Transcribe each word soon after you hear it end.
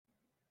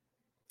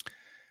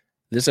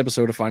This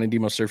episode of Finding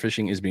Demo Surf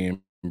Fishing is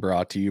being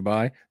brought to you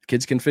by the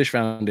Kids Can Fish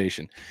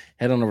Foundation.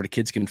 Head on over to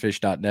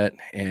kidscanfish.net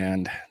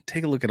and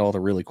take a look at all the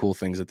really cool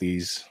things that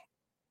this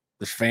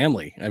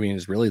family, I mean,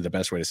 is really the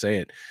best way to say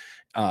it,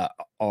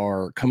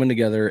 are coming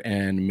together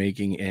and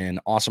making an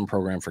awesome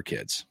program for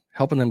kids,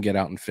 helping them get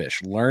out and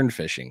fish, learn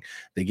fishing.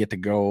 They get to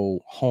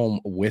go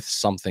home with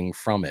something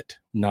from it,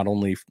 not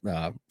only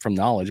from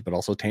knowledge, but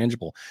also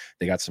tangible.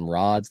 They got some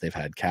rods, they've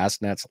had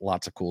cast nets,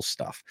 lots of cool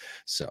stuff.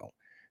 So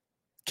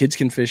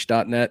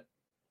kidscanfish.net,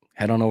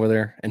 head on over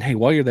there. And hey,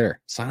 while you're there,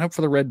 sign up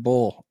for the Red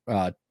Bull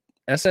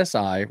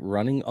SSI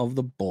Running of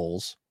the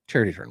Bulls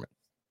charity tournament.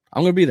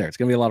 I'm going to be there. It's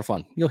going to be a lot of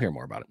fun. You'll hear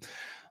more about it.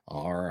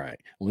 All right.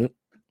 You're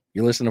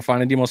listening to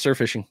Finding Demo Surf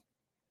Fishing.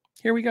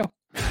 Here we go.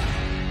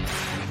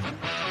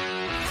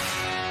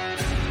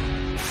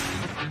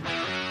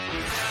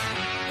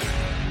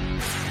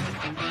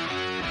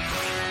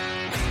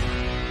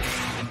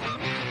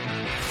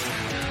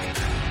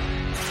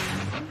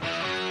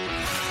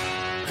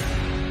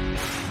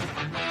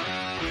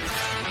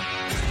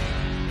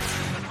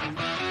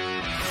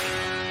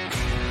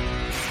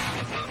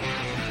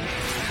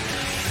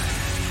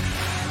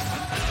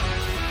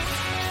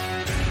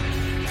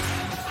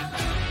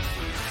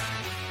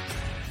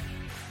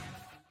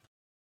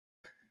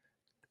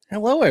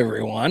 Hello,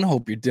 everyone.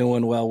 Hope you're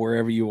doing well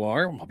wherever you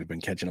are. Hope you've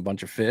been catching a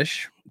bunch of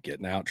fish,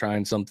 getting out,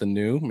 trying something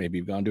new. Maybe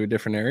you've gone to a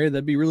different area.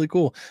 That'd be really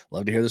cool.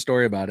 Love to hear the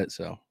story about it.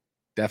 So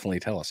definitely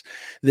tell us.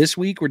 This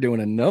week, we're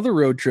doing another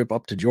road trip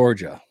up to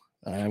Georgia.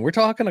 And we're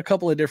talking a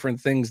couple of different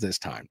things this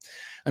time.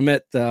 I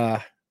met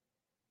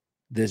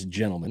this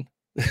gentleman,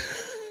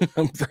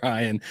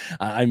 Brian.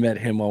 I met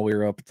him while we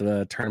were up at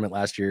the tournament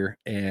last year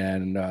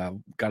and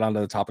got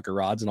onto the topic of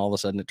rods. And all of a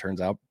sudden, it turns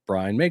out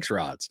Brian makes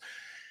rods.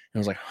 And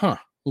I was like, huh,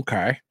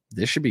 okay.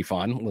 This should be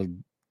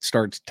fun.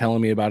 Starts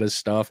telling me about his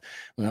stuff.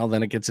 Well,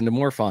 then it gets into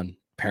more fun.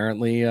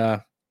 Apparently,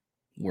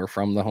 we're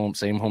from the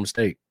same home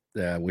state,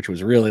 which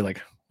was really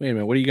like, wait a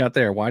minute, what do you got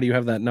there? Why do you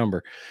have that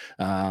number?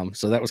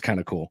 So that was kind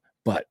of cool.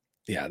 But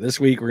yeah, this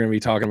week we're going to be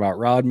talking about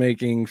rod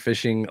making,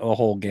 fishing, a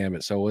whole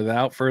gamut. So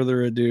without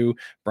further ado,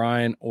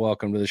 Brian,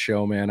 welcome to the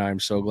show, man. I'm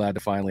so glad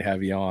to finally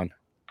have you on.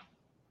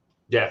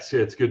 Yes,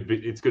 it's good.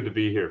 It's good to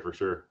be here for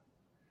sure.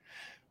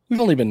 We've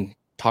only been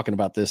talking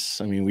about this.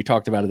 I mean, we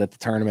talked about it at the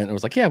tournament and it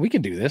was like, yeah, we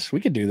could do this.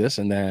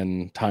 And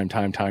then time.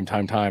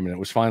 And it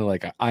was finally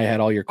like, I had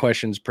all your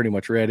questions pretty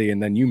much ready.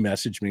 And then you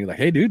messaged me like,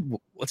 hey dude,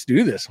 let's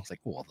do this. I was like,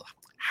 well,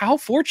 how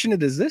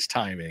fortunate is this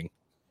timing?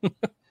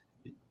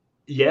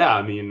 Yeah.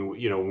 I mean,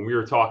 when we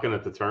were talking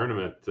at the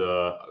tournament,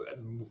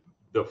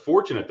 the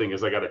fortunate thing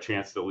is I got a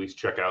chance to at least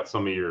check out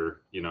some of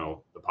your,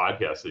 the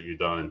podcasts that you've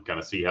done and kind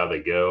of see how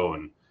they go.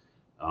 And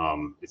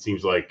it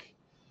seems like,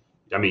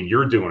 I mean,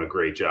 you're doing a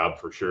great job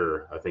for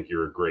sure. I think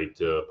you're a great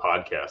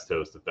podcast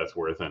host, if that's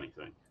worth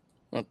anything.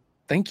 Well,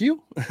 thank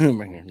you. I'm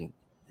going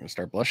to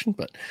start blushing,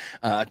 but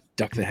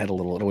duck the head a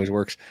little. It always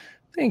works.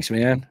 Thanks,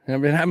 man.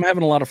 I'm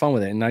having a lot of fun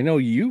with it. And I know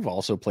you've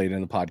also played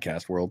in the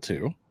podcast world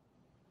too.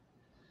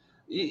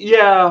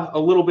 Yeah, a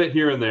little bit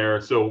here and there.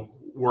 So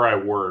where I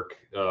work,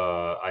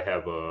 I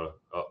have a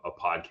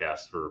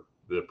podcast for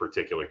the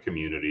particular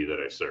community that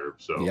I serve.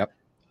 So yep.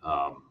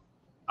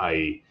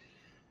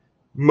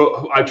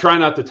 I try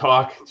not to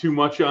talk too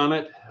much on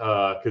it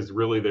because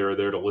really they're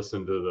there to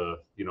listen to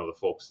the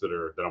folks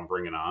that I'm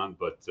bringing on.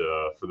 But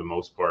for the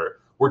most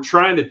part, we're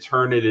trying to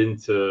turn it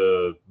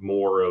into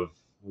more of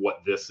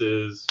what this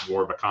is,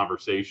 more of a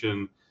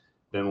conversation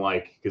than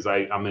because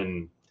I'm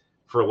in,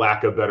 for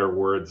lack of better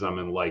words, I'm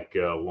in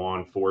law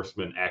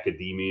enforcement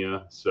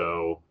academia.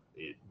 So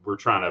we're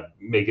trying to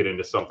make it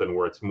into something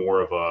where it's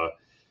more of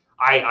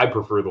I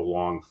prefer the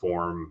long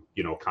form,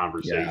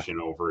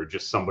 conversation over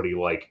just somebody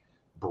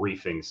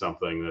briefing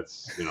something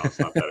that's it's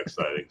not that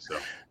exciting. So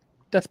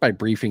death by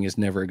briefing is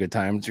never a good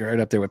time. You're right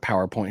up there with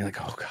PowerPoint. You're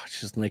like, oh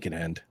gosh, just make it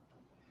end.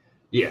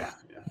 Yeah,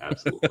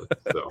 absolutely.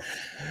 So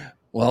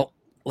well,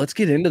 let's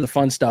get into the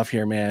fun stuff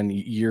here, man.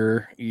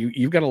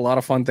 You've got a lot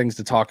of fun things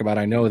to talk about.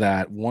 I know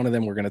that. One of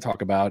them we're going to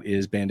talk about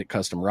is Bandit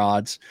custom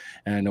rods,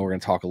 and I know we're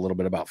going to talk a little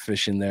bit about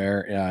fishing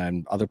there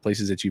and other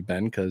places that you've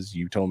been, because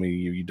you told me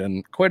you've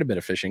done quite a bit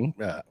of fishing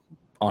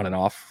on and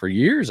off for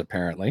years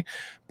apparently.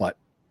 But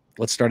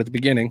let's start at the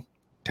beginning.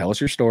 Tell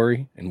us your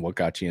story and what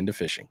got you into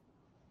fishing.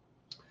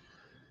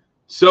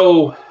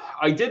 So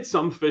I did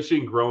some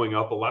fishing growing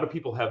up. A lot of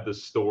people have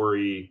this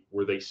story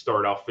where they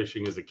start out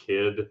fishing as a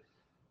kid.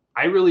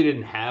 I really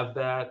didn't have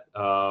that.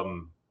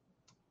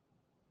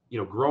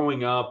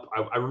 Growing up,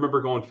 I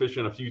remember going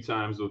fishing a few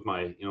times with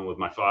my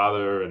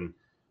father, and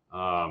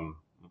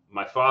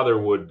my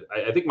father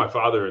I think my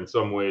father in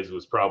some ways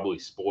was probably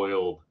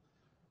spoiled,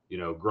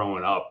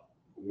 growing up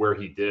where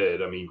he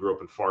did. I mean, he grew up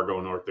in Fargo,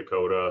 North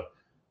Dakota.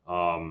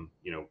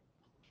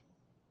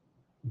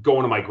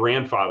 Going to my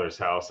grandfather's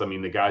house, I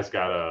mean, the guy's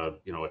got a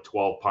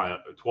 12-pound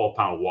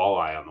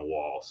walleye on the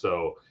wall.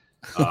 So,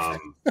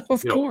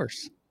 of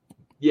course,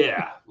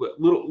 yeah,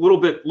 little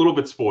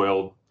bit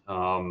spoiled.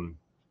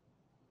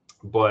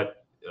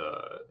 But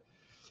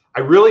I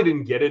really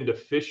didn't get into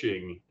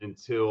fishing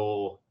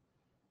until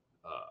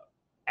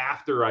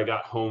after I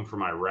got home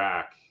from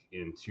Iraq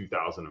in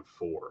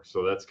 2004.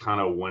 So that's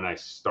kind of when I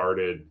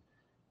started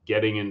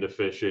getting into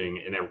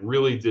fishing, and it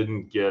really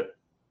didn't get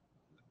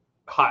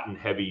hot and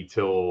heavy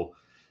till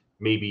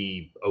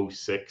maybe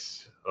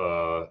 06,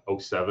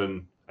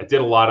 07. I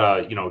did a lot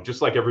of,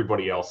 just like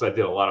everybody else, I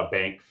did a lot of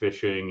bank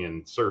fishing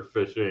and surf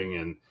fishing.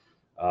 And,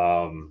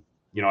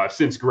 I've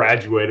since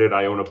graduated.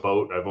 I own a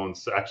boat. I've owned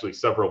actually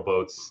several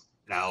boats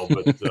now,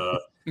 but,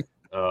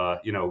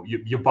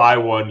 you buy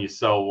one, you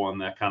sell one,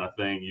 that kind of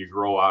thing. You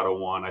grow out of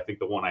one. I think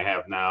the one I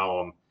have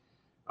now,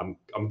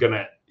 I'm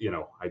gonna,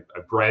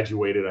 I've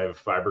graduated. I have a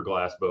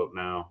fiberglass boat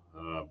now,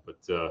 but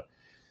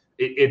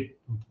it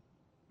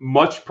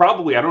much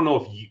probably, I don't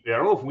know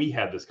if we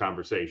had this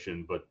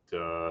conversation, but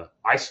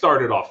I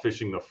started off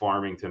fishing the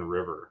Farmington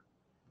River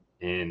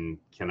in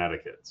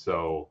Connecticut.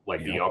 So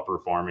like the upper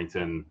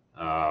Farmington,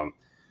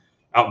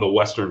 out in the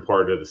western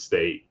part of the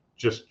state,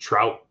 just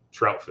trout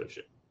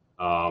fishing.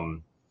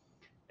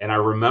 And I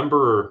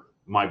remember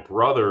my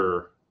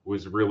brother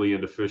was really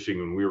into fishing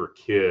when we were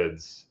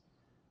kids.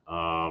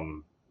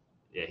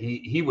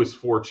 He was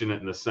fortunate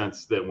in the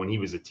sense that when he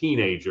was a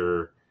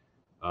teenager,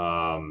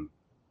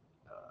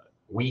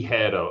 we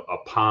had a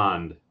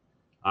pond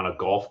on a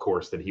golf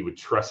course that he would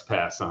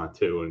trespass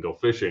onto and go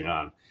fishing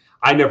on.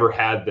 I never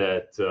had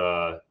that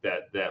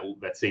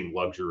same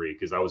luxury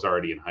because I was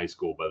already in high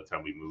school by the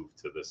time we moved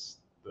to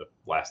the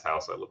last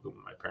house I lived in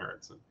with my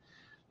parents.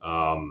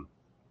 And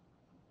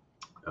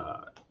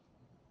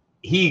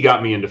he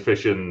got me into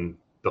fishing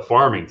the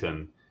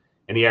Farmington,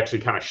 and he actually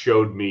kind of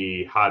showed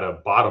me how to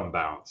bottom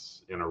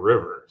bounce in a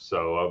river.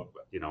 So,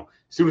 as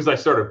soon as I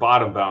started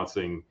bottom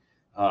bouncing,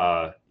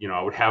 I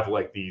would have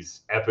like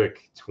these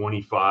epic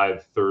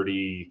 25, 30,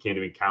 you can't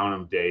even count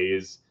them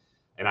days.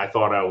 And I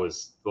thought I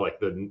was like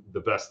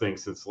the best thing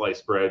since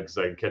sliced bread because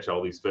I could catch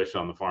all these fish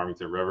on the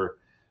Farmington River.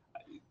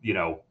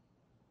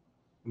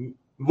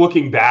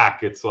 Looking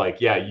back, it's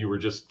like, yeah, you were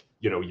just,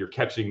 you're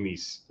catching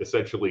these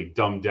essentially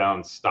dumbed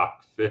down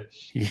stock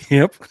fish.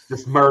 Yep.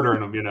 Just murdering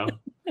them,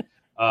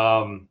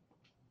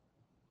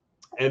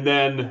 And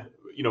then,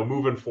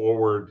 moving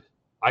forward,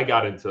 I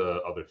got into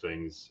other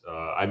things.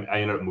 I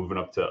ended up moving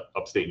up to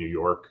upstate New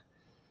York.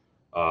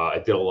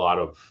 I did a lot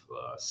of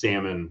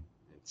salmon,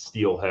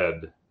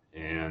 steelhead,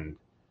 and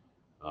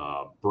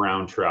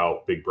brown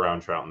trout, big brown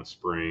trout in the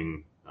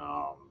spring.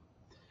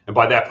 And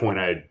by that point,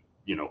 I had,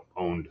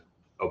 owned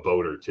a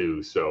boat or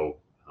two. So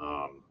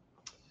I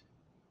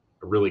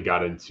really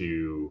got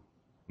into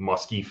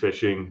muskie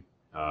fishing.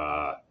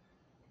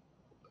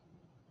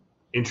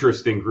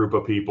 Interesting group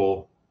of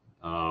people.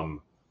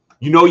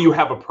 You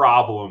have a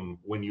problem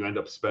when you end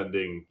up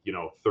spending,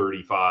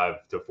 $35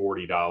 to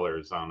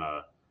 $40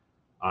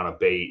 on a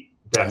bait.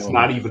 That's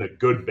not even a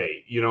good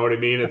bait. You know what I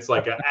mean? It's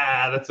like,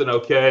 that's an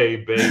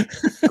okay bait.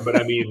 But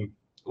I mean,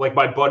 like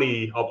my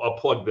buddy, I'll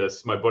plug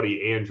this, my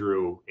buddy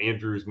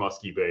Andrew's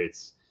muskie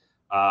baits.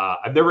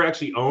 I've never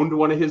actually owned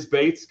one of his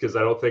baits because I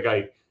don't think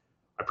I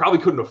probably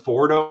couldn't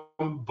afford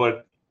them.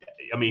 But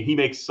I mean, he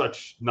makes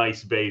such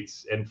nice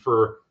baits. And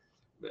for,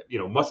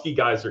 muskie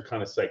guys are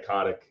kind of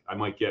psychotic. I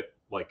might get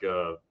like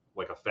a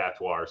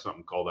fatwa or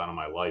something called out of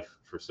my life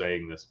for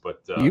saying this,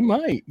 but you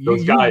might.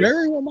 Those guys, you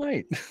very well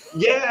might.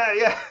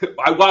 Yeah.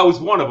 I was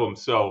one of them.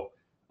 So,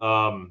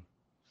 the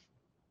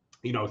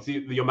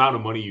amount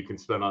of money you can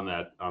spend on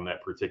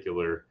that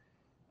particular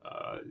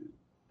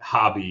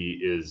hobby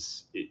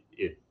is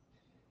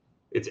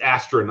it's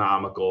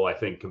astronomical, I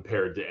think,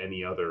 compared to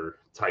any other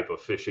type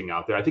of fishing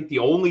out there. I think the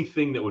only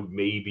thing that would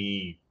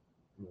maybe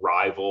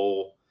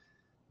rival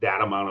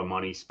that amount of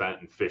money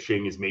spent in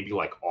fishing is maybe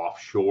like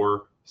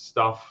offshore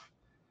stuff.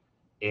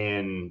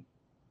 And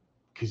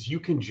because you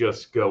can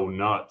just go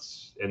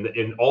nuts and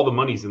all the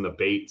money's in the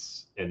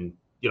baits and,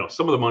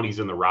 some of the money's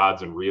in the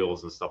rods and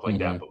reels and stuff like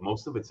that, but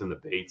most of it's in the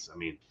baits. I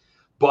mean,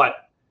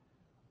 but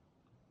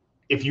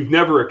if you've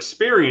never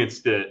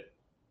experienced it,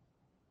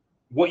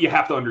 what you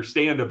have to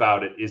understand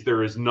about it is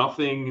there is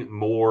nothing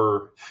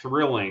more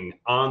thrilling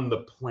on the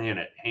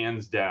planet,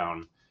 hands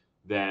down,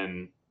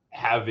 than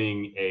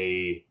having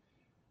a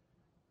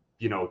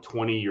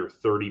 20 or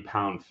 30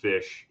 pound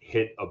fish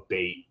hit a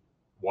bait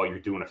while you're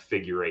doing a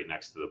figure eight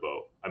next to the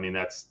boat. I mean,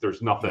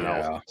 there's nothing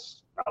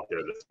else out there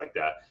that's like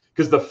that.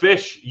 Because the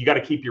fish, you got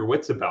to keep your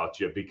wits about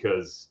you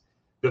because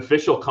the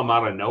fish will come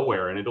out of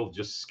nowhere and it'll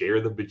just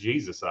scare the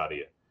bejesus out of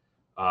you.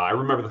 I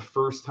remember the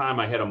first time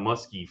I had a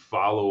muskie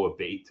follow a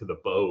bait to the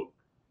boat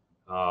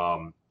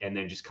and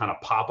then just kind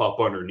of pop up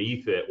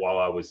underneath it while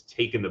I was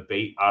taking the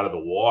bait out of the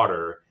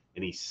water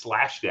and he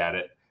slashed at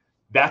it.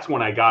 That's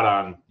when I got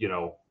on,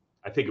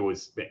 I think it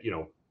was,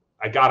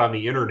 I got on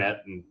the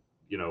internet and,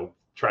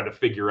 tried to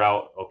figure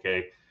out,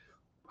 okay,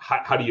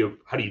 how do you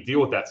deal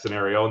with that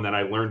scenario? And then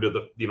I learned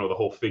the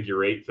whole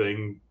figure eight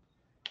thing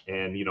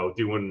and,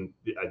 doing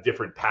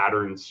different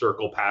patterns,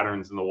 circle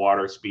patterns in the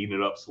water, speeding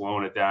it up,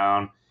 slowing it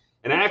down.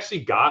 And I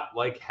actually got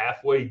like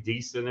halfway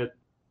decent at,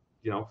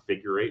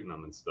 figure eighting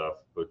them and stuff.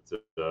 But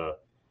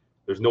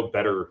there's no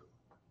better,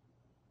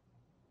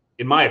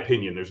 in my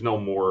opinion, there's no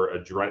more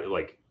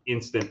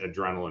instant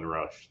adrenaline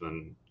rush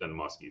than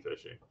muskie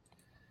fishing.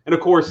 And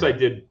of course, I Right.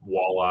 did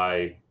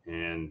walleye,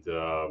 and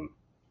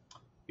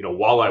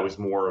walleye was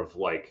more of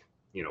like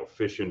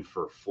fishing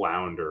for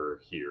flounder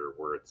here,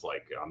 where it's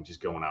like I'm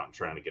just going out and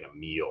trying to get a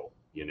meal.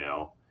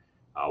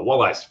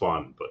 Walleye's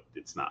fun, but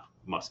it's not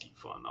musky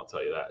fun. I'll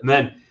tell you that. And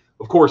then,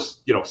 of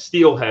course,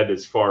 steelhead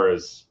as far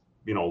as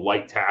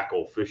light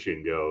tackle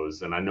fishing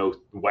goes. And I know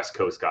West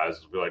Coast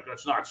guys will be like,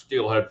 that's not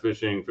steelhead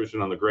fishing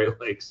on the Great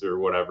Lakes or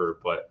whatever.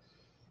 But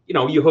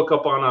you hook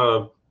up on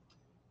a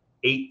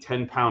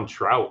 8-10 pound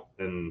trout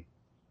and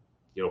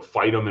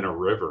fight them in a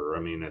river. I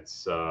mean,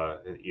 it's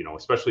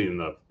especially in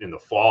the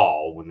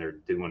fall when they're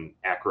doing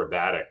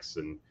acrobatics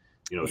and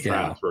trying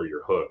Yeah, to throw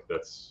your hook.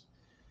 That's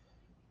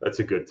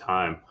a good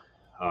time.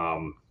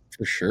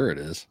 for sure it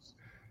is.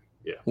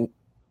 Yeah.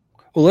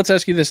 Well, let's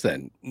ask you this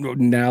then.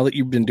 Now that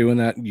you've been doing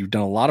that, you've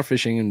done a lot of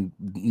fishing in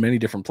many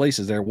different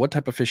places there. What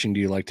type of fishing do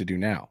you like to do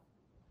now?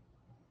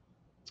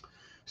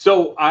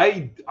 So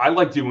I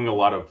like doing a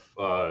lot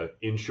of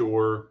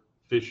inshore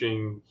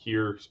fishing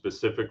here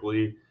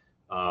specifically.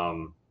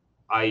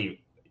 I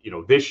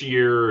this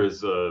year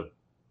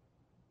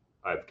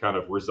I've kind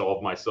of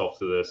resolved myself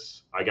to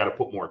this. I got to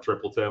put more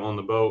triple tail on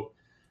the boat.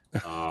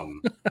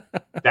 Um,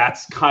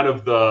 that's kind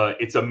of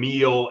it's a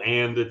meal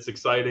and it's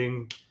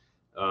exciting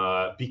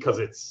because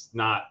it's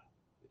not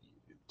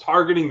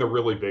targeting the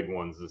really big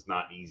ones is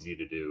not easy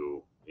to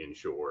do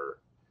inshore.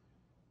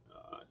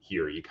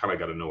 Here, you kind of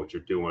got to know what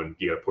you're doing.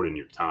 You got to put in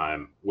your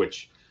time,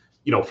 which,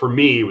 for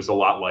me, it was a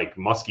lot like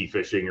musky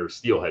fishing or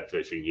steelhead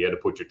fishing. You had to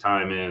put your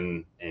time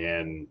in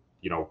and,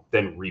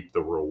 then reap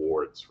the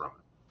rewards from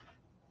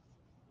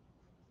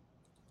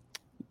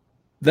it.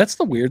 That's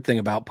the weird thing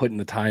about putting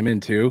the time in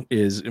too,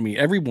 is, I mean,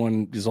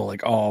 everyone is all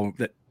like, oh,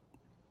 that,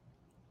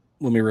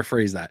 let me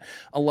rephrase that.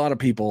 A lot of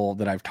people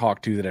that I've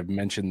talked to that have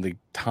mentioned the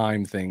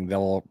time thing,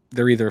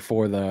 they're either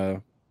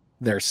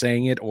they're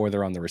saying it or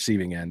they're on the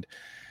receiving end.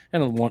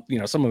 And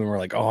some of them are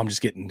like, oh, I'm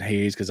just getting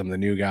hazed because I'm the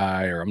new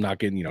guy, or I'm not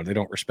getting, they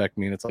don't respect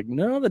me. And it's like,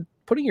 no, that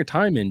putting your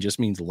time in just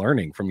means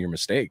learning from your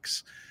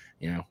mistakes.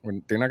 They're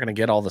not going to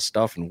get all the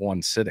stuff in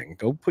one sitting.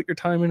 Go put your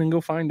time in and go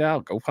find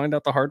out. Go find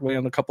out the hard way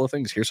on a couple of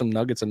things. Here's some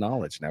nuggets of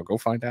knowledge. Now go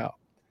find out.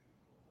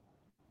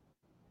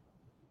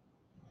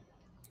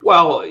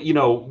 Well,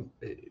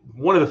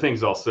 one of the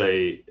things I'll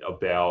say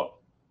about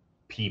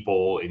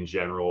people in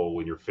general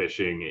when you're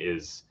fishing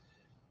is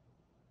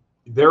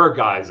there are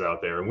guys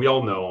out there, and we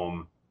all know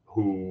them,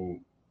 who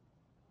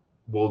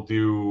will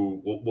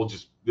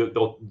just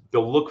they'll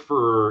look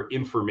for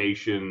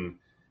information.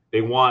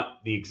 They want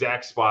the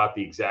exact spot,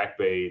 the exact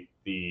bait,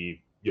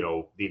 the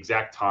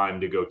exact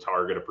time to go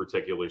target a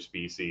particular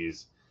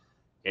species.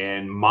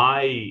 And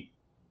my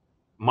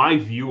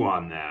view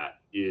on that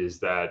is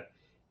that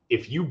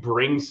if you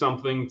bring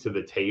something to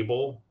the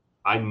table,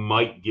 I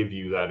might give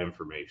you that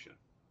information.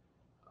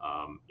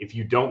 If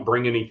you don't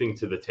bring anything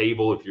to the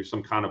table, if you're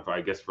some kind of,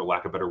 I guess, for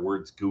lack of better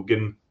words,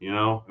 Guggen,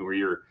 where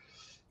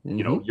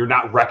you're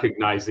not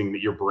recognizing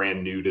that you're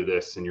brand new to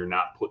this and you're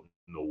not putting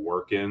the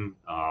work in,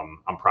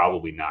 I'm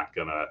probably not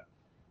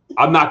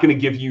gonna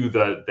give you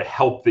the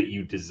help that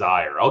you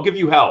desire. I'll give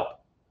you help,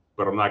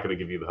 but I'm not gonna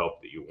give you the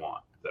help that you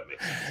want. If that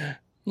makes sense.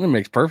 That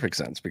makes perfect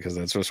sense because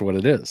that's just what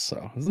it is.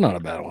 So it's not a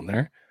bad one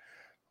there.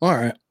 All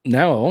right.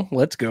 Now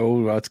let's go.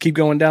 Let's keep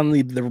going down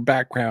the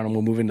background and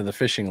we'll move into the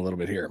fishing a little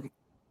bit here.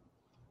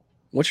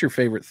 What's your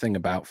favorite thing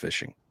about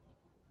fishing?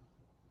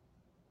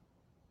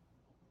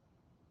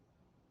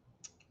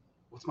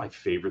 What's my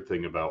favorite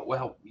thing about?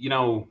 Well,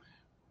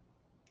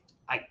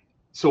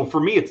 so for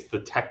me, it's the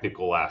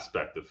technical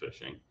aspect of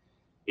fishing.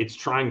 It's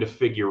trying to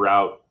figure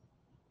out,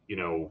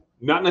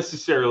 not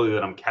necessarily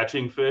that I'm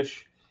catching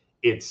fish.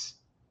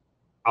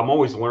 I'm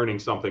always learning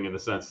something in the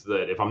sense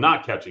that if I'm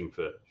not catching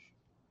fish,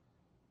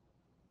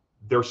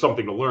 there's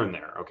something to learn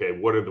there. Okay,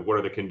 what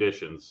are the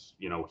conditions?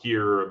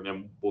 Here,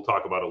 and we'll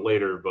talk about it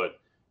later, but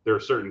there are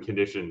certain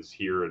conditions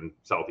here in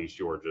Southeast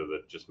Georgia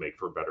that just make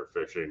for better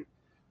fishing.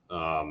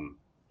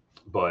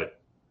 But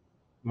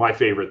my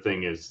favorite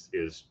thing is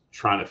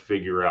trying to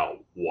figure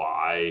out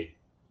why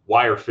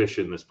are fish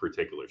in this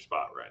particular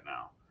spot right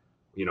now.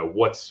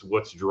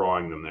 What's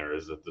drawing them there?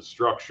 Is it the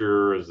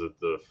structure? Is it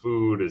the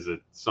food? Is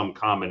it some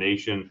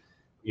combination?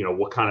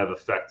 What kind of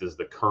effect does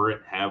the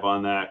current have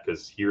on that?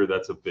 Because here,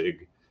 that's a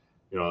big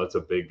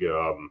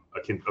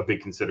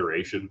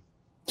consideration.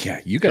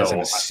 Yeah, you guys have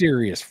a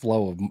serious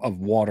flow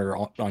of water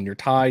on your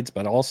tides,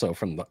 but also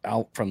from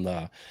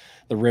the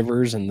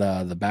rivers and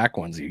the back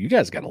ones. You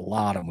guys got a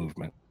lot of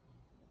movement.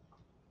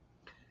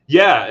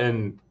 Yeah,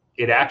 and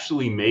it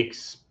actually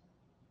makes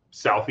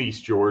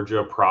Southeast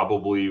Georgia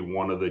probably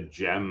one of the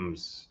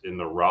gems in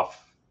the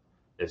rough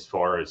as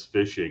far as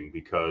fishing,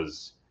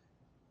 because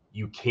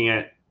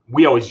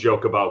we always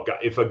joke about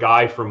if a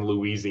guy from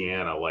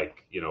Louisiana,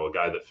 like, a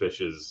guy that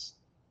fishes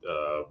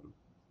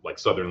like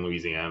southern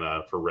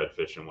Louisiana for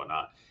redfish and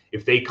whatnot,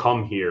 if they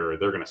come here,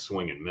 they're going to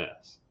swing and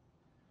miss.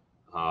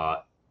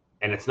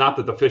 And it's not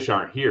that the fish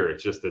aren't here.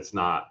 It's just, it's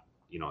not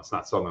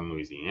southern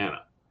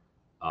Louisiana.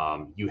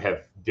 You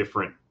have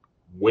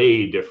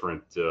way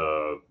different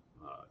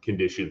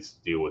conditions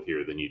to deal with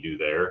here than you do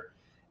there.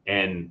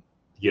 And,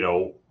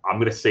 I'm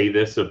going to say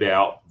this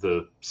about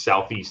the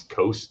southeast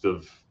coast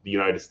of the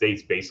United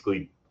States,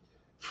 basically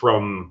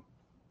from,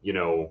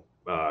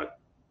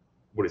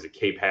 what is it,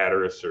 Cape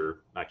Hatteras,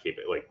 or not Cape,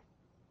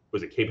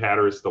 was it Cape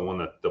Hatteras, the one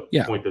that the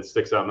point that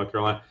sticks out in North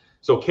Carolina?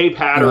 So Cape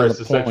Hatteras,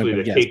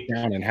 essentially the Cape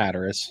down in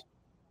Hatteras.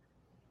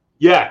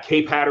 Yeah,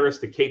 Cape Hatteras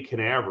to Cape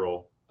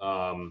Canaveral.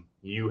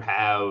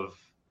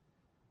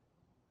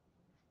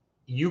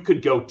 You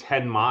could go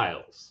 10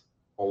 miles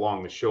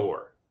along the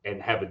shore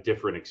and have a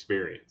different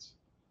experience,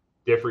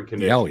 different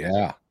conditions. Oh,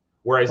 yeah.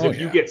 Whereas if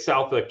you get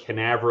south of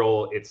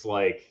Canaveral, it's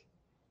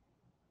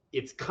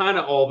kind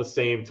of all the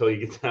same till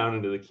you get down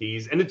into the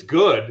Keys, and it's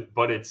good,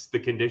 but it's the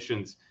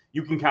conditions.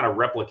 You can kind of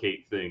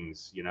replicate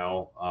things,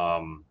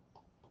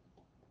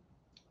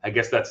 I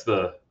guess that's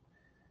the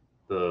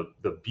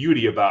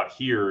beauty about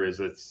here is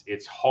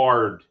it's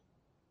hard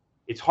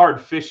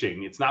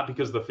fishing. It's not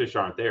because the fish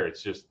aren't there.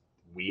 It's just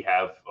we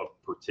have a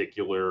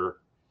particular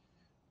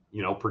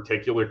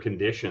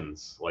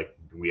conditions. Like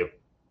we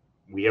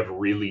have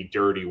really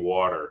dirty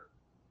water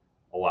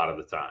a lot of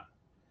the time.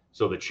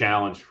 So the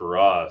challenge for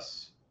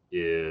us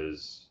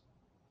is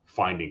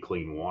finding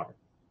clean water.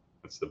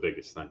 That's the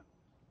biggest thing.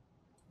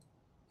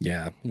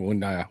 Yeah.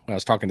 When I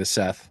was talking to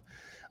Seth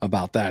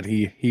about that,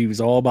 he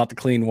was all about the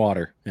clean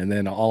water. And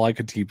then all I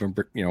could keep,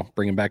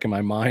 bringing back in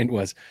my mind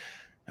was,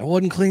 it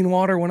wasn't clean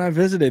water when I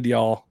visited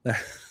y'all.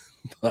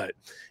 But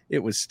it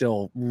was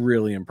still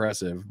really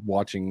impressive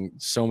watching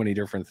so many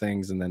different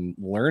things and then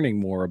learning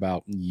more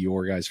about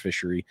your guys'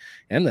 fishery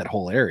and that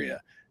whole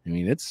area. I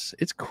mean, it's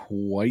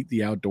quite the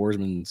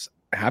outdoorsman's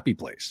happy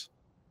place.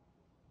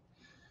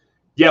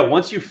 Yeah,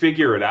 once you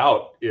figure it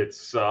out,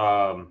 it's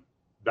number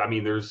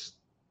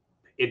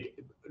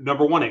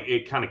one,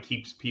 it kind of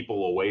keeps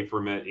people away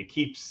from it. It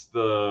keeps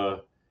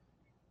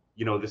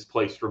this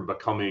place from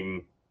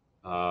becoming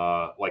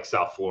like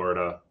South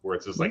Florida, where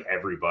it's just like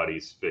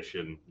everybody's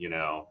fishing,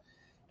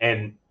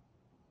 and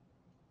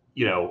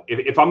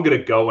if I'm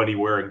gonna go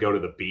anywhere and go to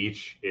the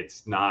beach,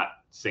 it's not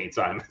St.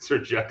 Simon's or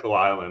Jekyll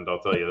Island, I'll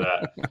tell you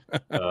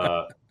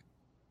that.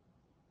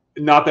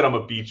 Not that I'm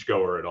a beach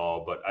goer at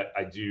all, but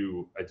I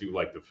do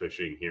like the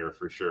fishing here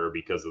for sure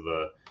because of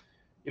the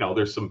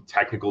there's some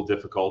technical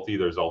difficulty.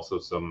 There's also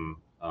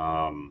some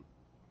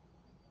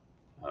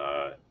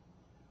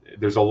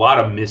there's a lot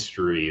of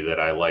mystery that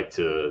I like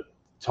to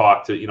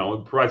talk to,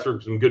 it provides for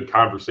some good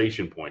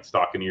conversation points,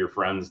 talking to your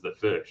friends that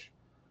fish.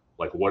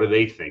 Like, what do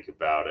they think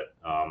about it?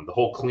 The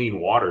whole clean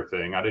water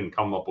thing, I didn't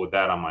come up with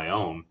that on my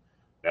own.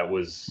 That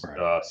was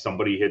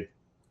somebody had,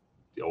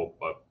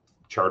 a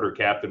charter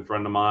captain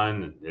friend of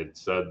mine had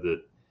said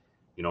that,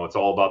 it's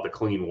all about the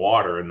clean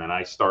water. And then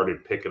I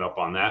started picking up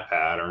on that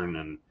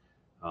pattern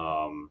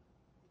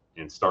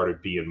and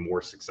started being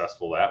more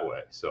successful that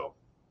way. So.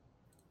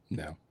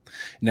 No.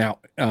 Now,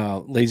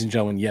 ladies and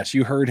gentlemen, yes,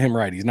 you heard him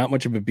right. He's not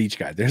much of a beach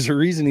guy. There's a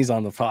reason he's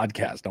on the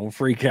podcast. Don't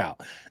freak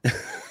out.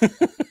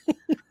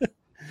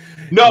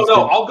 No,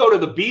 I'll go to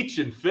the beach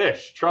and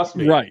fish. Trust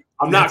me. Right.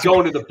 I'm not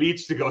going to the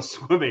beach to go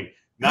swimming.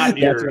 Not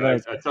here.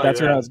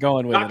 That's where I was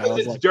going with it. Not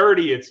because it's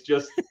dirty. It's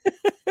just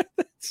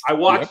I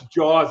watched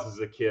Jaws as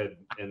a kid,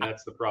 and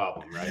that's the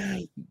problem,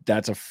 right?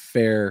 That's a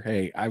fair.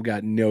 Hey, I've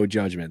got no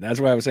judgment.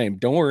 That's what I was saying.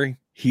 Don't worry.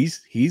 He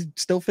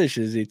still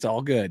fishes. It's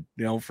all good.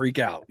 Don't freak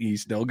out. He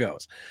still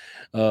goes.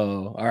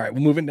 All right. We're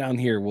moving down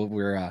here.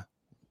 We're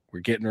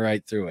getting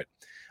right through it.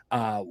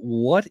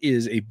 What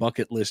is a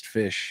bucket list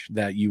fish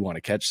that you want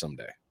to catch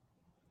someday?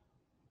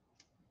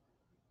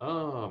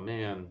 Oh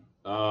man.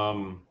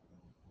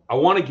 I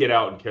want to get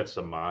out and catch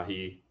some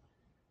mahi.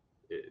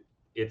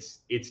 It's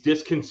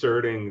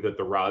disconcerting that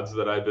the rods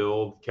that I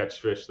build catch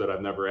fish that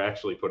I've never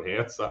actually put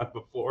hands on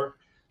before.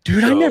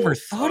 Dude, I never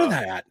thought of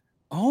that.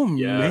 Oh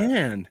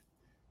man.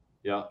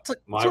 Yeah.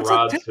 My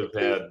rods have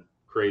had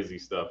crazy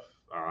stuff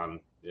on.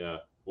 Yeah.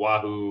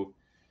 Wahoo,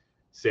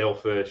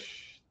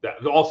 sailfish,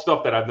 all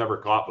stuff that I've never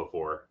caught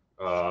before.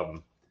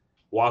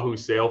 Wahoo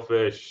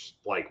sailfish,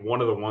 like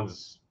one of the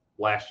ones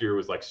last year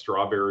was like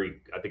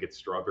strawberry. I think it's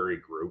strawberry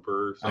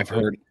grouper or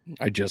something.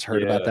 I just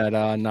heard about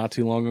that not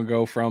too long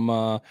ago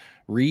from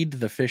Reed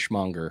the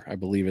fishmonger, I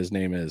believe his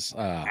name is.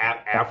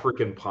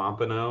 African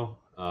pompano.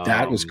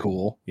 That was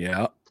cool.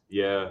 Yeah.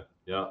 Yeah.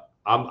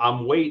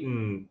 I'm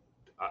waiting.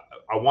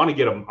 I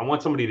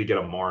want somebody to get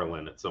a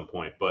marlin at some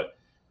point, but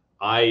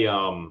I'd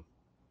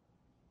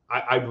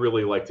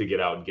really like to get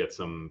out and get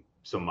some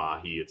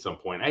mahi at some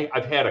point.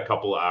 I've had a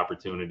couple of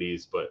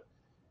opportunities, but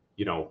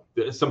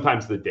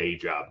sometimes the day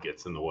job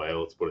gets in the way.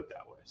 Let's put it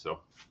that way. So,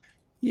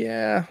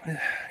 yeah.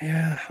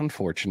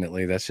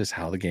 Unfortunately, that's just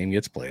how the game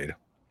gets played.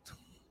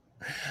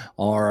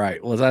 All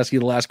right. Let's ask you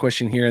the last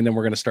question here, and then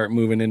we're going to start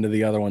moving into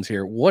the other ones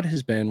here. What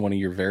has been one of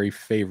your very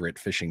favorite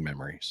fishing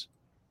memories?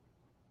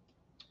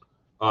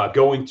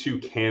 Going to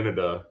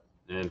Canada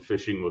and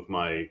fishing with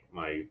my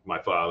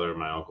father,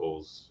 my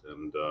uncles,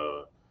 and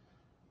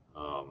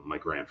my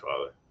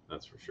grandfather.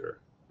 That's for sure.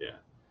 Yeah.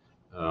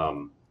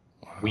 Wow.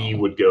 We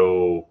would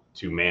go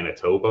to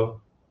Manitoba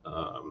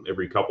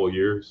every couple of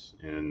years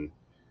and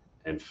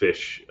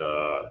fish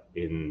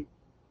in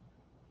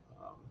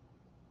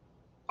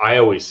I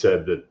always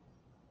said that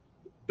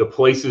the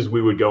places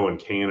we would go in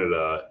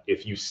Canada,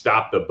 if you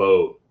stopped the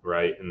boat,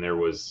 right, and there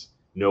was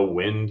no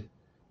wind,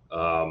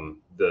 all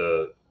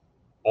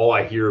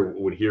I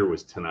would hear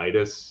was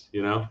tinnitus,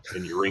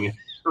 and you ringing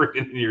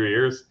in your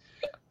ears.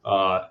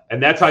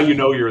 And that's how you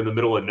know you're in the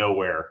middle of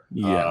nowhere.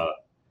 Yeah.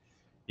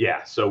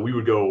 Yeah. So we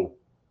would go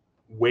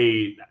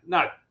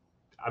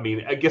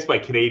I guess by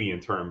Canadian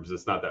terms,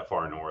 it's not that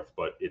far north,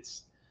 but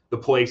it's the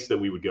place that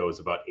we would go is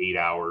about 8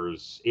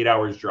 hours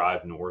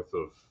drive north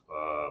of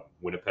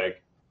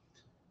Winnipeg,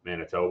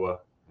 Manitoba,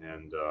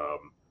 and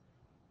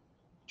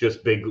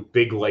just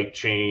big lake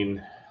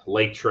chain,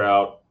 lake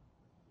trout,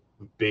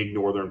 big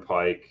northern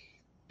pike,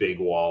 big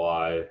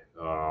walleye.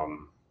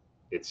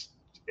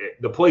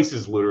 The place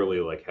is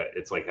literally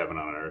it's like heaven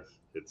on earth.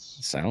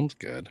 Sounds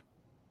good.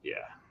 Yeah.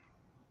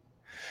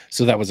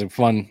 So that was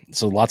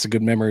so lots of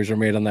good memories were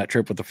made on that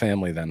trip with the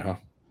family then, huh?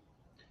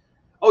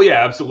 Oh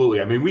yeah,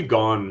 absolutely. I mean, we've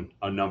gone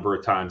a number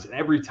of times, and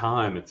every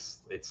time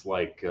it's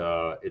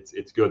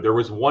good. There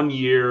was one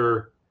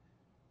year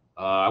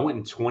I went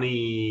in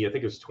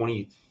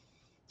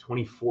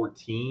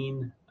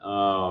 2014.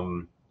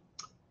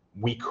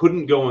 We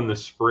couldn't go in the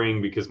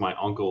spring because my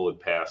uncle had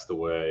passed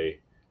away,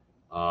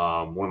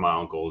 one of my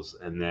uncles,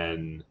 and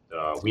then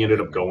we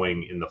ended up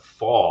going in the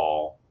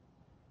fall,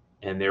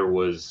 and there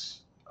was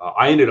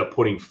I ended up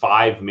putting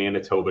 5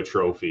 Manitoba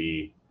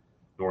trophy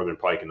northern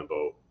pike in the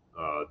boat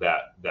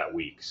that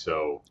week.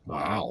 So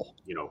wow,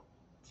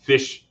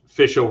 fish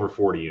over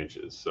 40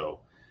 inches.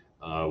 So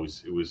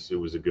it was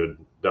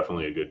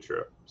definitely a good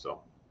trip. So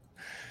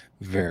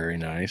very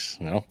nice.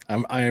 No,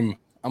 I'm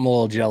a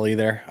little jelly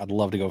there. I'd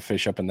love to go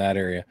fish up in that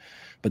area,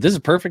 but this is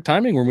perfect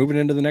timing. We're moving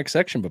into the next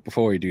section, but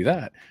before we do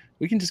that,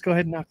 we can just go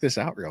ahead and knock this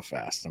out real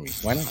fast. I mean,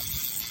 why not?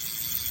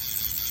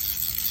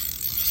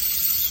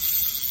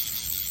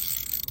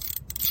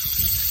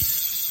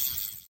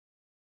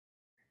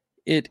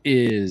 It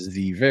is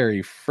the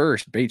very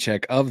first bait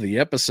check of the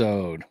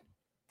episode.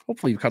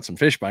 Hopefully you've caught some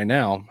fish by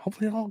now.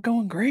 Hopefully it's all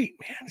going great,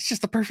 man. It's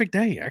just the perfect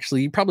day.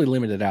 Actually, you probably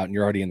limited out and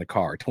you're already in the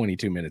car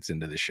 22 minutes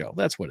into the show.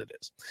 That's what it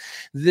is.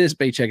 This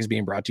bait check is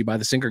being brought to you by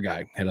The Sinker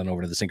Guy. Head on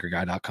over to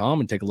thesinkerguy.com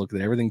and take a look at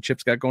everything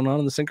Chip's got going on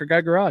in the Sinker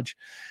Guy garage.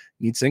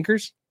 Need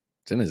sinkers?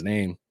 It's in his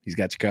name. He's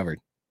got you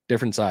covered.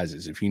 Different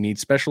sizes. If you need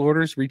special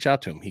orders, reach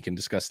out to him. He can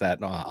discuss that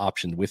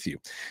option with you.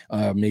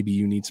 Maybe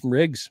you need some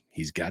rigs.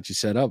 He's got you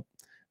set up.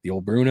 The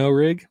old Bruno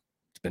rig,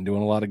 been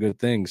doing a lot of good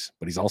things,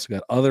 but he's also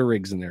got other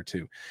rigs in there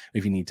too.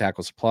 If you need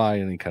tackle supply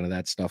and any kind of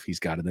that stuff,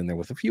 he's got it in there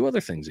with a few other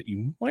things that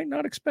you might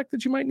not expect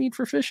that you might need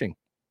for fishing.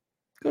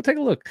 Go take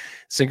a look.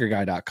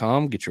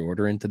 Sinkerguy.com. Get your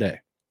order in today.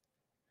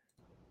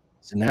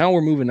 So now we're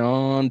moving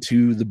on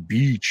to the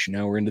beach.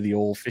 Now we're into the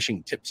old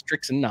fishing tips,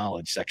 tricks, and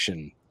knowledge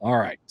section. All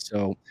right.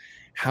 So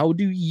how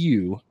do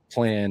you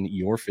plan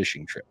your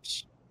fishing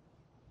trips?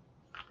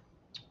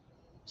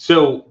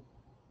 So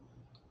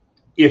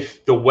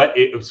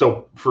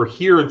so for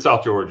here in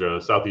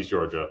Southeast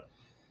Georgia,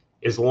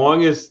 as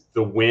long as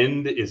the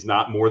wind is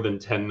not more than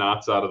 10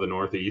 knots out of the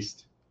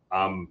northeast,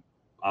 I'm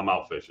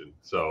out fishing.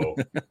 So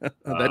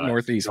that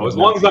northeast. as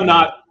long as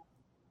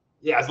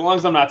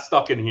I'm not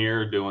stuck in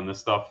here doing this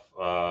stuff,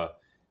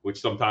 which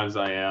sometimes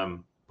I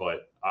am,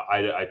 but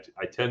I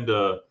tend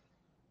to,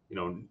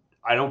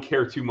 I don't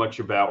care too much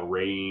about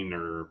rain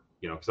or,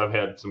 because I've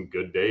had some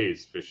good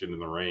days fishing in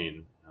the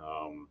rain.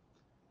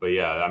 But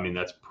yeah, I mean,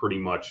 that's pretty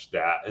much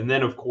that. And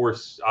then, of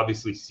course,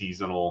 obviously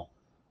seasonal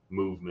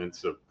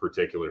movements of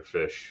particular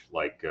fish.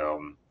 Like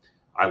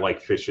I like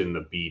fishing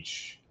the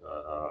beach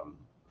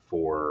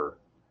for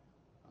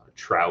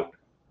trout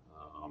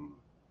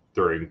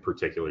during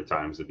particular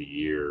times of the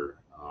year.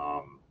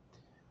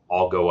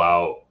 I'll go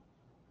out.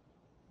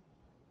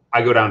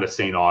 I go down to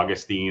St.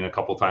 Augustine a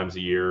couple times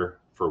a year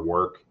for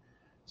work.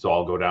 So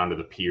I'll go down to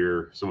the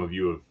pier. Some of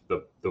you have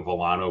the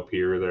Volano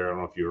Pier there. I don't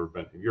know if you've ever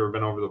been. Have you ever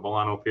been over the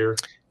Volano Pier?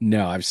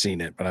 No, I've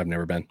seen it, but I've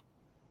never been.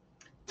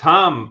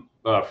 Tom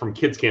from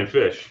Kids Can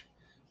Fish,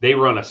 they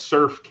run a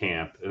surf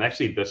camp, and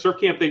actually the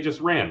surf camp they just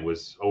ran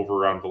was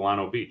over on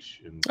Volano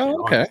Beach.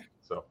 Oh, okay.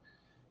 So,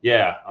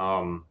 yeah,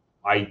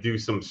 I do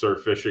some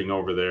surf fishing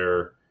over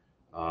there,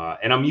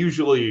 and I'm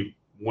usually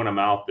when I'm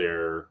out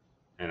there,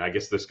 and I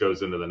guess this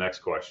goes into the next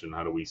question: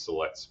 how do we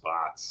select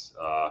spots?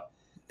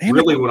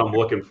 Really what I'm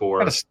looking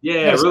for. I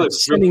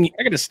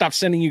gotta stop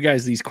sending you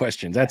guys these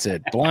questions. That's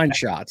it. Blind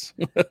shots.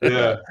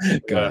 Yeah.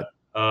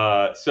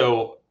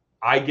 So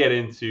I get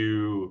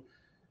into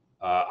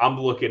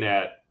I'm looking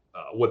at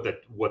what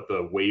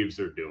the waves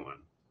are doing,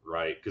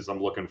 right? Because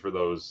I'm looking for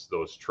those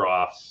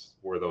troughs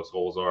where those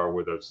holes are,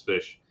 where those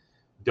fish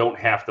don't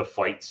have to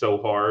fight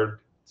so hard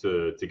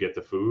to get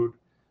the food.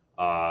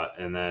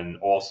 And then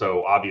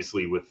also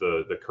obviously with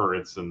the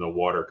currents and the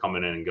water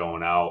coming in and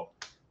going out,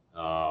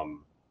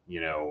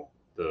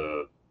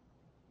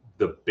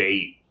 the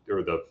bait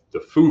or the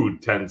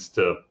food tends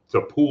to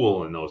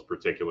pool in those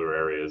particular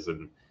areas,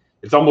 and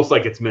it's almost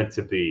like it's meant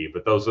to be.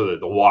 But those are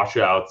the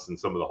washouts and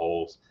some of the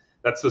holes.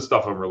 That's the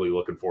stuff I'm really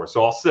looking for.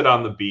 So I'll sit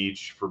on the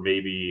beach for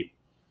maybe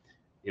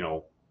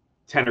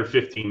 10 or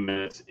 15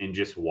 minutes and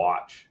just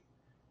watch.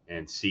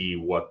 and see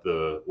what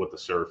the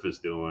surf is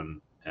doing.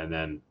 And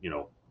then,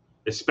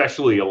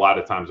 especially a lot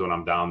of times when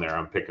I'm down there,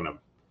 I'm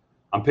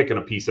picking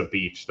a piece of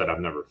beach that I've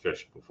never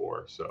fished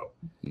before. So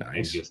Nice.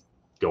 And just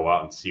go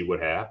out and see what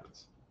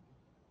happens.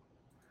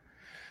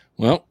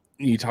 Well,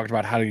 you talked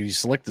about how do you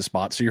select the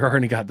spot, so you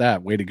already got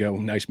that. Way to go.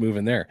 Nice move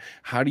in there.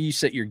 How do you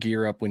set your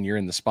gear up when you're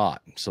in the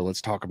spot? So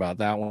let's talk about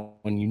that one.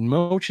 When you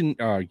motioned,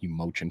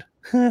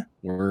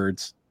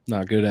 words,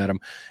 not good at them.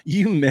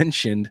 You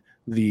mentioned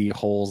the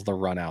holes, the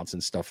runouts,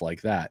 and stuff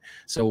like that.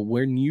 So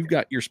when you've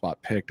got your spot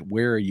picked,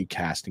 where are you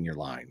casting your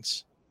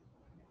lines?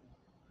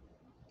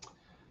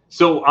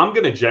 So I'm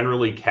going to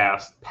generally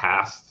cast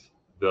past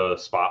the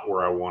spot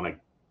where I want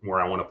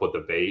to put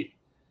the bait,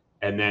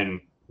 and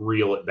then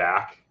reel it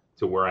back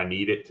to where I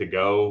need it to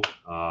go,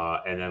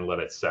 and then let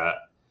it set.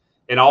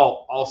 And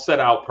I'll set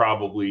out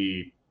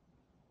probably,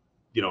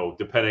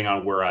 depending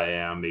on where I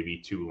am, maybe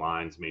 2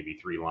 lines, maybe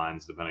 3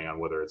 lines, depending on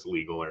whether it's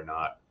legal or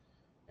not.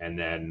 And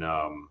then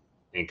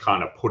and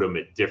kind of put them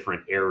at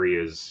different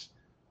areas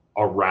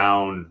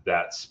around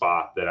that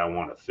spot that I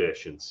want to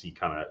fish, and see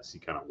kind of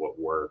what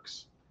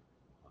works.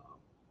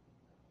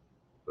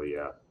 But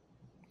yeah.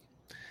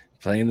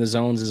 Playing the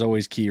zones is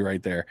always key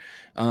right there.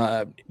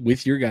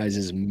 With your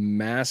guys'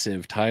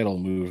 massive tidal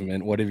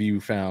movement, what have you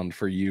found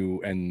for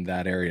you in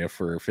that area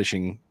for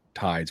fishing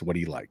tides? What do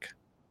you like?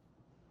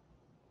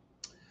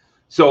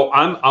 So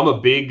I'm a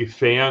big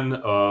fan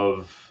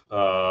of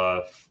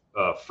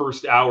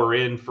first hour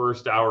in,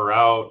 first hour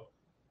out,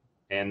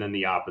 and then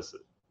the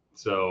opposite.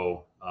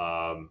 So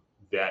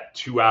that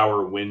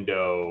 2-hour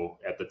window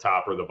at the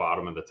top or the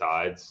bottom of the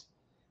tides.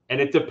 And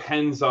it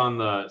depends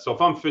on so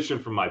if I'm fishing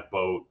from my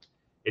boat,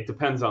 it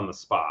depends on the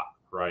spot,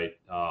 right?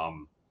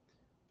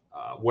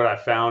 What I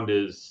found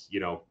is,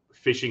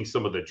 fishing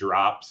some of the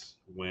drops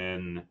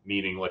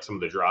meaning like some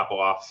of the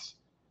drop-offs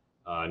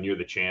near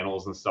the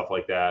channels and stuff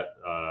like that,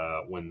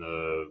 when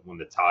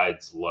the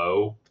tide's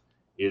low,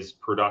 is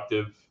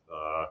productive,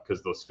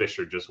 because those fish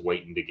are just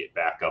waiting to get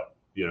back up,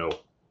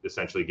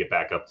 essentially get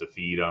back up to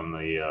feed on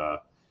the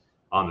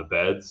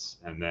beds.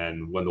 And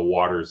then when the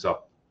water's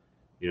up,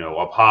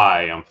 up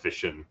high, I'm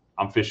fishing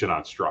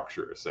on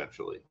structure,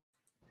 essentially.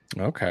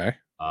 Okay.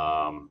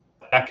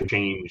 That could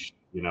change,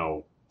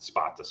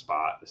 spot to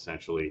spot,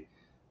 essentially.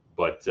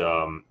 But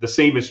the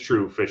same is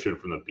true fishing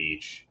from the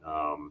beach.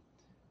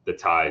 The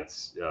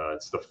tides,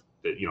 it's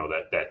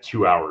that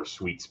 2-hour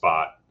sweet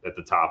spot at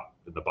the top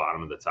and the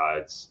bottom of the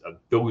tides.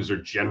 Those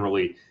are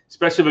generally,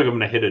 especially if I'm going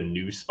to hit a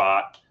new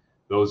spot,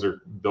 those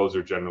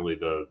are generally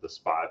the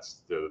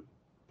spots, the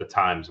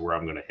times where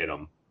I'm going to hit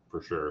them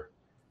for sure.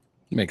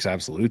 Makes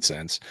absolute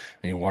sense.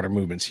 I mean, water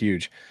movement's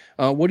huge.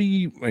 What do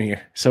you?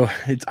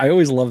 I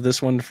always love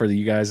this one for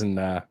you guys in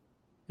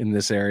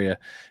this area,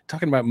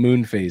 talking about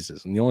moon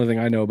phases. And the only thing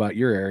I know about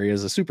your area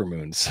is a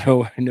supermoon,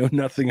 so I know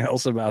nothing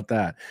else about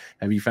that.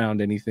 Have you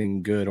found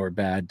anything good or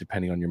bad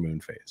depending on your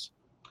moon phase?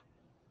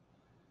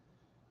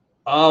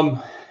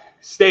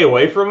 Stay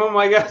away from them,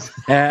 I guess.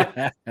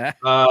 I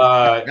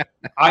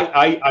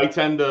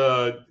tend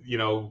to,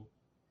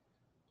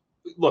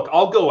 look,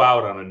 I'll go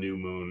out on a new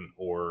moon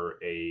or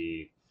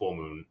a full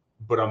moon,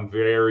 but I'm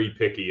very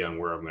picky on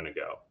where I'm going to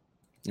go.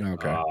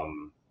 Okay.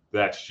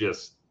 That's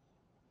just,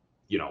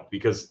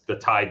 because the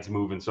tide's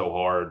moving so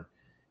hard,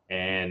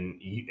 and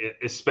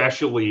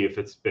especially if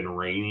it's been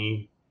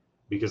rainy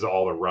because of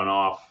all the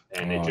runoff,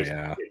 and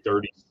get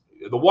dirty.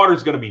 The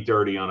water's going to be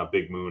dirty on a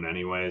big moon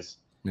anyways.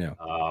 Yeah.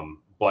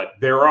 But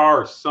there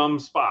are some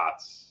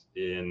spots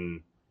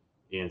in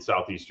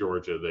Southeast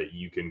Georgia that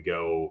you can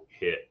go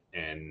hit,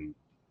 and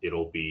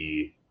it'll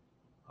be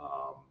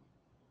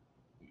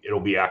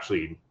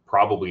actually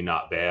probably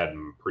not bad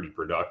and pretty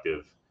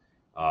productive.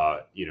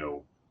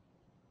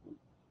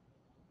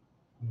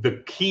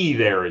 The key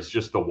there is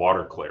just the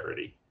water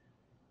clarity.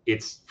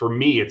 For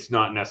me, it's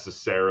not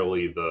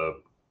necessarily the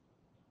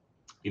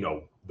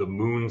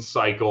moon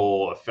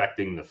cycle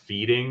affecting the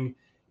feeding.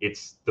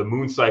 It's the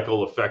moon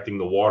cycle affecting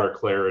the water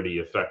clarity,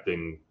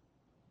 affecting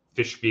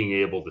fish being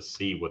able to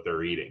see what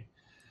they're eating.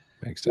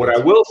 Makes sense. What I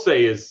will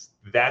say is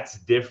that's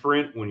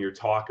different when you're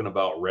talking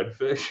about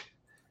redfish.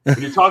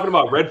 When you're talking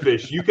about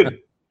redfish, you could,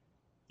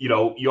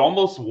 you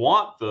almost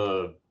want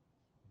the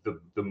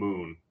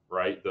moon,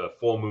 right? The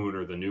full moon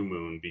or the new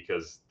moon,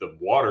 because the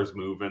water's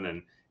moving,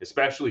 and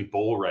especially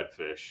bull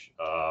redfish,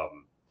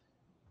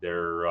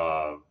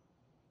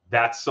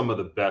 that's some of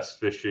the best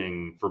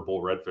fishing for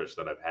bull redfish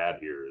that I've had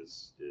here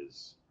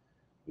is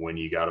when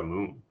you got a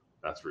moon.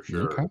 That's for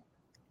sure. Okay.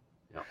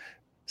 Yeah.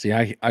 See,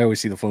 I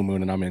always see the full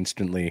moon and I'm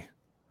instantly,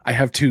 I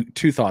have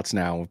two thoughts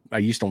now. I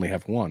used to only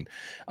have one.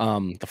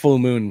 The full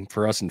moon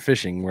for us in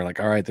fishing, we're like,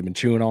 all right, they've been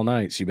chewing all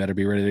night, so you better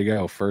be ready to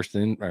go first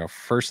thing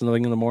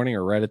in the morning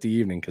or right at the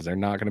evening, because they're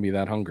not going to be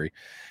that hungry.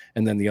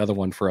 And then the other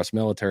one for us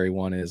military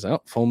one is,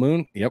 full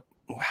moon. Yep.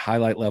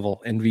 Highlight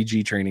level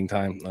NVG training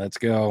time. Let's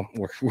go.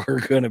 We're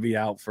going to be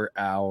out for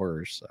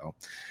hours. So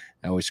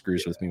it always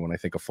screws with me when I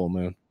think of full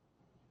moon.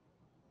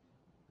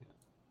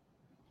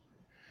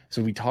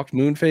 So we talked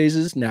moon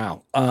phases.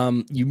 Now,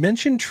 you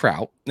mentioned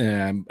trout,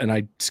 and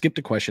I skipped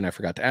a question I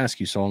forgot to ask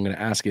you, so I'm going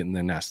to ask it and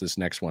then ask this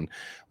next one.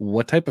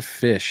 What type of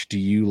fish do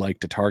you like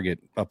to target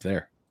up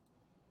there?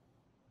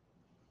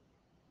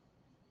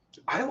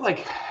 I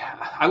like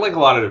a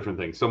lot of different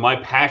things. So my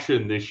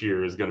passion this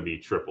year is going to be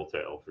triple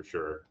tail for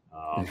sure.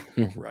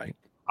 Right.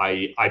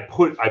 I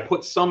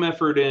put some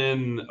effort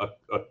in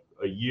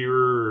a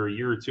year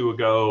or two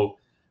ago.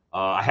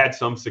 I had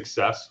some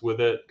success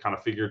with it, kind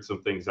of figured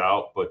some things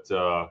out, but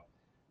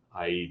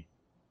I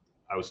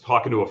I was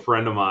talking to a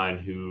friend of mine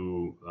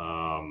who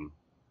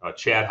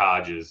Chad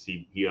Hodges.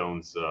 He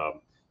owns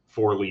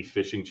 4 Leaf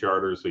fishing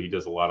charters, so he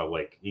does a lot of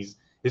like his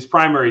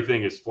primary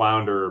thing is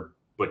flounder,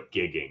 but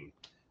gigging.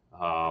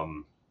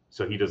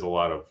 So he does a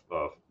lot of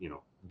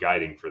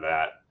guiding for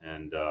that.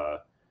 And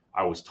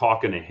I was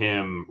talking to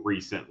him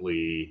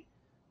recently.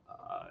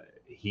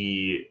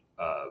 He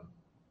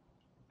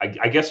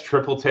I guess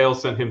Triple Tail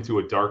sent him to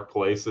a dark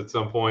place at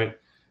some point.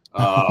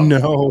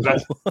 No.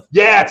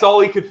 Yeah, it's all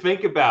he could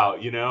think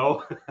about,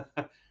 so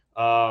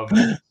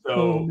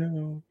Oh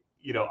no.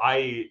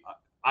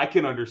 I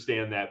can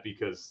understand that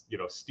because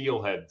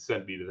Steelhead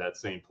sent me to that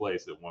same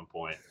place at one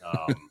point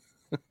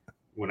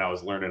when I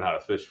was learning how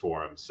to fish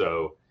for him.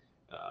 So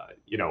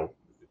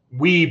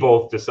we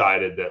both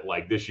decided that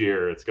like this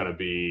year it's going to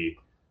be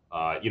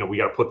we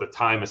got to put the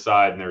time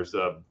aside, and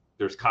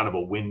there's kind of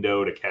a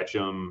window to catch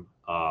them.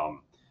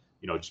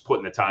 Just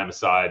putting the time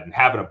aside and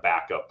having a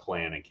backup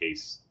plan in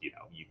case, you're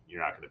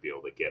not going to be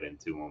able to get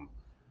into them,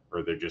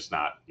 or they're just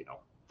not,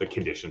 the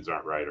conditions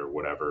aren't right or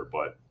whatever.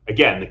 But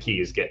again, the key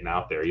is getting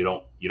out there. You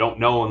don't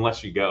know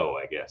unless you go,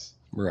 I guess.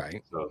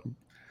 Right. So,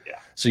 yeah.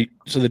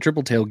 So the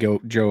triple tail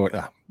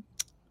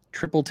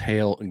triple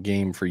tail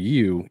game for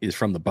you is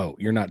from the boat.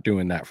 You're not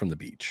doing that from the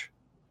beach.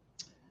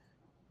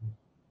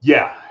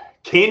 Yeah.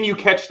 Can you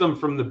catch them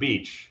from the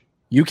beach?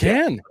 You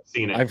can. Yeah, I've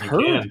seen it. I've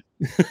heard.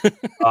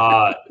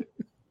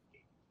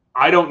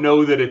 I don't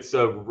know that it's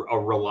a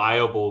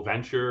reliable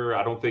venture.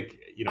 I don't think,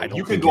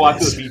 you can go out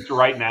to the beach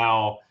right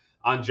now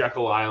on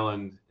Jekyll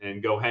Island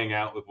and go hang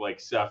out with like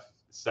Seth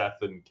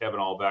and Kevin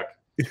Albeck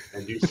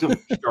and do some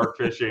shark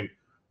fishing.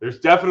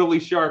 There's definitely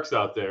sharks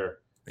out there.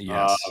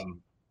 Yes.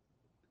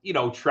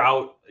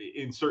 Trout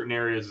in certain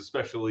areas,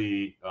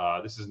 especially,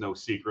 this is no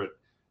secret.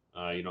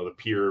 The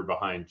pier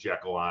behind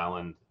Jekyll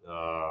Island,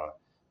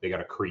 they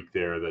got a creek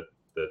there that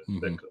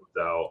comes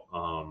out,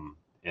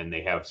 and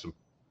they have some,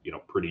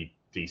 pretty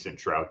decent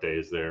trout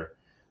days there.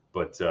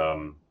 But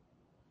up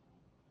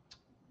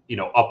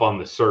on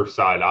the surf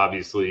side,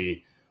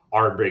 obviously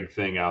our big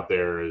thing out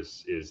there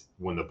is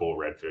when the bull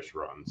redfish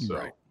runs. So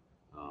right.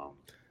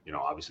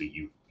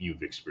 Obviously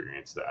you've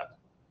experienced that.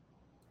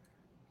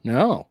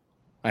 No,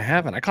 I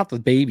haven't. I caught the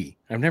baby.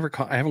 I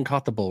haven't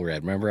caught the bull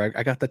red. Remember,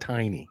 I got the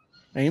tiny.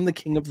 I am the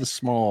king of the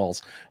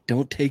smalls.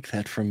 Don't take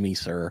that from me,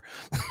 sir.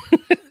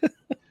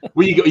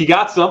 Well, you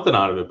got something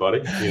out of it,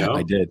 buddy.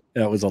 I did.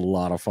 That was a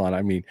lot of fun.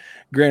 I mean,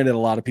 granted, a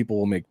lot of people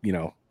will make,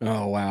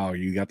 oh, wow,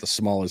 you got the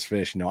smallest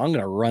fish. No, I'm going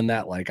to run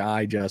that like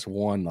I just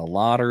won the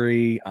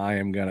lottery. I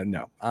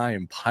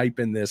am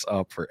piping this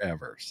up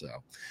forever. So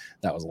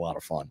that was a lot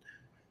of fun.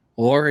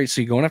 Well, all right.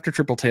 So you're going after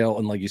triple tail.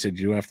 And like you said,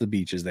 you're going after the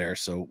beaches there.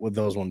 So with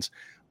those ones,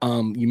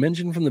 you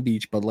mentioned from the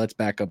beach, but let's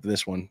back up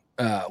this one.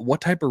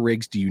 What type of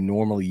rigs do you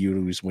normally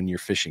use when you're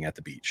fishing at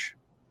the beach?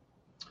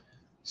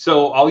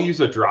 So I'll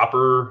use a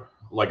dropper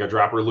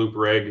loop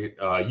rig.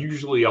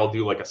 Usually I'll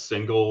do like a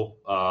single.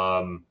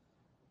 I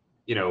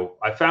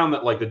found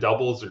that like the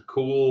doubles are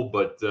cool,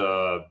 but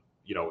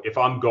if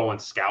I'm going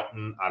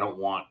scouting, I don't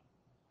want,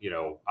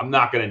 I'm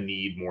not going to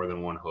need more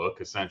than one hook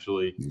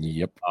essentially.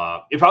 Yep.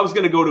 If I was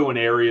going to go to an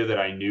area that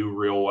I knew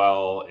real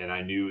well, and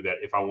I knew that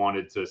if I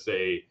wanted to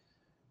say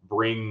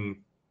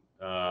bring,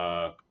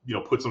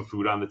 put some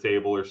food on the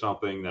table or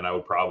something, then I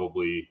would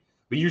probably,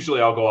 but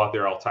usually I'll go out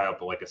there, I'll tie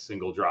up like a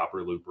single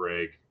dropper loop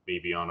rig,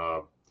 maybe on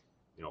a,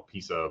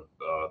 piece of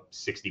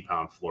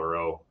 60-pound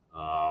fluoro,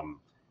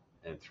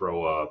 and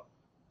throw a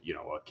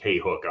K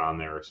hook on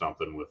there or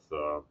something with,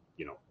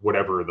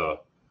 whatever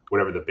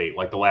the bait.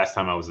 Like the last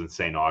time I was in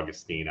St.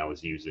 Augustine, I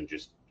was using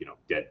just,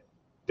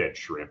 dead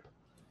shrimp.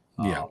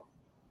 Yeah.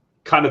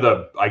 Kind of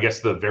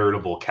the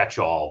veritable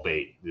catch-all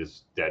bait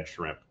is dead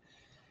shrimp.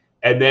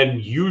 And then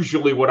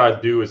usually what I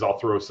do is I'll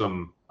throw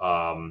some,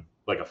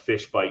 like a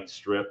fish bite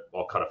strip.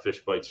 I'll cut a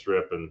fish bite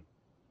strip, and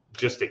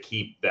just to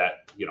keep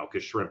that,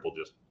 because shrimp will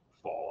just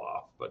fall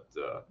off. But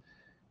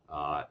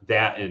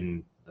that,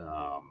 and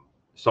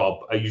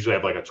so I usually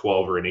have like a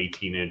 12 or an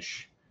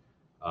 18-inch,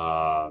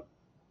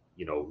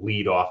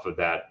 lead off of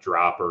that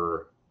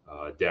dropper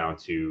down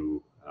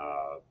to,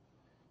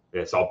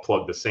 yes, I'll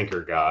plug the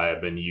sinker guy.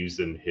 I've been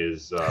using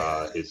his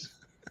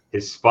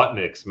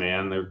Sputniks,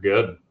 man. They're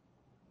good.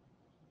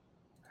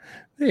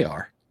 They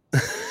are.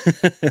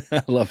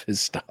 I love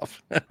his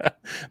stuff,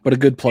 but a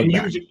good plug.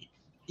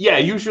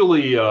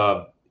 Usually,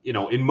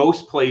 in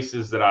most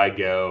places that I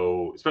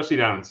go, especially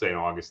down in St.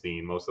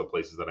 Augustine, most of the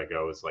places that I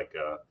go is like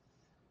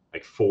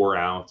 4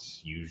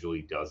 ounce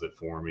usually does it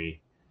for me.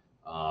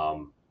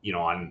 On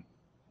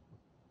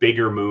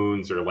bigger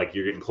moons, or like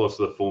you're getting close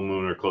to the full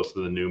moon or close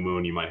to the new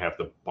moon, you might have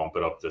to bump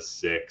it up to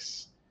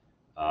 6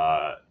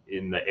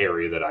 in the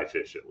area that I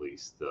fish, at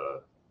least.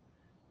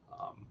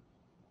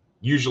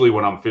 Usually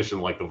when I'm fishing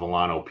like the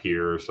Volano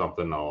Pier or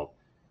something, I'll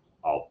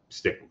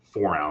stick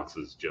 4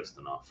 ounces, just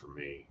enough for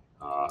me.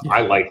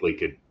 I likely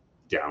could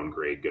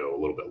downgrade, go a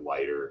little bit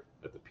lighter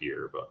at the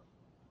pier, but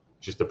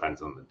it just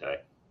depends on the day.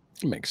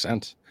 It makes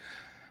sense.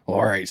 Well,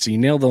 all right, so you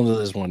nailed onto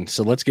this one.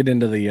 So let's get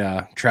into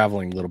the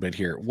traveling a little bit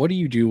here. What do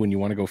you do when you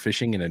want to go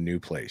fishing in a new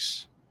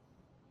place?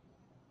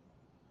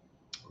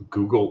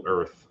 Google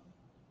Earth.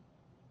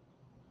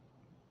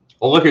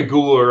 I'll look at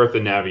Google Earth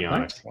and Navionics.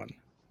 Nice one.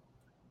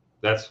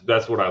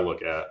 That's what I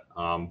look at.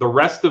 The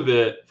rest of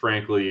it,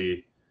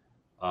 frankly,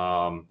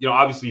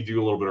 obviously you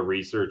do a little bit of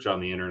research on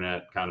the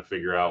internet, kind of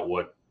figure out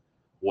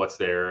what's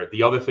there.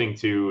 The other thing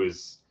too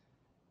is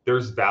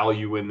there's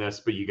value in this,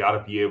 but you got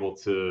to be able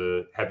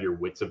to have your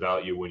wits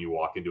about you when you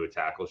walk into a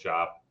tackle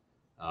shop.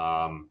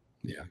 I'll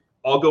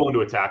go into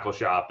a tackle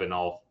shop and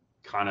I'll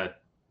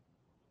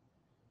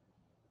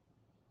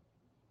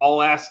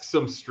ask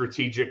some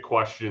strategic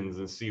questions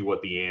and see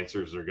what the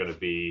answers are going to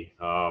be.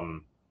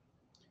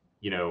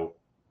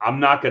 I'm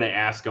not going to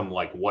ask them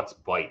like, what's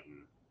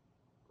biting,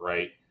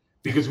 right?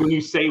 Because when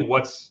you say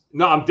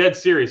I'm dead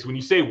serious. When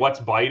you say what's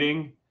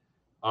biting,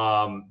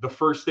 the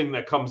first thing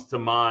that comes to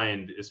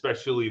mind,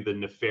 especially the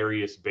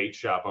nefarious bait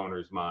shop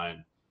owner's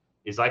mind,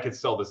 is I could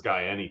sell this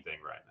guy anything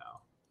right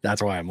now.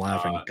 That's why I'm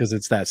laughing, because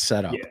it's that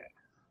setup.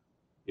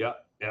 Yeah.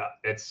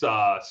 It's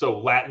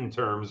so Latin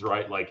terms,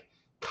 right? Like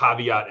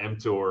caveat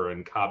emptor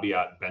and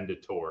caveat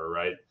venditor,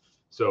 right?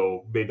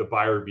 So may the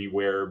buyer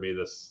beware, may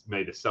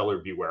the seller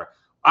beware.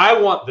 I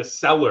want the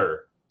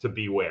seller to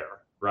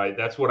beware, right?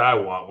 That's what I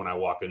want when I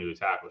walk into a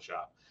tackle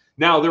shop.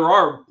 Now there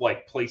are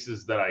like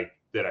places that I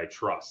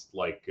trust,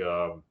 like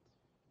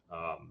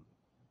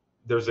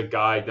there's a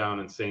guy down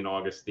in St.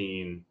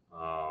 Augustine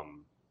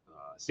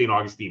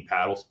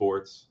Paddle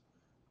Sports.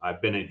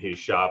 I've been in his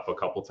shop a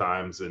couple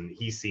times, and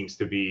he seems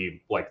to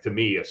be, like, to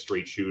me, a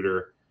straight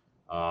shooter.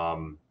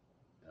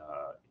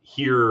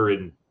 Here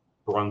in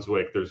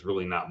Brunswick, there's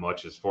really not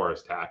much as far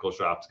as tackle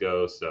shops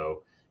go,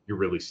 so you're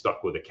really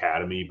stuck with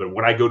Academy. But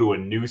when I go to a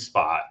new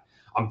spot,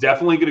 I'm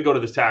definitely going to go to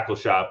this tackle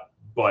shop,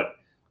 but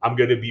I'm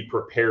going to be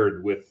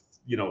prepared with,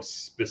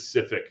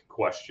 specific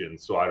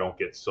questions so I don't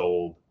get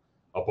sold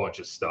a bunch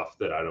of stuff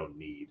that I don't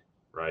need,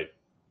 right?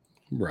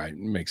 Right.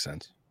 Makes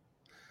sense.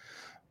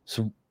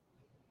 So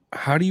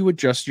how do you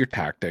adjust your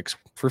tactics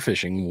for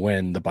fishing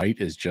when the bite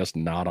is just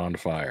not on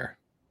fire?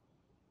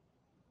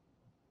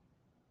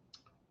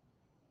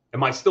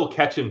 Am I still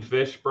catching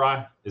fish, Bri?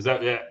 Is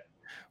that it?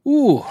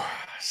 Ooh,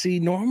 see,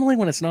 normally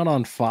when it's not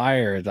on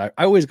fire,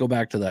 I always go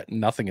back to that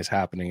nothing is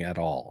happening at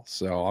all.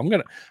 So I'm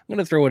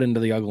gonna throw it into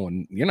the other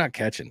one. You're not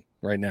catching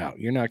right now.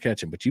 You're not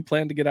catching, but you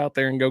plan to get out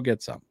there and go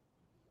get some.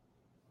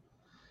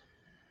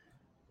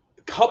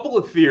 A couple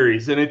of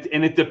theories, and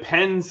it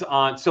depends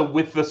on. So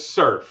with the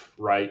surf,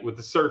 right? With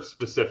the surf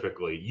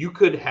specifically, you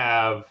could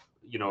have,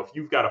 if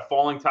you've got a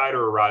falling tide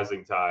or a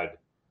rising tide,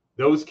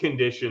 those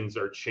conditions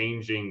are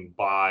changing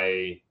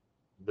by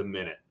the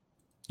minute,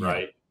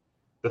 right?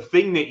 The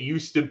thing that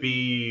used to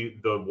be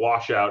the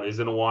washout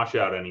isn't a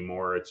washout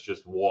anymore. It's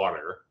just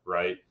water,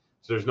 right?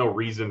 So there's no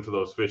reason for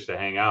those fish to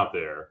hang out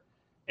there.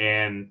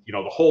 And,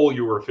 the hole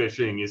you were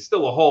fishing is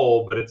still a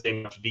hole, but it's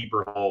a much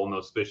deeper hole, and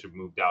those fish have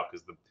moved out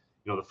because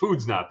the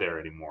food's not there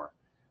anymore.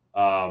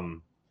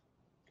 Or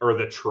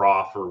the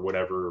trough, or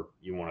whatever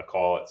you want to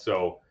call it.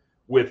 So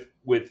with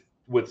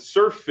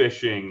surf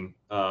fishing,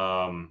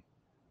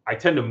 I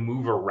tend to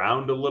move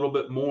around a little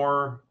bit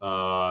more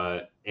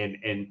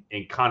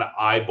and kind of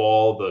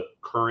eyeball the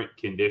current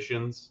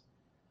conditions.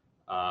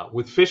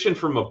 With fishing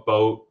from a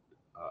boat,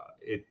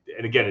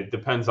 and again, it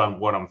depends on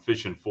what I'm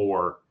fishing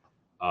for.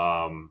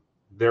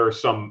 There are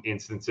some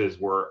instances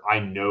where I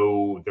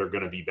know they're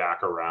going to be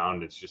back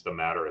around. It's just a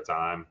matter of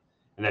time,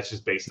 and that's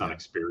just based on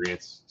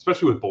experience,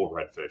 especially with bull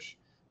redfish.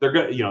 They're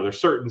going, there's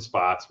certain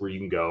spots where you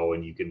can go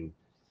and you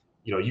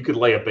could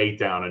lay a bait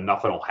down and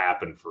nothing will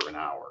happen for an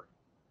hour.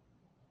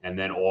 And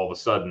then all of a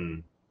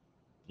sudden,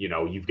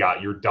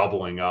 you're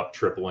doubling up,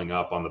 tripling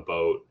up on the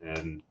boat,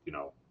 and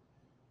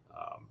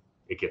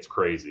it gets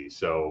crazy.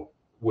 So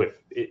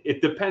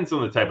it depends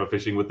on the type of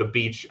fishing. With the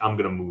beach, I'm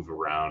going to move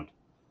around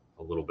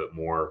a little bit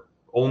more,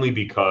 only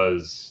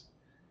because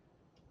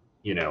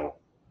the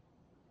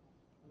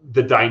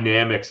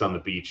dynamics on the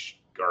beach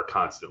are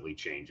constantly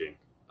changing.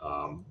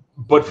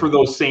 But for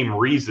those same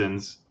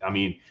reasons, I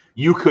mean,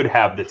 you could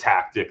have the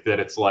tactic that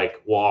it's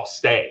like, well, I'll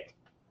stay.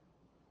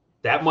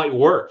 That might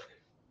work,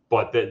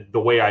 but the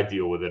way I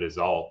deal with it is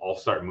I'll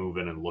start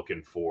moving and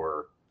looking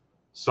for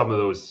some of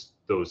those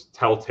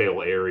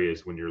telltale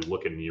areas. When you're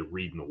looking and you're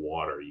reading the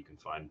water, you can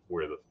find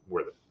where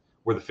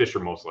the fish are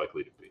most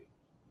likely to be.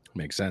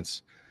 Makes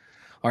sense.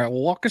 All right,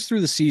 well, walk us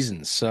through the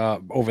seasons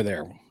over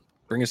there.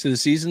 Bring us through the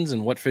seasons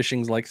and what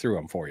fishing's like through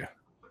them for you.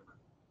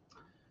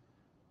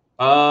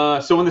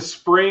 So in the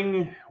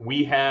spring,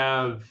 we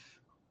have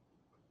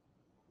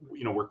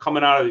we're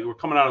coming out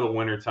of the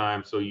winter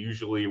time. So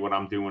usually what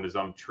I'm doing is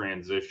I'm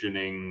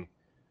transitioning.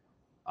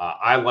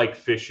 I like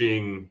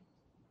fishing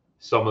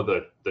some of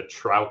the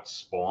trout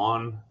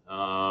spawn,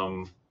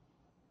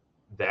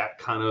 that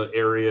kind of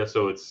area.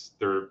 So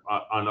they're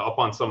up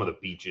on some of the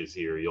beaches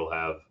here. You'll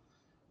have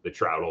the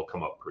trout will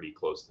come up pretty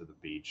close to the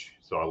beach.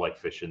 So I like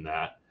fishing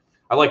that.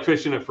 I like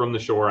fishing it from the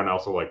shore, and I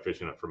also like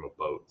fishing it from a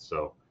boat.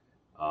 So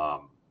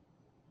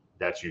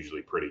that's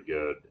usually pretty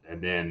good.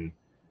 And then,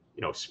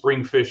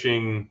 spring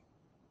fishing,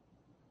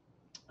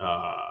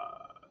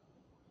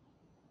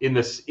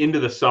 into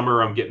the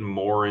summer, I'm getting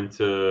more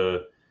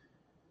into,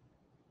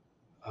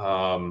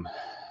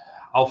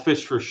 I'll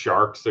fish for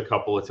sharks a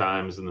couple of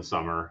times in the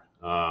summer.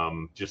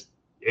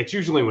 It's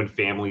usually when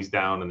family's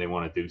down and they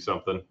want to do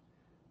something.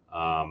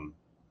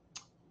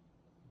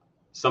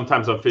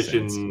 Sometimes I'm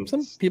fishing.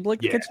 Some people like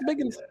to catch the big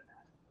ones.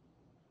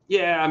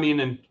 Yeah, I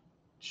mean, and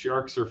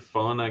sharks are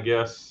fun, I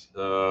guess.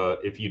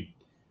 If you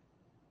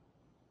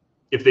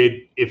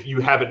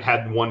haven't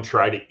had one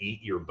try to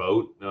eat your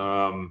boat,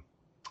 they're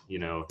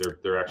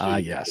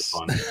actually yes.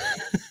 fun.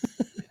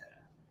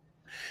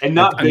 And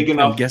not big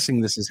enough. I'm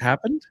guessing this has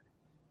happened.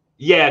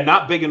 Yeah,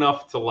 not big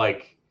enough to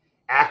like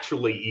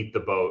actually eat the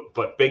boat,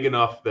 but big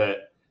enough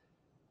that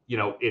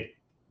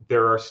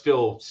there are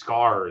still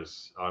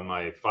scars on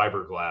my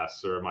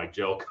fiberglass or my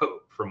gel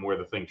coat from where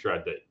the thing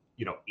tried to,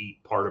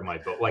 eat part of my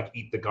boat, like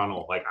eat the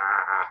gunnel, like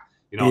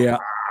Yeah.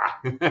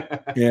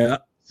 Yeah.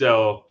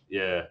 So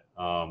yeah,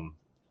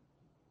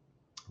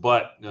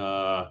 but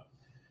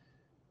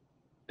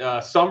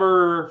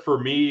summer for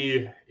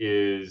me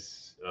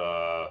is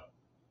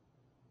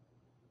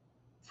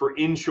for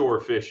inshore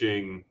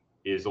fishing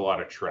is a lot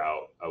of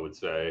trout. I would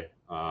say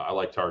I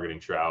like targeting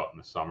trout in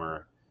the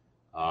summer.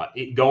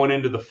 Going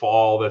into the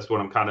fall, that's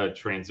when I'm kind of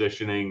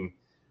transitioning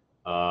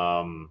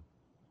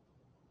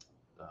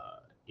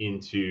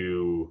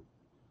into,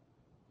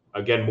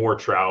 again, more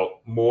trout.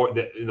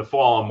 In the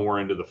fall, I'm more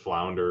into the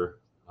flounder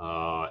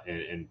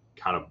and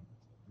kind of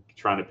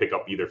trying to pick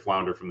up either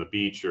flounder from the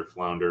beach or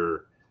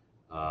flounder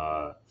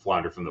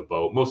from the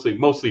boat.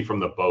 Mostly from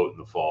the boat in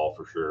the fall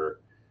for sure.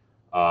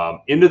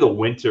 Into the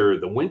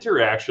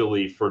winter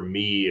actually for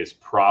me is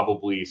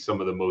probably some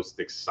of the most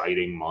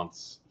exciting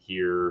months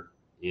here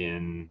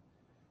in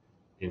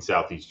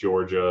Southeast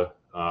Georgia.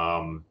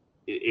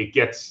 It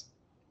gets,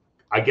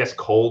 I guess,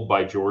 cold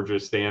by Georgia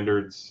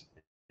standards,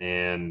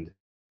 and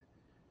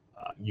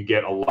you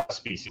get a lot of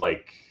species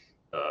like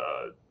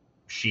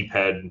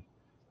sheephead.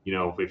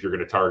 If you're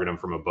going to target them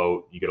from a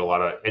boat, you get a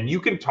lot of, and you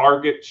can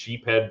target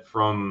sheephead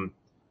from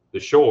the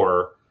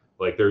shore.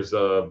 Like there's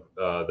the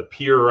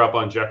pier up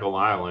on Jekyll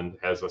Island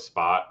has a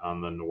spot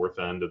on the north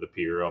end of the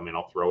pier. I mean,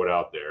 I'll throw it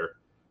out there.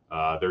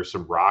 There's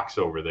some rocks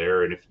over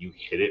there, and if you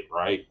hit it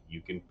right,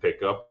 you can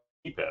pick up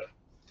sheephead.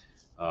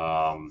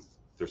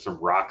 There's some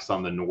rocks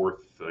on the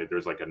north.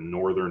 There's like a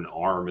northern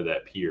arm of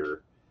that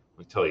pier.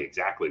 I'll tell you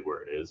exactly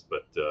where it is,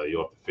 but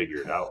you'll have to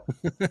figure it out.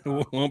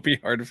 It won't be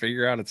hard to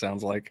figure out, it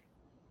sounds like.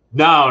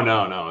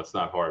 No, it's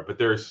not hard. But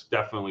there's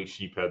definitely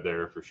sheephead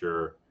there for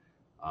sure.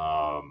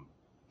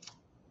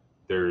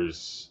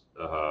 There's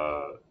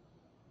the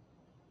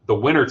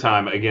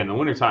wintertime. Again, the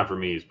wintertime for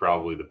me is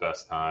probably the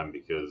best time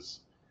because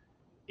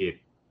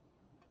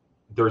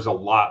there's a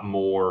lot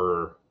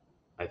more,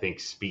 I think,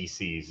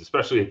 species,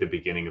 especially at the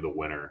beginning of the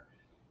winter.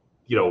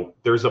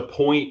 There's a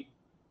point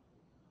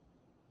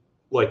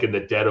like in the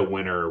dead of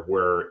winter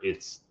where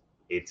it's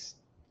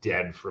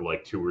dead for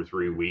like 2 or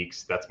 3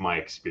 weeks. That's my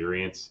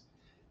experience.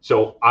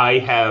 So I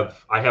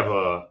have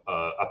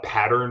a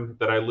pattern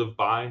that I live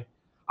by.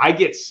 I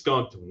get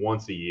skunked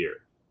once a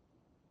year,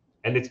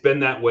 and it's been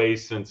that way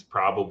since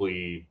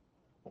probably,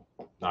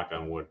 knock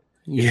on wood,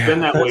 it's been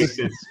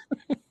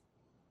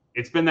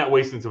that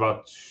way since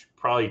about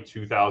probably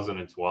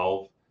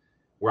 2012,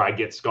 where I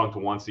get skunked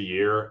once a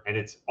year, and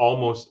it's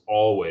almost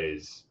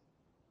always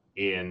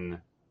in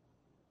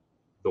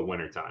the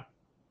wintertime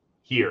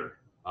here.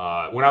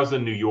 When I was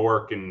in New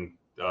York, and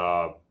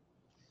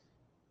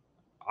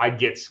I'd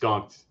get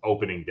skunked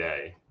opening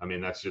day. I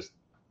mean, that's just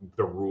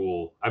the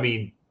rule. I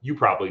mean, you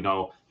probably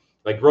know,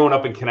 like growing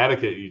up in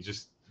Connecticut,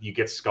 you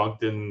get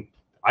skunked, and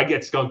I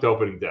get skunked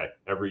opening day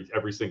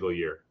every single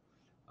year.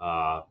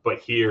 But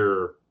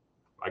here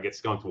I get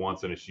skunked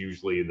once, and it's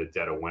usually in the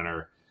dead of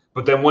winter.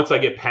 But then once I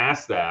get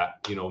past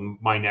that,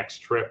 my next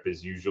trip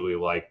is usually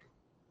like,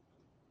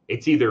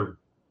 it's either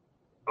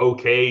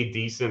okay,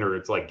 decent, or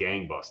it's like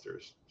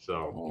gangbusters.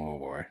 So, oh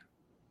boy,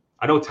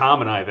 I know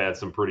Tom and I have had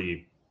some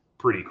pretty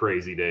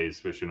crazy days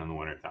fishing in the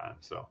wintertime.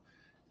 So,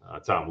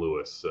 Tom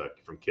Lewis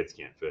from Kids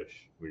Can't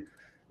Fish, we're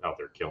out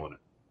there killing it.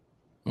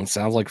 It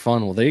sounds like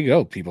fun. Well, there you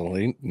go, people.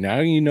 Now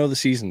you know the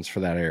seasons for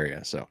that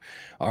area. So,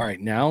 all right,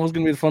 now is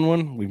going to be the fun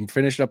one. We've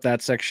finished up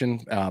that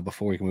section.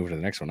 Before we can move to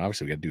the next one,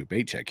 obviously we got to do a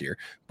bait check here.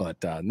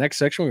 But next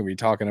section, we're going to be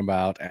talking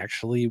about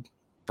actually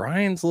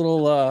Brian's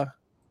little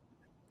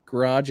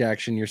garage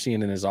action you're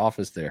seeing in his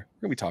office there.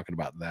 We're going to be talking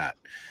about that.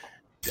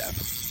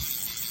 Definitely.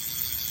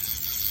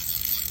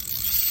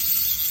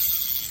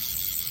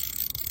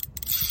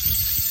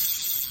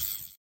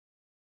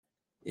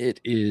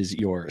 It is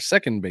your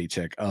second bait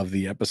check of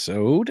the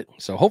episode.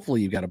 So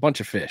hopefully you've got a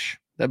bunch of fish.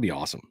 That'd be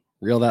awesome.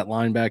 Reel that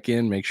line back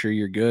in, make sure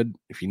you're good.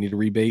 If you need to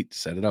rebait,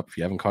 set it up. If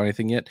you haven't caught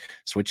anything yet,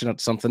 switch it up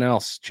to something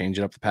else. Change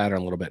it up the pattern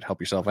a little bit. Help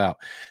yourself out.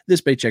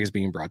 This bait check is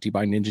being brought to you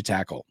by Ninja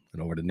Tackle.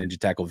 And over to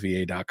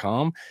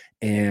ninjatackleva.com.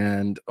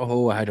 And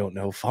I don't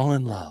know, fall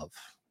in love,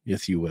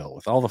 if you will,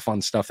 with all the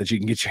fun stuff that you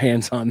can get your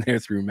hands on there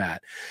through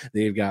Matt.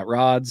 They've got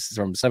rods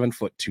from 7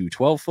 foot to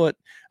 12 foot.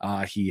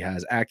 He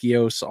has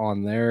Achios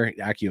on there,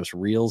 Achios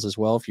reels as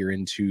well. If you're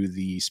into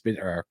the spin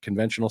or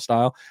conventional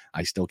style,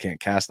 I still can't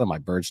cast them. I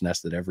bird's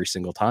nested every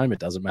single time. It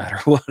doesn't matter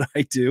what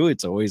I do.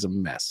 It's always a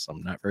mess.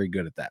 I'm not very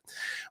good at that.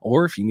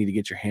 Or if you need to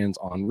get your hands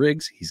on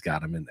rigs, he's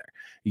got them in there.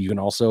 You can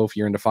also, if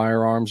you're into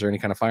firearms or any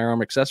kind of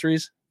firearm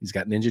accessories, he's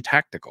got Ninja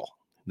Tactical.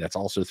 That's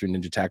also through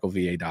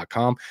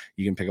ninjatackleva.com.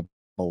 You can pick up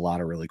a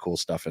lot of really cool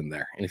stuff in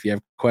there. And if you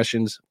have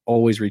questions,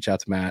 always reach out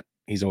to Matt.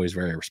 He's always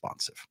very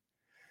responsive.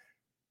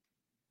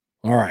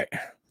 All right.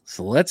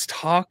 So let's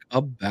talk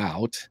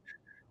about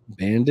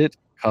Bandit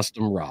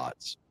custom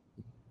rods.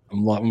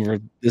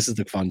 This is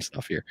the fun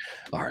stuff here.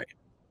 All right.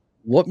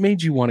 What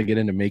made you want to get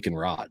into making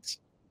rods?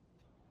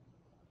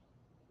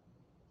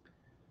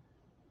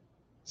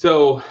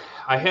 So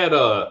I had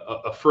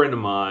a friend of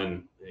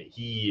mine.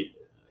 He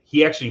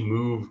actually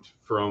moved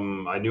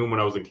from. I knew him when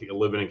I was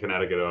living in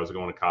Connecticut. I was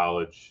going to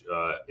college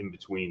in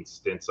between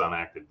stints on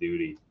active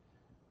duty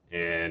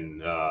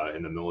and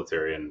in the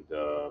military, and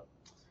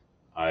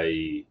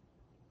I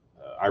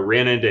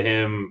ran into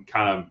him,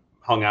 kind of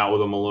hung out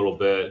with him a little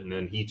bit, and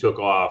then he took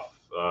off.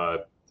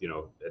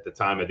 At the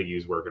time, I think he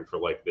was working for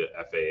like the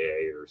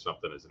FAA or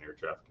something as an air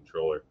traffic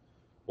controller.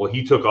 Well,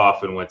 he took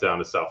off and went down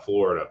to South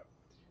Florida.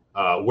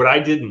 What I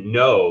didn't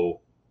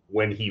know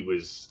when he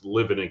was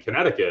living in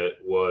Connecticut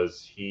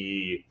was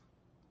he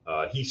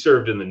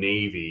served in the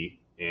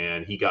Navy,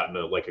 and he got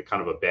into like a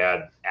kind of a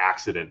bad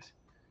accident,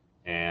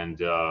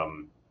 and a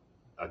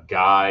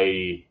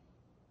guy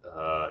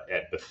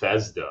at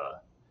Bethesda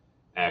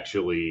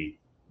actually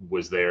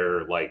was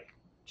there, like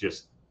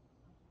just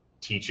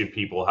teaching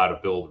people how to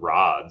build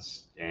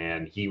rods,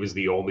 and he was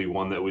the only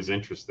one that was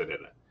interested in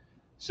it.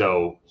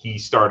 So he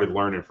started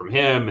learning from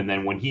him, and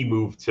then when he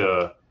moved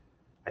to,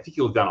 I think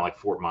he lived down at like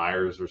Fort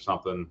Myers or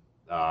something,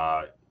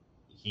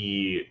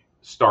 he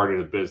started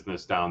a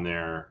business down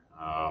there,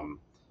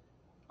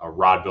 a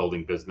rod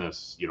building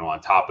business, on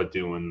top of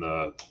doing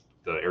the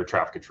air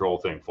traffic control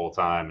thing full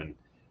time. And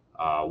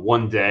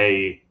one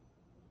day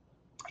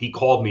he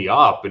called me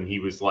up and he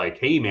was like,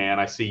 "Hey man,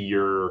 I see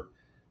you're,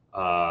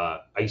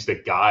 I used to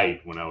guide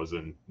when I was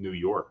in New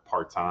York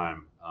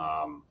part-time.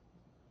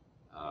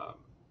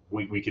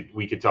 We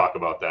could talk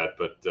about that,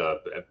 but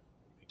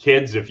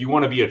kids, if you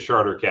want to be a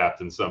charter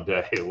captain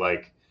someday,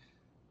 like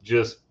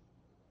just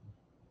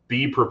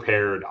be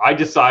prepared." I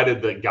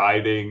decided that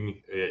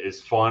guiding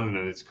is fun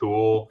and it's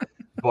cool,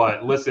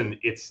 but listen,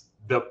 it's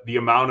the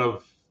amount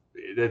of,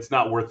 it's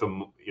not worth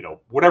the,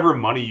 whatever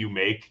money you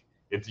make,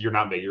 you're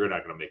not going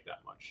to make that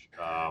much.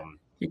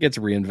 It gets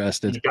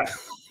reinvested.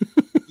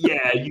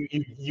 Yeah,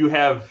 you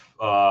have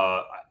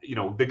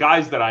the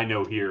guys that I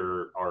know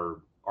here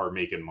are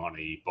making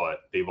money,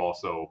 but they've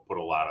also put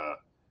a lot of,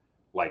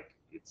 like,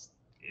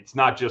 it's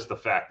not just the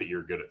fact that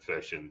you're good at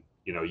fishing.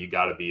 You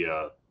got to be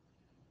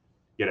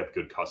have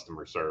good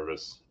customer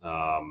service.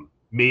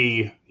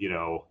 Me,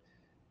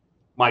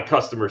 my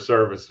customer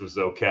service was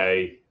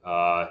okay.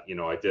 I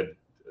did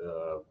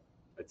a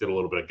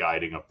little bit of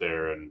guiding up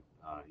there, and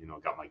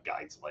got my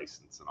guide's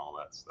license and all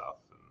that stuff.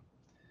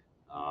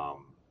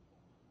 And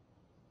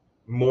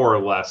more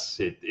or less,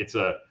 it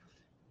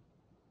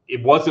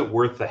wasn't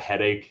worth the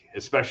headache,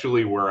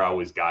 especially where I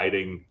was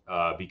guiding,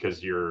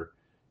 because you're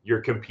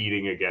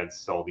competing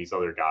against all these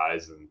other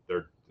guys, and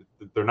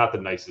they're not the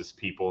nicest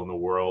people in the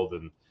world,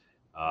 and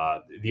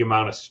the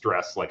amount of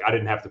stress, like I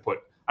didn't have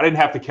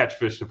to catch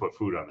fish to put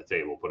food on the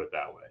table, put it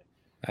that way.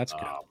 That's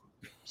good.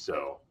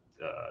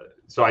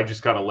 So I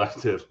just kind of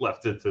left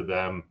it to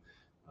them,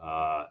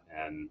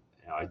 and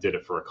I did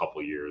it for a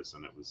couple of years,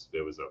 and it was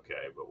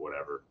okay, but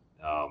whatever.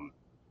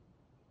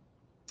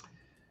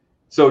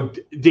 So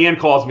Dan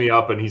calls me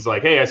up and he's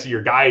like, "Hey, I see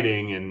you're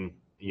guiding, and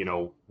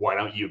why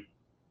don't you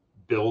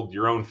build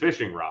your own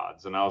fishing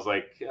rods?" And I was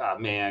like, "Ah,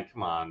 man,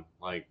 come on,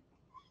 like."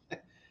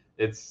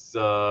 It's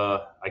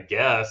I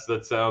guess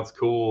that sounds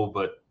cool,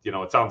 but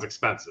it sounds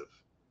expensive.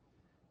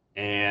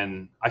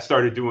 And I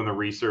started doing the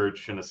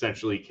research and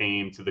essentially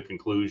came to the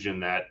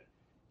conclusion that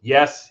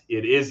yes,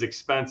 it is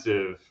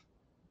expensive,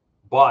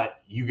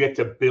 but you get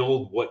to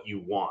build what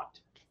you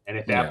want. And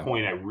at that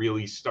point, I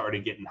really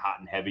started getting hot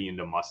and heavy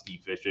into musky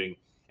fishing.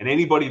 And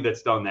anybody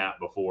that's done that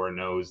before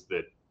knows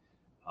that,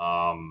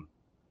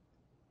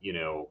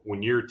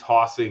 when you're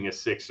tossing a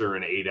 6 or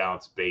an 8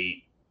 ounce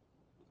bait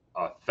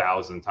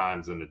 1,000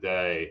 times in a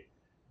day,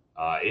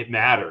 it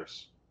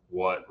matters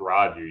what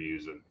rod you're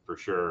using, for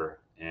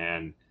sure.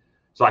 And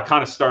so I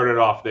kind of started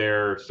off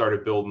there,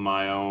 started building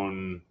my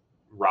own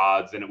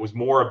rods, and it was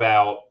more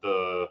about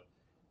the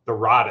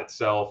rod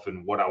itself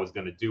and what I was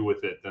going to do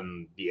with it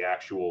than the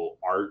actual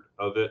art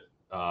of it.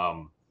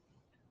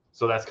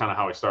 So that's kind of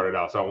how I started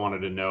out. So I wanted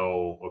to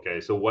know, okay,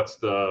 so what's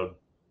the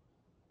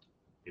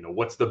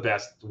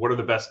best, what are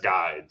the best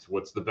guides?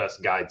 What's the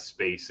best guide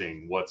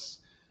spacing? What's,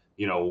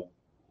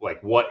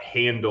 like what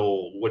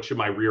should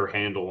my rear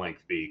handle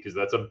length be? Because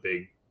that's a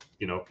big,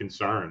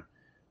 concern.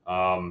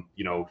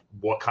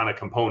 What kind of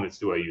components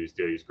do I use?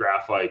 Do I use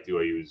graphite? Do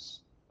I use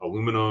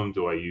aluminum?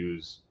 Do I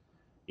use,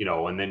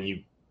 and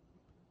then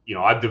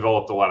I've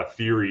developed a lot of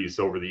theories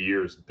over the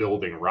years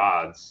building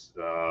rods.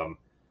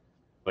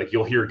 Like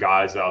you'll hear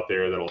guys out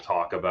there that'll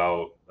talk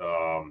about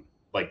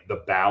like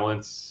the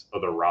balance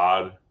of the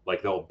rod.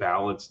 Like they'll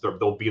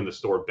be in the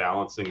store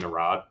balancing the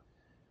rod.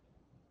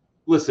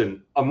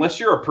 Listen, unless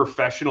you're a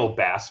professional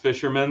bass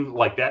fisherman,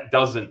 like that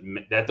doesn't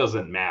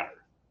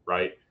matter,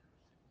 right?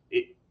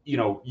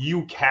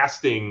 You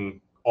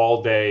casting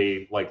all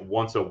day, like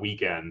once a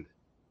weekend,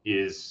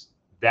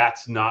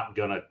 that's not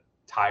gonna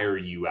tire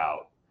you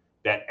out.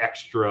 That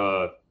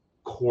extra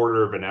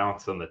quarter of an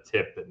ounce on the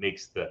tip that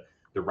makes the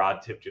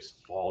rod tip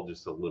just fall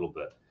just a little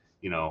bit,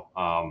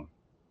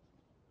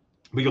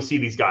 but you'll see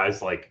these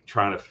guys like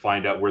trying to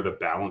find out where the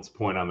balance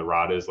point on the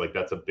rod is. Like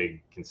that's a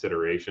big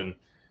consideration.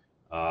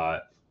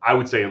 I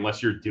would say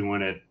unless you're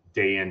doing it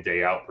day in,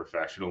 day out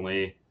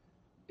professionally,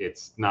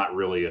 it's not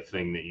really a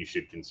thing that you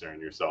should concern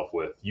yourself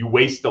with. You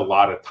waste a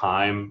lot of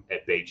time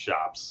at bait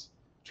shops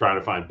trying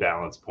to find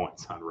balance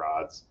points on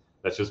rods.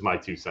 That's just my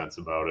 2 cents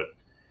about it.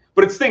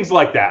 But it's things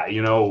like that,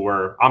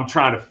 where I'm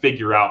trying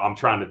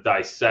to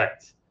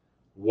dissect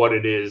what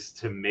it is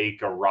to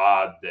make a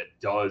rod that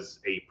does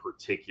a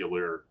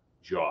particular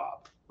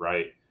job,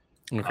 right?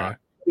 Okay. I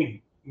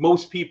think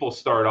most people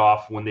start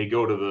off when they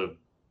go to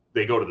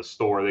the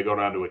store, they go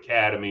down to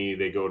Academy,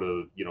 they go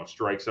to,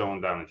 Strike Zone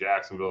down in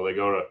Jacksonville, they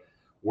go to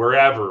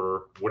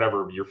whatever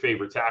your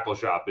favorite tackle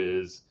shop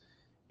is,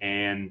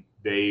 and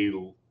they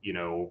want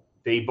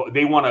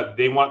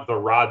the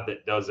rod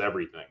that does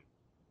everything.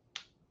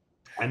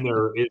 And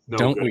there is no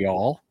Don't we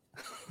all?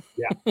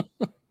 Yeah.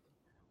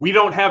 We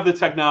don't have the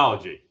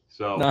technology.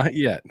 So not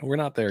yet. We're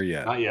not there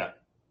yet. Not yet.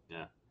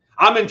 Yeah.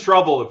 I'm in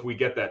trouble if we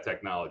get that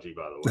technology,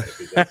 by the way,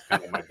 because that's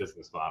kind of my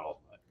business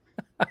model.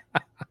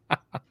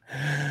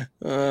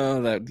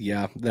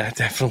 That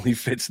definitely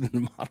fits in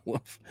the model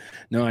of,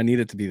 no, I need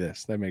it to be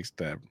this. That makes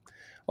that.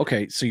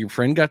 Okay, so your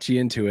friend got you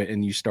into it and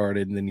then you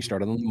started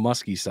on the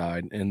musky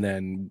side, and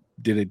then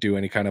did it do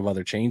any kind of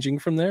other changing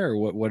from there, or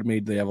what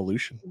made the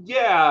evolution?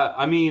 Yeah,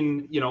 I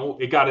mean,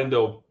 it got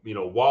into,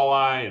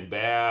 walleye and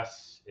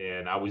bass,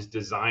 and I was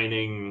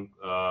designing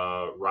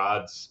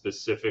rods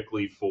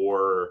specifically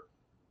for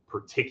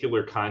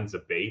particular kinds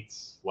of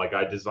baits. Like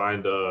I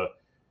designed a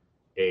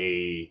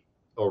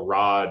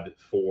rod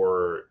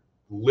for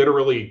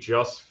literally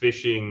just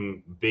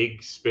fishing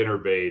big spinner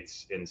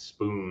baits and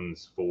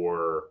spoons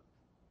for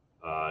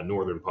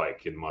northern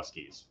pike and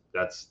muskies.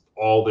 That's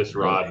all this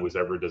rod was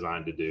ever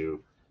designed to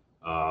do.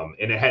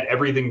 And it had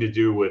everything to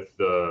do with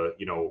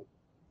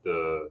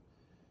the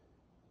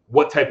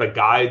what type of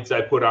guides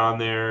I put on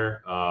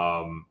there.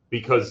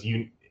 Because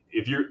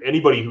if you're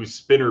anybody who's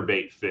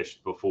spinnerbait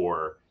fished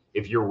before,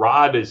 if your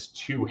rod is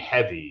too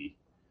heavy,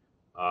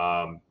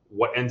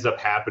 what ends up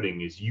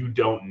happening is you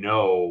don't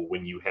know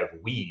when you have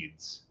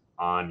weeds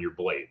on your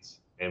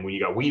blades. And when you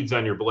got weeds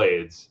on your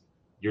blades,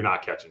 you're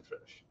not catching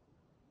fish,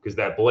 because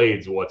that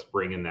blade's what's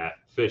bringing that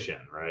fish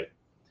in, right?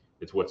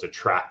 It's what's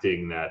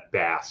attracting that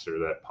bass or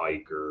that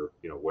pike or,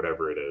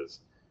 whatever it is.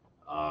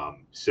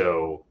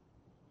 So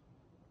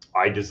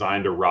I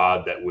designed a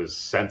rod that was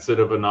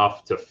sensitive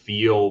enough to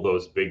feel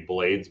those big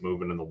blades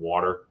moving in the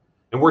water.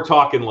 And we're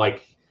talking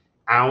like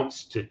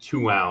ounce to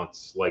 2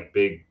 ounce, like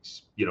big,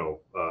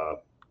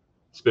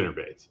 spinner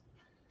baits.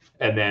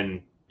 And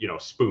then,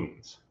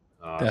 spoons.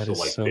 That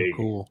is so big,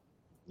 cool.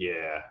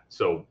 Yeah.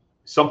 So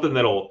something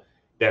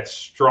that's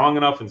strong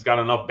enough and it's got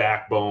enough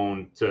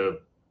backbone to,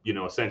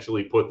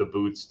 essentially put the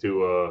boots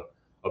to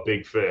a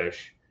big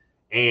fish,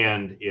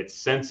 and it's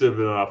sensitive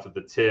enough at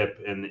the tip,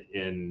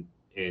 and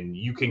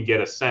you can get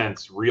a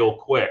sense real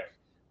quick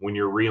when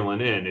you're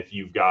reeling in if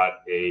you've got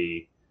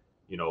a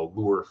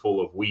lure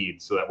full of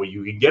weeds, so that way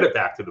you can get it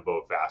back to the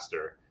boat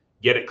faster,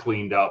 get it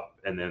cleaned up,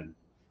 and then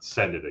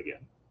send it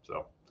again.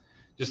 So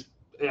just,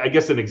 I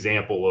guess, an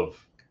example of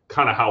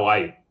kind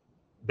of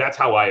that's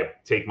how I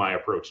take my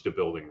approach to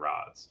building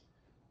rods.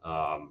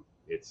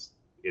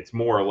 It's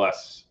more or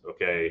less,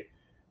 okay,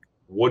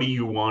 what do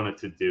you want it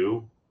to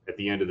do at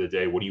the end of the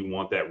day? What do you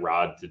want that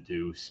rod to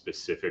do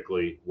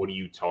specifically? What are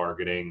you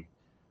targeting?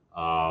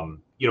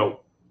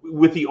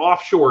 With the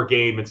offshore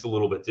game, it's a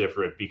little bit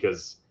different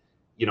because,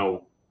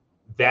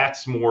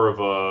 that's more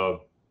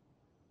of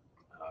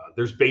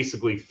there's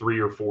basically 3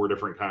 or 4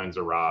 different kinds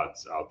of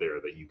rods out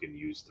there that you can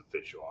use to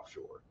fish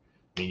offshore.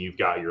 I mean, you've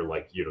got your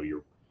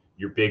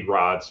big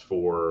rods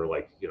for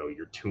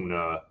your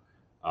tuna.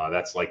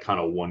 That's like kind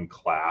of one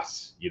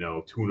class,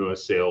 tuna,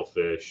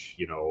 sailfish,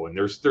 and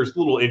there's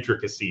little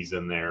intricacies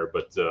in there,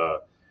 but for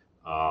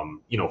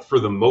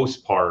the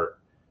most part,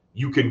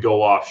 you can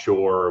go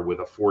offshore with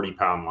a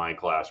 40-pound line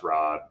class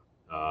rod,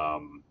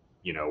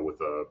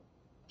 with a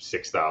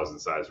 6,000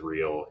 size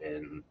reel,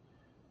 and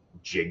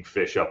jig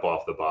fish up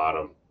off the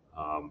bottom.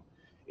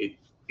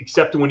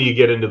 Except when you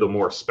get into the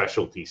more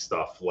specialty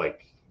stuff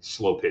like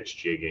slow pitch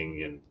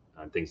jigging and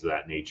things of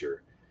that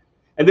nature.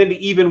 And then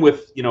even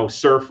with,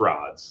 surf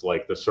rods,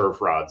 like the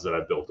surf rods that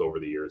I've built over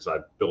the years,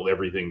 I've built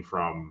everything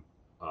from,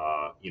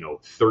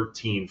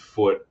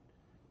 13-foot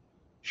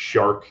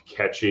shark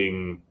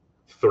catching,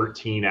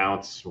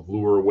 13-ounce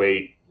lure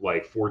weight,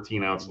 like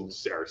 14-ounce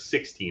or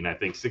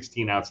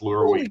 16-ounce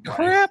lure Holy weight.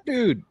 crap,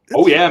 dude.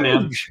 That's huge.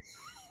 Man.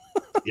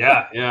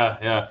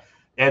 Yeah.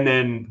 And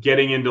then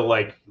getting into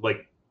like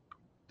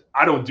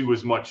I don't do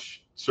as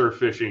much surf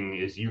fishing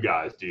as you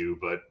guys do,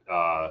 but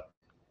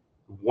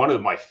one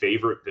of my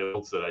favorite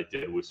builds that I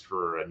did was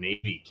for a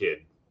Navy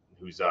kid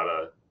who's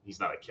he's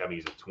not a Kevin,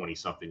 he's a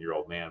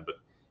 20-something-year-old man, but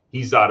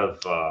he's out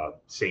of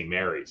St.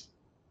 Mary's.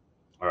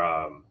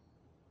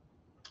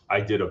 I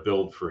did a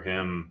build for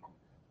him,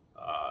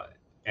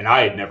 and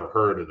I had never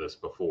heard of this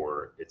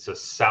before. It's a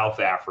South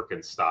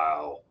African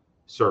style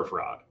surf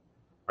rod.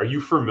 Are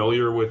you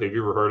familiar with? Have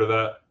you ever heard of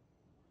that?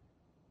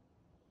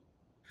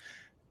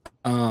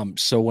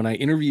 So when I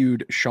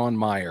interviewed Sean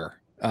Meyer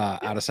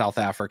out of South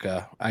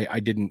Africa, I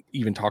didn't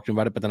even talk to him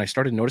about it, but then I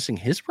started noticing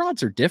his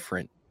rods are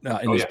different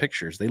in his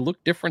pictures. They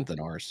look different than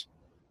ours.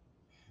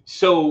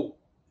 So,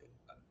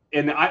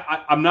 and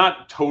I'm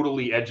not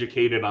totally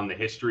educated on the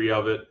history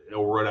of it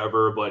or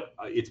whatever, but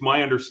it's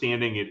my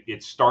understanding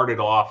it started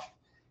off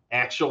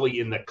actually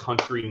in the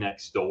country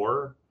next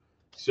door.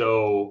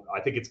 So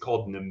I think it's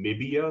called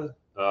Namibia.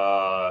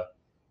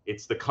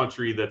 It's the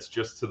country that's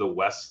just to the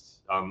west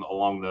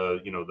along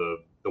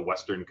the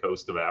western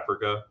coast of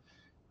Africa.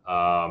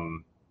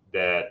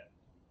 That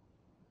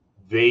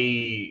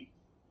they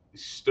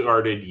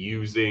started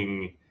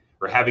using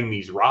or having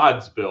these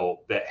rods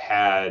built that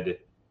had,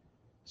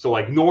 so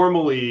like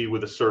normally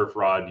with a surf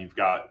rod, you've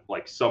got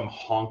like some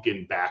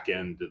honking back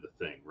end to the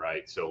thing,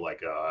 right? So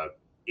like a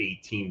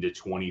 18 to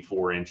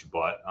 24 inch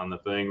butt on the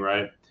thing,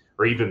 right?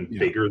 Or even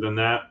bigger than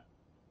that.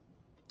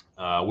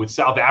 With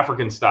South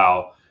African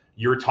style,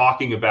 you're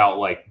talking about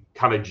like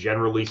kind of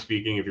generally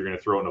speaking, if you're going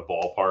to throw in a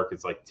ballpark,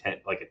 it's like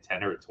a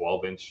 10 or a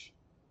 12 inch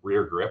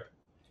rear grip.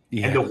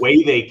 Yeah. And the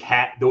way they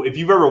if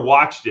you've ever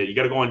watched it, you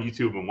got to go on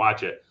YouTube and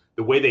watch it.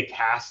 The way they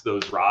cast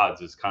those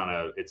rods is kind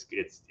of,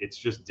 it's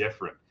just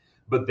different.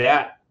 But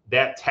that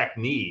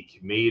technique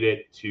made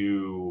it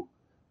to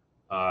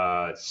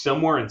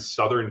somewhere in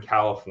Southern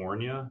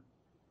California,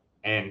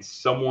 and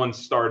someone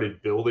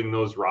started building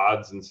those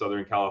rods in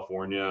Southern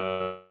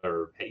California,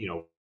 or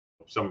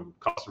some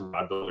custom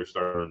rod builder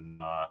started.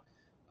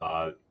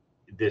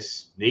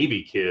 This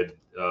Navy kid,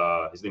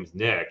 his name's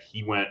Nick.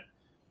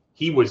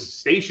 He was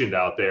stationed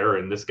out there,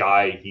 and this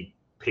guy, he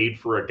paid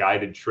for a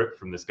guided trip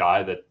from this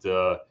guy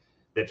that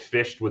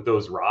fished with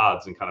those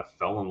rods and kind of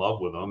fell in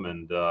love with them.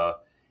 And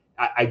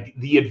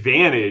the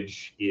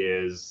advantage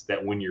is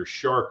that when you're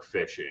shark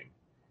fishing,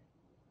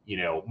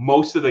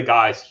 most of the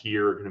guys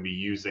here are going to be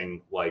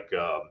using like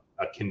a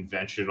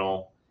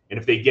conventional, and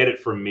if they get it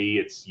from me,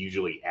 it's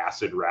usually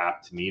acid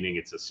wrapped, meaning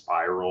it's a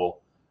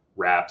spiral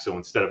wrap. So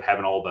instead of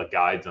having all the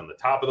guides on the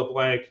top of the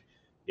blank,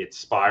 it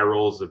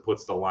spirals and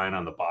puts the line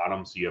on the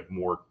bottom, so you have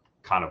more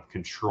kind of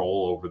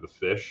control over the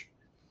fish.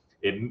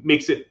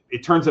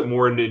 It turns it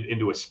more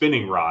into a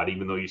spinning rod,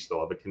 even though you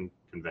still have a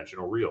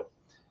conventional reel.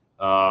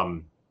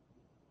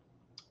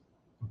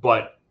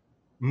 But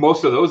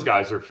most of those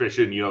guys are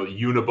fishing,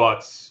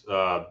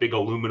 unibutts, big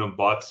aluminum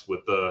butts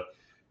with the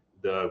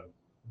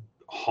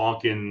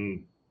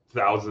honking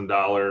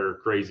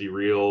 $1,000 crazy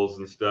reels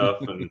and stuff.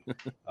 And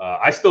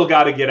I still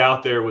got to get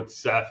out there with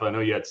Seth. I know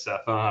you had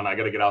Seth on. I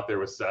got to get out there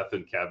with Seth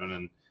and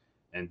Kevin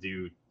and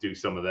do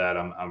some of that.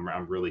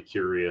 I'm really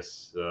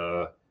curious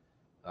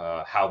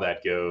how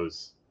that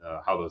goes,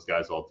 how those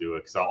guys all do it.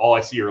 Because all I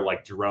see are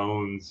like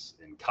drones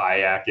and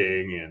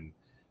kayaking, and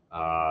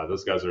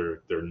those guys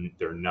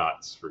they're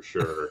nuts for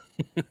sure.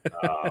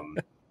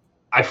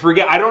 I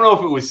forget. I don't know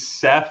if it was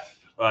Seth.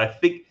 I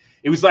think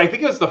it was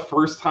the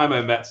first time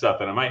I met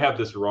Seth, and I might have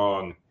this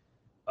wrong.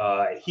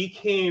 He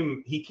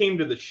came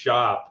to the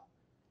shop,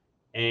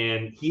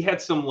 and he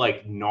had some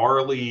like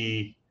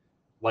gnarly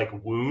like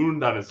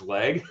wound on his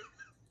leg.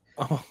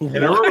 Oh, and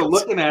I remember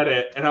looking at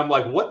it, and I'm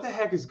like, "What the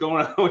heck is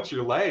going on with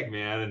your leg,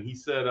 man?" And he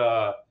said,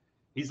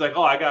 "He's like,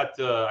 oh, he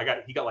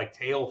got like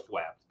tail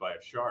flapped by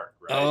a shark,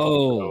 right?"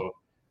 So,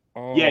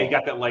 yeah, he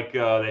got that like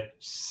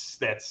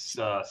that's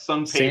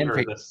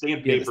sandpaper, the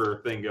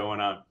sandpaper thing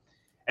going on,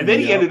 and then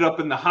he ended up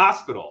in the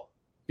hospital.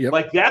 Yep.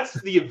 Like that's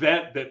the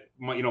event that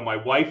my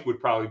wife would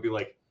probably be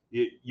like,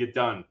 "You're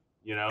done,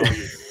 you're not,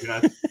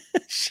 you're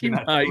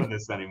not doing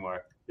this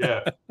anymore."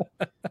 Yeah.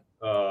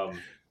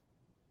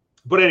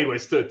 But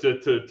anyways,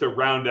 to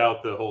round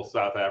out the whole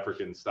South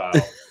African style,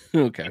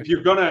 okay. If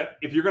you're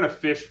gonna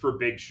fish for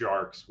big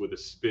sharks with a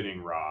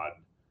spinning rod,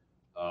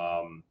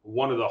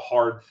 one of the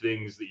hard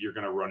things that you're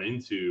gonna run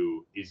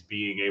into is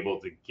being able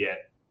to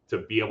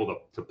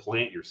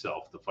plant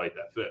yourself to fight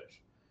that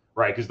fish,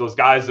 right? Because those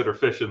guys that are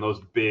fishing those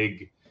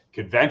big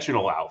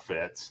conventional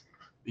outfits,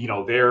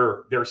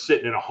 they're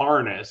sitting in a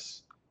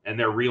harness and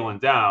they're reeling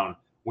down.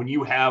 when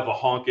you have a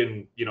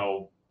honking,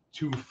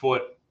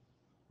 2-foot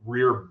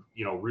rear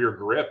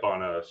grip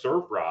on a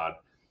surf rod,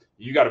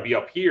 you got to be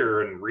up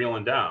here and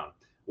reeling down.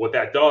 What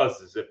that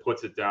does is it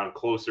puts it down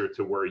closer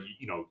to where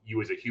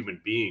you as a human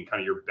being,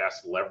 kind of your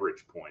best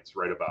leverage points,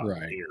 right about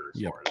here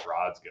as far as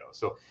rods go.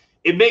 So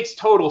it makes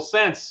total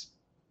sense,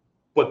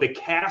 but the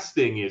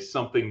casting is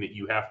something that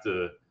you have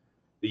to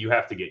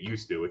get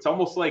used to. It's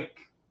almost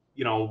like,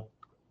 I'll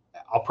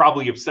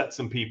probably upset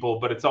some people,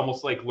 but it's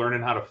almost like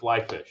learning how to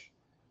fly fish.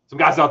 Some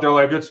guys out there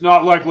like, it's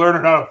not like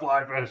learning how to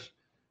fly fish.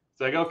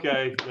 It's like,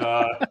 okay,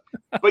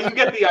 but you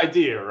get the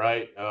idea,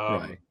 right?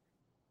 Right.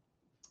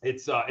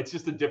 It's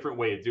just a different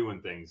way of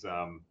doing things.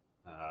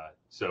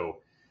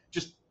 So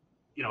just,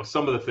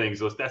 some of the things,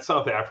 that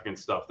South African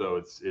stuff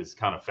though, is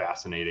kind of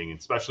fascinating,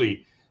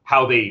 especially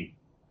how they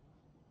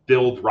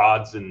build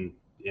rods in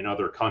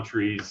other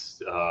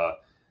countries.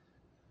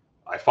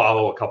 I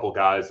follow a couple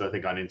guys, I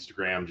think, on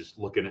Instagram, just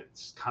looking at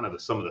kind of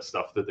some of the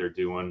stuff that they're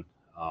doing.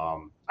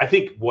 I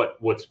think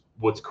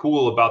what's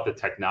cool about the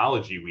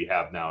technology we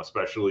have now,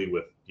 especially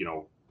with,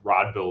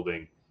 rod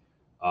building,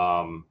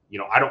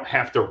 I don't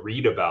have to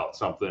read about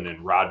something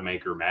in Rod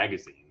Maker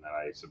magazine that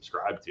I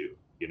subscribe to,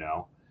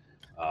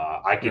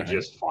 I could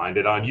just find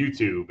it on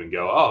YouTube and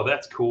go, oh,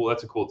 that's cool.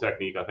 That's a cool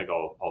technique. I think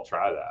I'll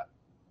try that.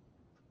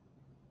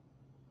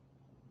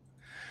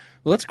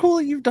 Well, that's cool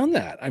that you've done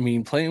that. I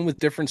mean, playing with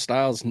different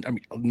styles. I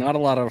mean,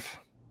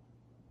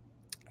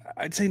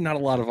 I'd say not a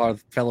lot of our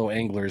fellow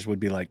anglers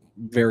would be like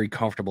very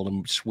comfortable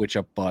to switch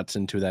up butts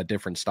into that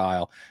different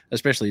style,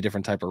 especially a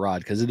different type of rod,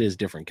 because it is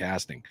different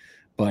casting.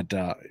 But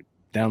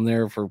down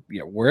there for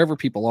wherever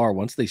people are,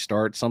 once they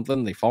start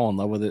something, they fall in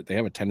love with it. They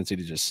have a tendency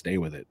to just stay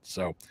with it.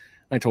 So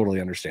I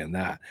totally understand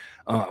that.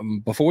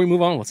 Before we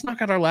move on, let's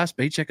knock out our last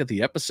bait check of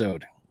the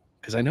episode,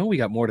 because I know we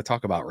got more to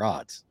talk about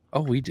rods.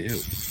 Oh, we do.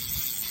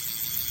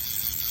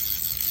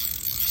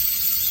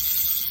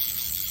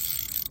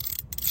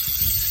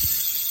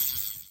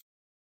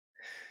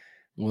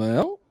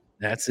 Well,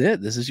 that's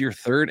it. This is your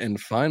third and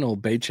final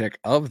bait check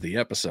of the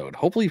episode.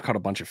 Hopefully you've caught a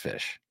bunch of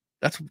fish.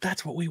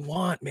 That's what we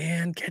want,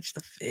 man. Catch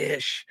the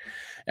fish.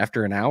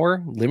 After an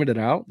hour, limit it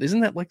out. Isn't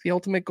that like the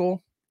ultimate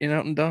goal? In,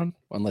 out, and done?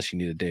 Unless you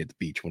need a day at the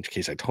beach, in which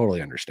case I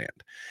totally understand.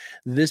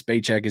 This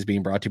bait check is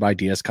being brought to you by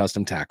DS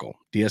Custom Tackle.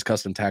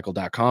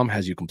 DSCustomTackle.com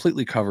has you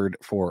completely covered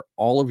for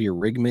all of your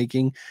rig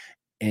making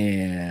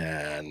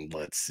and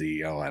let's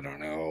see, I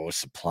don't know,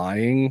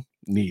 supplying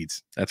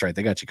needs. That's right,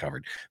 they got you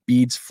covered.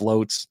 Beads,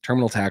 floats,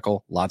 terminal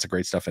tackle, lots of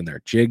great stuff in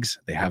there. Jigs,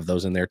 they have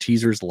those in there.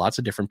 Teasers, lots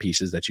of different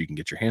pieces that you can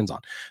get your hands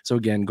on. So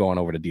again, go on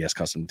over to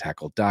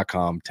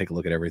dscustomtackle.com, take a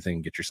look at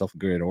everything, get yourself a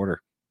good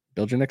order,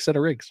 build your next set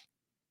of rigs.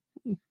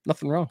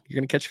 Nothing wrong. You're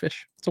going to catch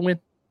fish. It's a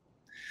win.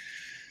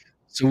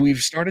 So we've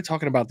started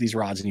talking about these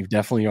rods, and you've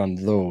definitely on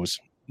those.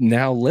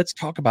 Now let's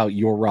talk about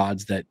your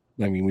rods that,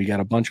 I mean, we got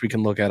a bunch we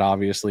can look at,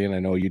 obviously, and I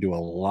know you do a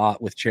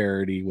lot with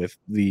charity with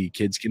the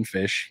Kids Can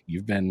Fish.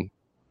 You've been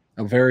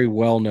a very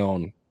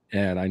well-known,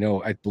 and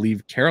I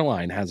believe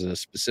Caroline has a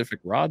specific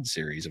rod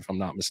series, if I'm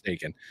not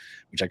mistaken,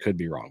 which I could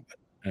be wrong,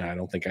 but I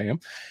don't think I am.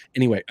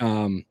 Anyway,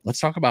 let's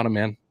talk about them,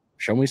 man.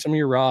 Show me some of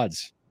your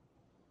rods.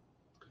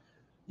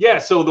 Yeah,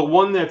 so the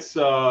one that's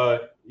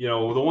the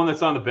one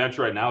that's on the bench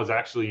right now is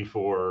actually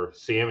for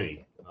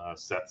Sammy,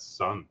 Seth's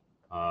son.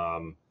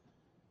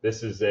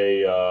 This is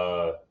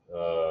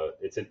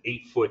it's an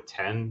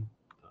 8'10".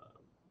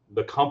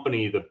 The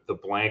company, the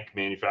blank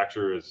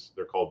manufacturer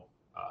they're called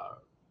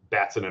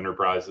Batson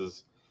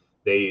Enterprises.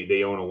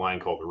 They own a line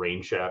called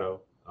Rain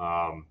Shadow.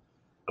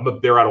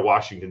 They're out of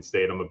Washington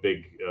State. I'm a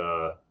big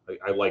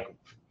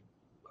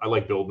I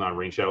like building on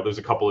Rain Shadow. There's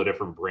a couple of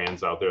different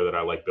brands out there that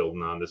I like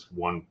building on.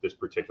 This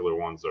particular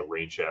one's a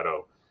Rain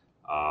Shadow.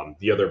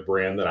 The other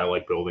brand that I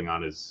like building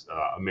on is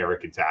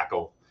American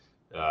Tackle.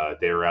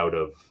 They're out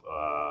of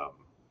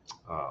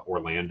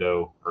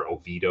Orlando, or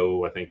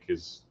Oviedo, I think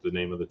is the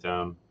name of the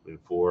town in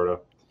Florida.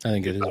 I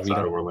think it is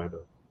outside of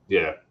Orlando.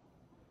 Yeah.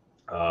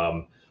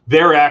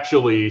 They're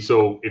actually,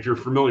 so if you're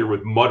familiar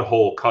with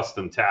Mudhole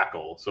Custom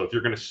Tackle, so if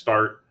you're going to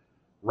start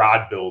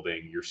rod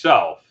building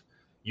yourself,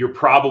 you're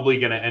probably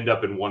going to end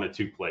up in one of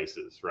two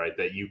places, right,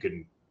 that you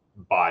can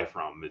buy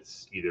from.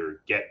 It's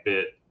either Get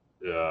Bit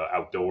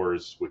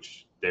Outdoors,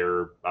 which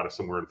they're out of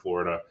somewhere in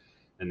Florida,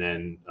 and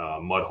then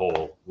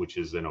Mudhole, which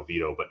is in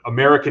Oviedo. But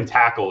American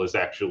Tackle is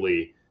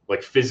actually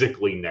like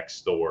physically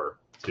next door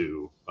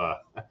to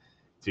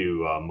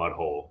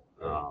Mudhole.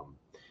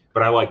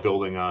 But I like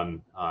building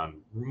on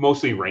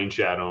mostly Rain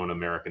Shadow and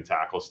American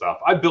Tackle stuff.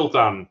 I built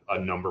on a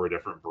number of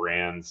different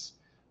brands.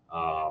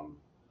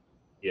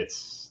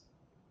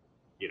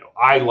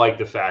 I like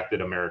the fact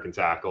that American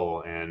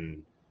Tackle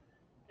and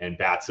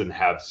Batson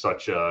have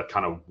such a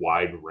kind of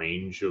wide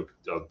range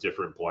of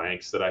different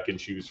blanks that I can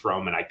choose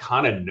from. And I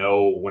kind of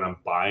know when I'm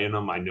buying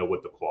them, I know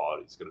what the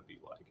quality is going to be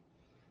like.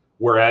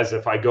 Whereas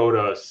if I go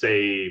to,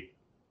 say,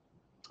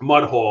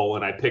 Mudhole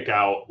and I pick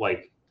out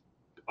like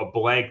a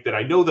blank that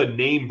I know the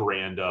name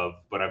brand of,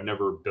 but I've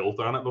never built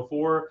on it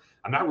before,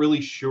 I'm not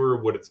really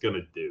sure what it's going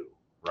to do,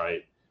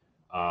 right?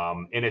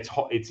 And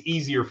it's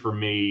easier for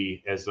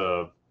me as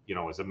a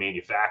as a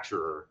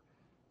manufacturer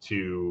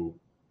to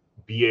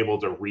be able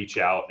to reach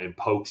out and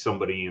poke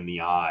somebody in the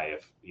eye.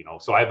 If,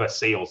 so I have a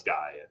sales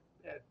guy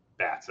at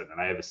Batson,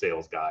 and I have a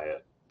sales guy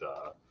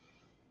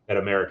at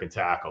American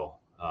Tackle.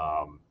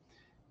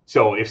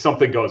 So if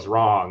something goes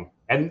wrong,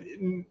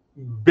 and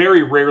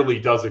very rarely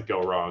does it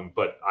go wrong,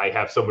 but I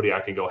have somebody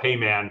I can go, hey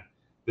man,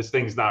 this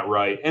thing's not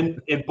right.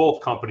 And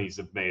both companies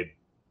have made,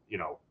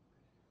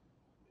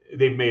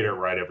 they've made it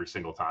right every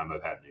single time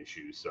I've had an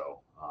issue. So,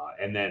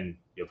 and then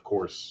of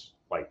course,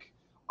 like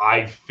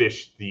I've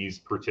fished these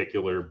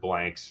particular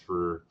blanks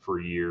for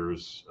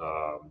years.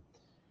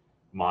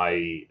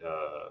 My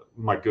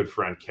good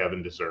friend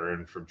Kevin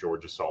Discern from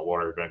Georgia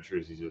Saltwater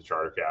Adventures, he's a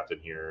charter captain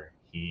here.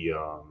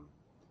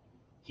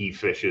 He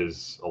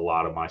fishes a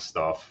lot of my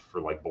stuff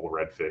for like bull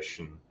redfish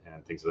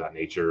and things of that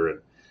nature.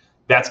 And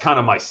that's kind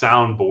of my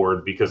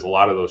soundboard, because a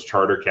lot of those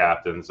charter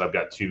captains, I've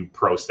got 2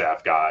 pro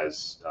staff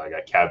guys. I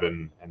got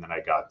Kevin, and then I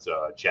got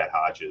Chad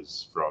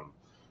Hodges from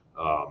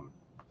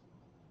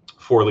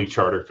 4-League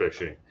Charter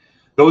Fishing.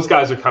 Those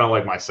guys are kind of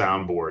like my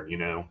soundboard,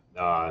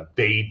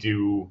 they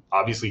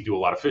obviously do a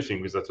lot of fishing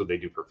because that's what they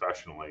do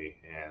professionally.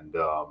 And,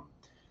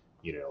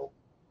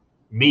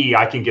 me,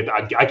 I can get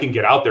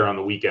out there on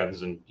the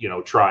weekends and,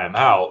 try them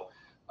out.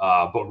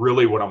 But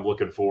really what I'm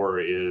looking for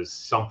is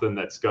something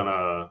that's going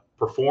to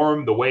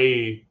perform the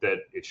way that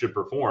it should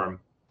perform.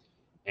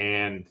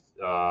 And,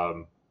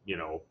 that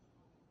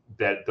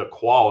the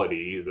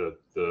quality,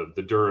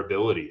 the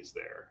durability is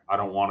there. I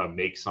don't want to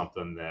make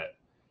something that,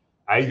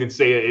 I even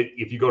say it,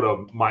 if you go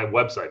to my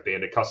website,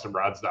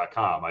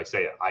 banditcustomrods.com, I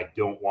say, I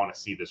don't want to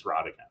see this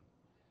rod again.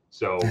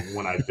 So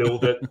when I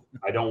build it,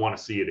 I don't want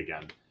to see it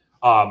again.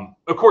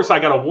 Of course, I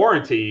got a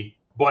warranty,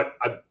 but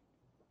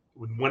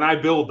when I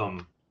build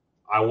them,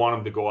 I want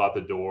them to go out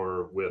the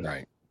door with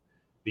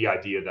the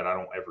idea that I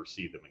don't ever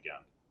see them again.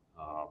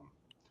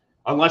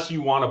 Unless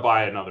you want to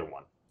buy another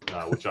one,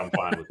 which I'm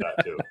fine with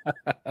that too.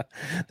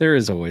 There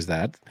is always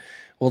that.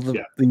 Well,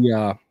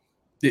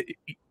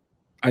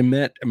 I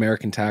met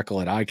American Tackle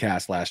at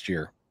ICAST last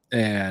year,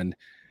 and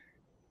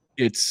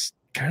it's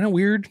kind of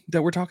weird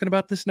that we're talking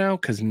about this now,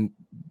 because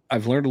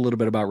I've learned a little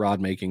bit about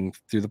rod making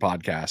through the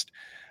podcast.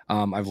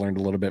 I've learned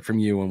a little bit from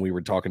you when we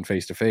were talking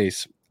face to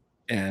face.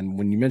 And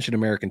when you mentioned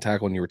American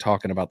Tackle and you were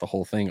talking about the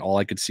whole thing, all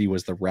I could see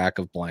was the rack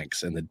of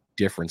blanks and the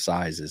different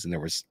sizes. And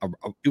there was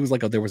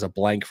there was a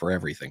blank for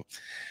everything.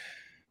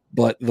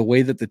 But the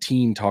way that the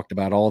team talked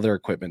about all their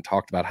equipment,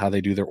 talked about how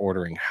they do their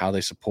ordering, how they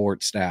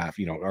support staff,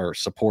 or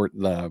support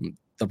the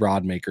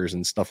rod makers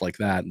and stuff like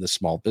that, and the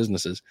small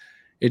businesses,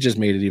 it just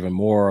made it even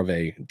more of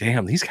a,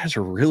 damn, these guys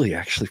are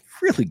actually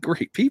really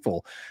great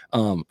people.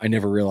 I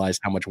never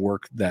realized how much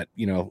work that,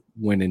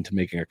 went into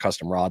making a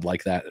custom rod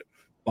like that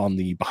on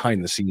the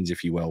behind the scenes,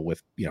 if you will,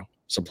 with,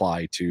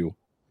 supply to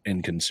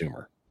end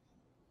consumer.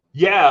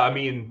 Yeah. I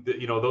mean,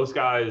 those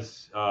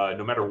guys,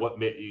 no matter what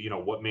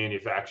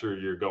manufacturer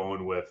you're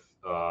going with,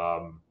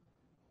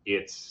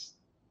 it's,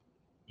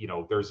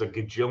 there's a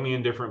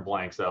gajillion different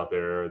blanks out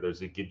there.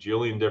 There's a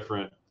gajillion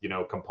different,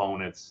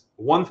 components.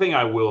 One thing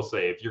I will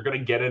say, if you're going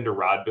to get into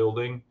rod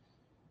building,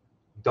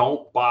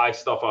 don't buy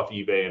stuff off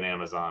eBay and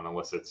Amazon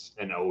unless it's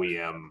an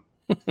OEM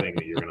thing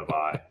that you're going to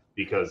buy,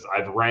 because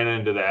I've ran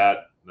into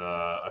that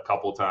a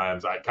couple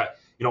times.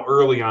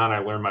 Early on, I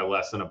learned my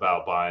lesson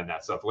about buying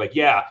that stuff. Like,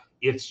 yeah,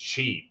 it's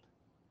cheap.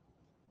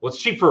 Well,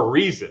 it's cheap for a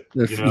reason,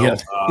 Yeah.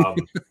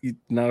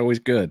 Not always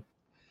good.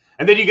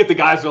 And then you get the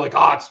guys who are like,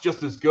 oh, it's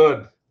just as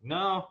good.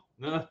 No,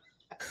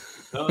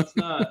 it's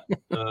not.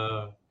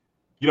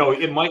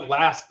 It might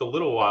last a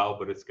little while,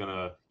 but it's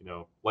gonna,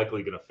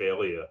 likely gonna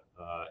fail you.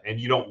 And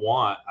you don't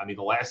want. I mean,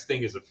 the last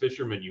thing as a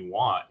fisherman you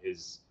want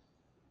is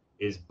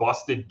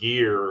busted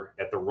gear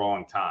at the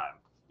wrong time.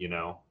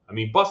 I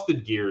mean,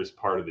 busted gear is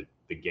part of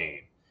the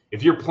game.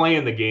 If you're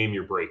playing the game,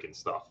 you're breaking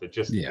stuff. It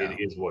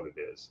is what it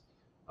is.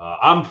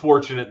 I'm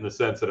fortunate in the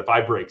sense that if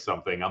I break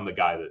something, I'm the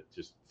guy that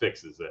just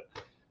fixes it.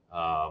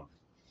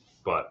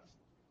 But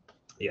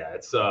yeah,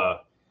 it's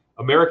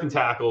American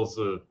Tackles.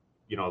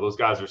 Those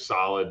guys are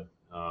solid.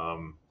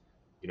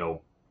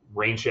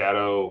 Rain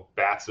Shadow,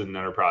 Batson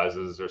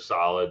Enterprises are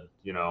solid.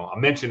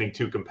 I'm mentioning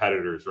 2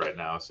 competitors right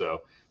now.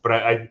 So, but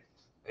I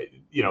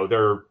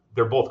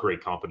they're both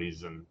great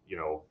companies, and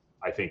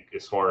I think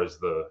as far as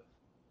the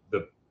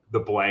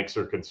blanks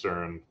are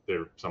concerned,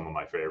 they're some of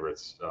my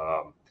favorites.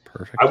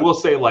 Perfect. I will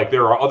say, like,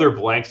 there are other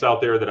blanks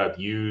out there that I've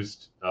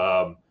used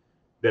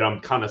that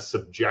I'm kind of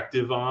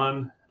subjective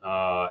on,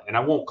 and I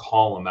won't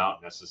call them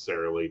out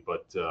necessarily,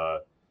 but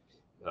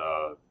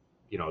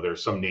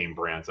there's some name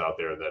brands out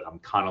there that I'm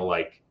kind of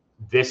like,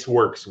 this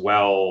works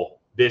well.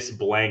 This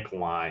blank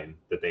line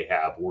that they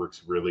have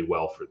works really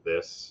well for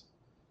this,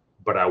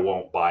 but I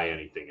won't buy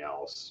anything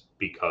else,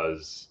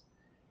 because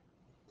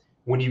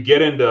when you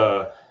get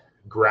into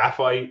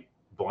graphite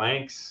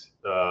blanks,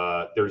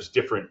 there's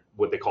different,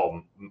 what they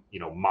call,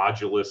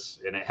 modulus,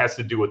 and it has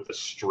to do with the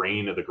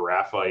strain of the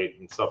graphite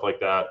and stuff like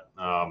that.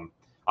 I'm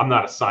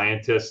not a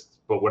scientist,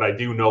 but what I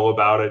do know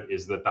about it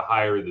is that the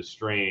higher the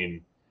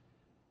strain,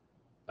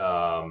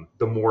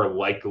 the more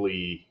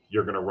likely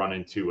you're going to run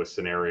into a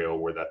scenario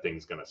where that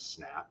thing's going to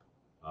snap.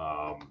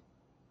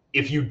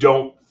 If you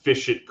don't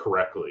fish it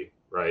correctly,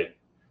 right?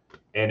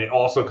 And it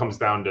also comes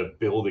down to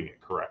building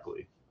it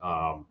correctly.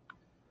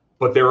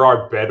 But there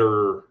are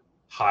better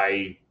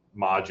high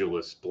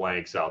modulus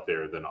blanks out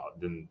there than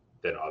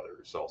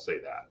others. I'll say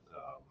that.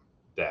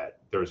 That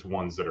there's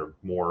ones that are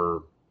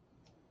more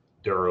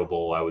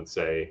durable, I would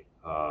say.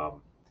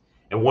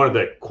 And one of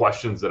the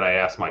questions that I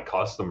ask my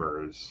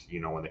customers,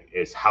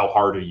 is how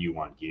hard are you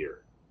on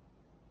gear?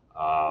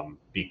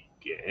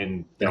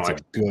 That's a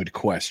good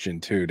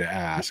question too to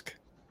ask.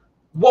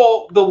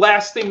 Well, the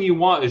last thing you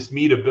want is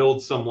me to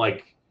build some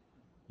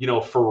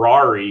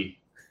Ferrari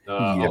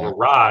of a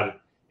rod,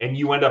 and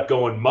you end up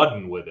going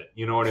mudding with it.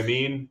 You know what I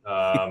mean?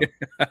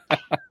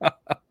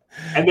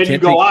 And then you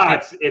go,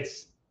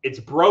 it's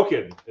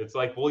broken. It's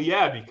like, well,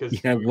 yeah, because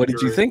what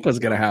did you think was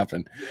going to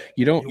happen?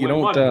 You don't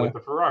with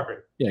the Ferrari.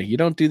 Yeah, you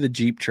don't do the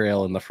Jeep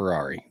trail in the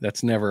Ferrari.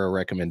 That's never a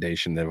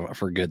recommendation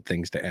for good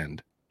things to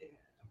end.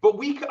 But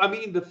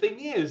the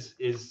thing is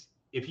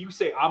if you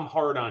say I'm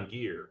hard on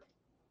gear,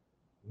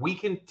 we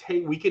can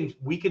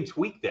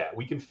tweak that.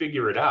 We can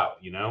figure it out.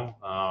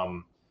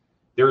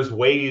 There's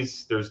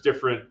ways. There's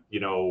different.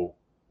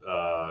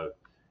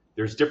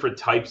 There's different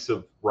types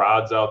of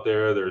rods out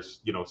there. There's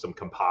some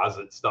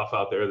composite stuff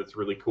out there that's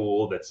really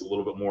cool. That's a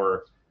little bit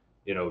more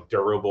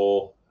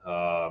durable.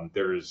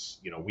 There's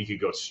we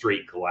could go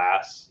straight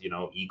glass.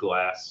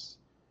 E-glass,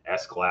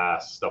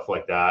 S-glass, stuff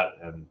like that,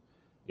 and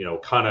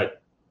kind of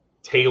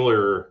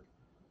tailor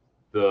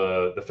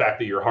the fact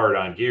that you're hard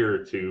on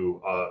gear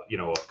to a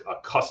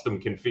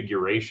custom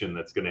configuration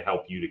that's going to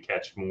help you to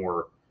catch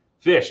more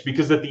fish,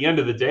 because at the end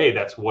of the day,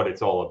 that's what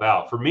it's all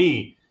about. For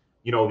me,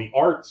 the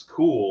art's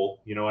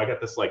cool. I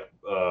got this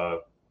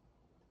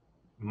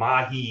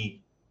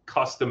Mahi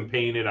custom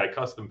painted. I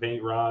custom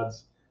paint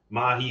rods,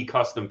 Mahi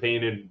custom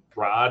painted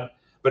rod.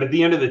 But at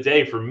the end of the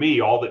day, for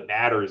me, all that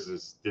matters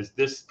is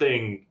this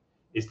thing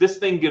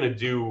going to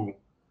do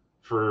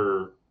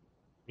for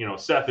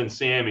Seth and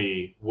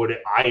Sammy what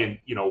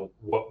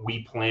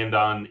we planned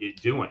on it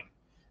doing?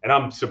 And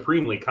I'm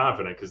supremely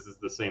confident because this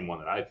is the same one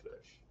that I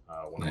fish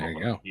when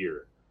I'm up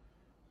here.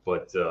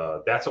 But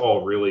that's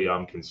all really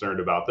I'm concerned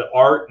about. The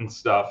art and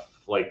stuff,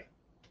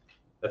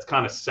 that's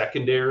kind of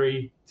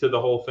secondary to the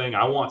whole thing.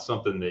 I want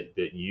something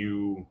that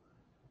you're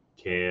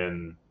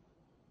going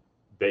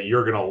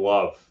to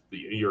love.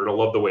 You're going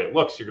to love the way it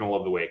looks. You're going to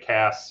love the way it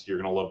casts. You're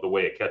going to love the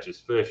way it catches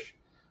fish.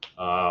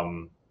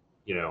 And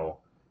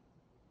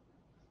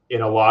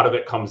a lot of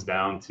it comes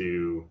down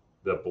to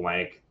the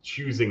blank,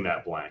 choosing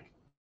that blank.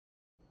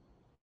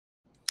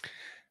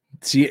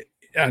 See,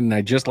 and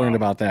I just learned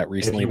about that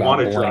recently. If you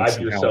want to drive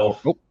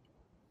yourself.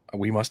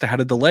 We must have had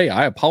a delay.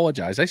 I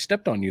apologize. I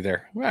stepped on you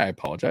there. I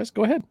apologize.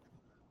 Go ahead.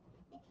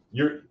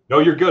 You're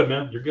good,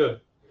 man. You're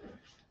good.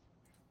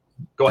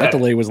 Go ahead. That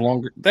delay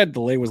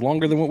was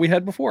longer than what we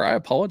had before. I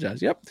apologize.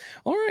 Yep.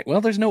 All right.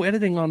 Well, there's no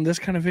editing on this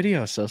kind of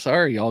video, so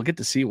sorry. Y'all get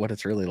to see what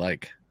it's really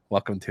like.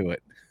 Welcome to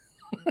it.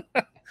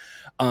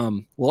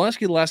 We'll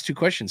ask you the last two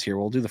questions here.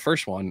 We'll do the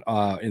first one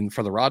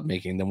for the rod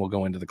making, then we'll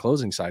go into the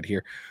closing side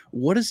here.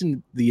 What is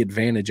the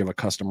advantage of a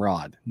custom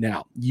rod?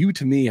 Now, you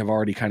to me have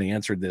already kind of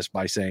answered this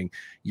by saying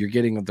you're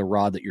getting the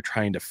rod that you're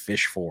trying to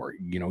fish for.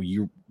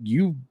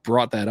 You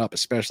brought that up,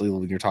 especially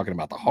when you're talking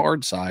about the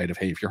hard side of,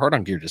 hey, if you're hard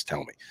on gear, just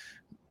tell me.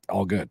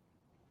 All good.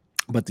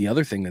 But the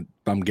other thing that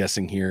I'm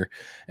guessing here,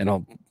 and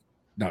I'll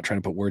not trying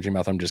to put words in your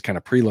mouth, I'm just kind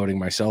of preloading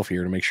myself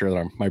here to make sure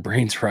that my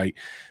brain's right.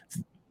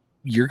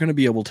 You're going to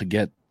be able to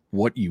get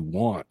what you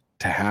want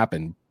to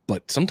happen,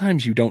 but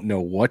sometimes you don't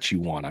know what you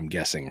want, I'm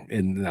guessing.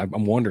 And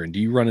I'm wondering, do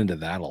you run into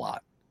that a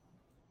lot?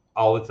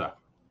 All the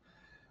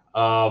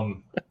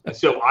time.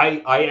 So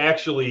I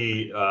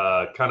actually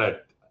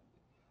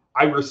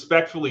I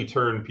respectfully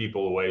turn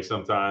people away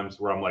sometimes,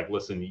 where I'm like,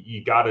 listen,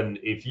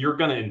 if you're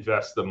going to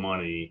invest the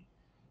money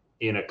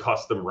in a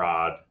custom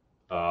rod,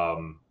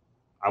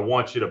 I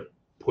want you to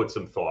put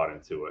some thought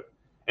into it,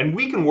 and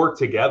we can work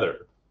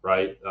together.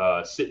 Right,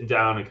 sitting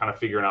down and kind of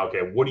figuring out,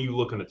 okay, what are you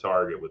looking to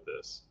target with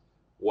this?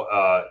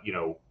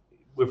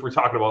 If we're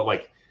talking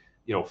about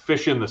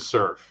fishing the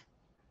surf,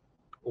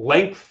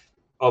 length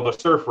of a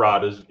surf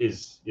rod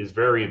is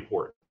very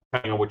important,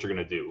 depending on what you're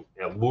going to do.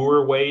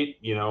 Lure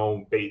weight,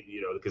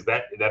 because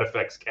that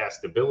affects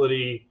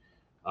castability.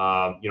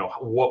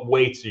 What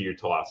weights are you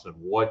tossing?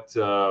 What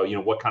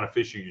kind of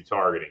fish are you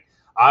targeting?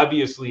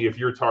 Obviously, if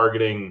you're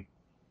targeting,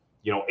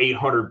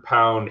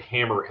 800-pound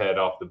hammerhead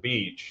off the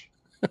beach.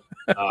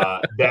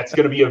 That's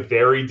going to be a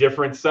very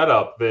different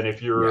setup than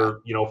if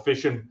you're,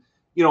 fishing,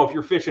 if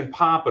you're fishing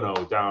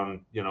pompano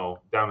down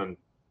in,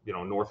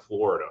 North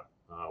Florida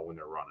when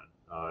they're running.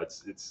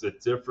 It's a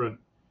different.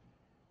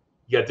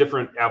 You got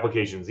different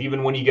applications,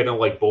 even when you get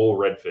into bull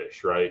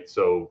redfish, right?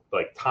 So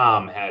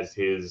Tom has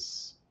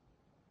his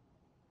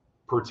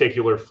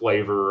particular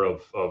flavor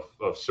of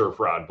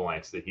surf rod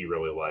blanks that he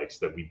really likes,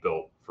 that we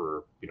built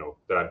for,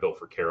 that I built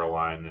for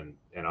Caroline,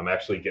 and I'm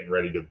actually getting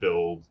ready to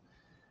build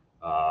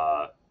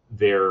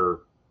their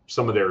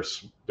some of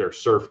their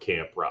surf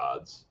camp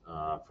rods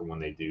for when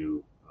they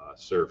do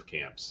surf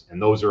camps,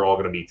 and those are all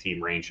going to be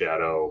Team Rain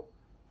Shadow,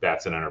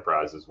 Batson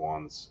Enterprises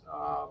ones.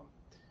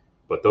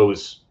 But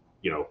those,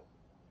 you know,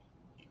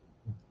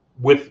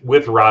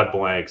 with rod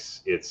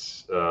blanks,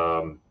 it's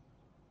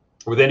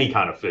with any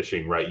kind of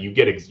fishing, right? You're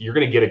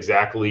going to get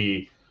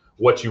exactly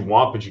what you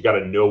want, but you got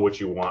to know what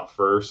you want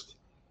first.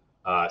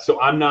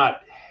 So I'm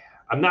not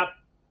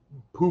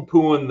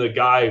poo-pooing the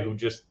guy who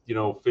just, you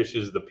know,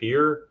 fishes the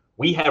pier.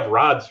 We have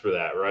rods for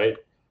that, right?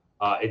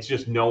 It's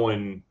just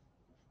knowing,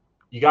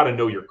 you got to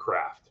know your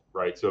craft,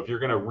 right? So if you're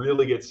going to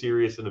really get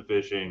serious into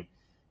fishing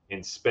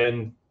and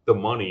spend the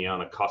money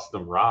on a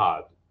custom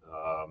rod,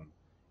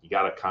 you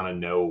got to kind of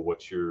know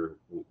what you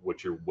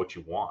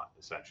want,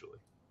 essentially.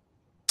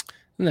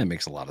 And that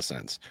makes a lot of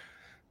sense.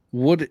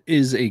 What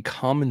is a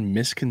common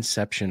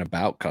misconception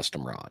about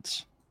custom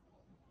rods?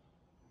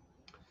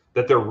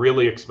 That they're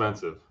really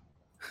expensive.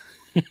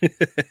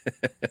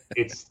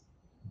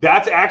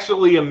 That's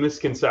actually a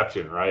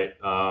misconception, right?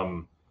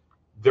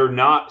 They're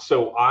not.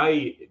 So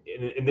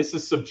and this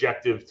is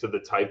subjective to the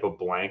type of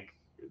blank,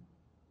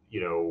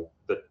 you know,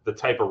 the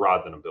type of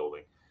rod that I'm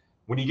building.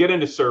 When you get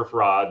into surf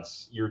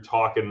rods, you're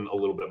talking a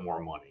little bit more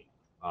money.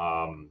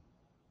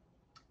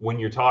 When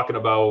you're talking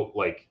about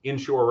like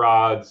inshore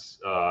rods,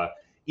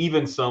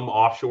 even some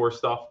offshore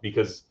stuff,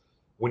 because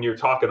when you're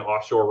talking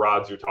offshore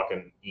rods, you're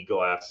talking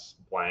e-glass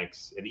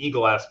blanks, and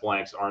e-glass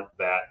blanks aren't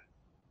that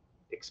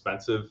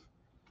expensive.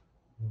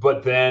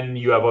 But then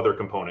you have other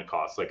component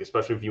costs, like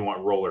especially if you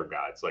want roller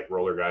guides, like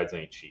roller guides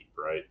ain't cheap,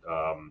 right?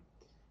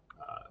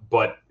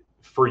 But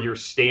for your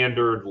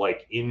standard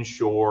like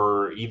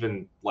inshore,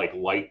 even like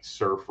light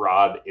surf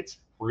rod, it's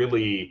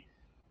really,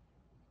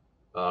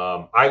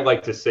 I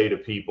like to say to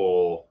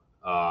people,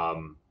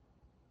 I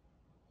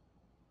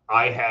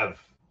have,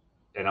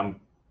 and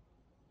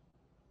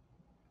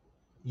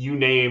you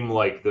name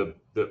like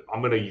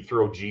I'm going to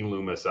throw G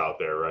Loomis out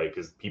there, right?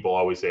 Because people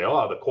always say,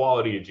 oh, the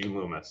quality of G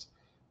Loomis.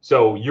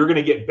 So you're going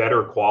to get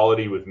better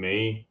quality with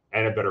me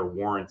and a better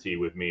warranty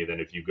with me than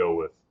if you go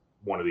with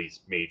one of these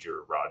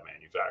major rod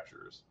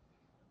manufacturers.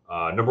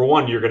 Number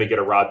one, you're going to get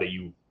a rod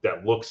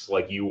that looks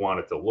like you want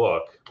it to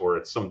look, or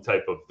there's some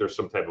type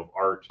of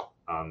art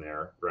on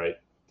there, right?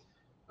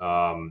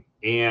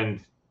 And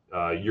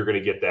you're going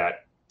to get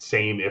that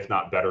same, if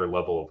not better,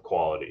 level of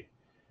quality.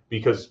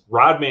 Because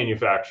rod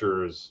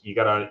manufacturers,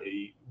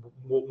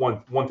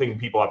 one thing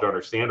people have to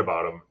understand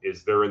about them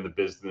is they're in the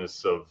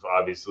business of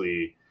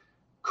obviously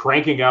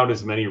cranking out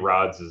as many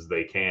rods as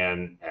they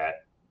can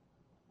at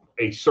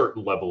a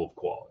certain level of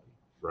quality,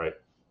 right?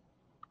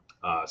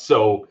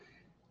 So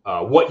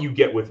what you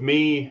get with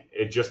me,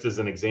 just as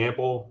an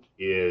example,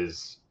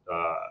 is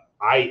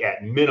I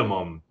at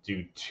minimum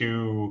do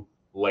 2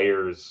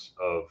 layers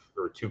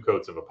or 2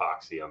 coats of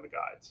epoxy on the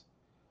guides.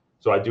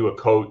 So I do a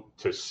coat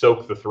to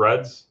soak the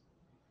threads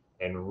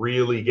and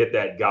really get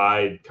that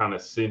guide kind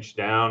of cinched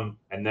down.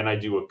 And then I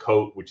do a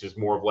coat, which is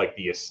more of like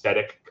the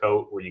aesthetic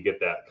coat where you get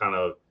that kind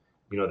of,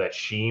 you know, that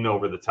sheen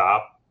over the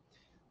top.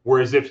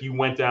 Whereas if you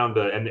went down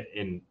to,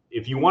 and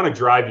if you want to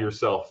drive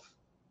yourself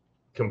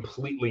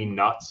completely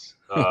nuts,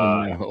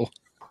 No.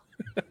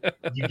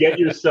 you get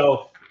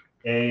yourself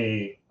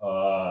a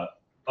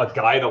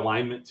guide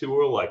alignment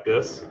tool like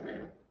this,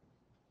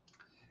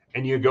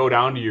 and you go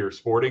down to your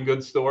sporting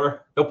goods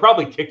store. They'll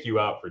probably kick you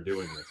out for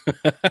doing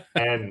this.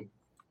 And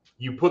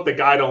you put the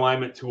guide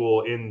alignment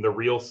tool in the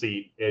reel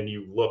seat and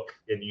you look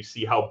and you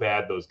see how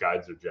bad those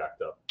guides are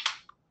jacked up.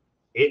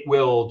 It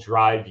will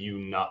drive you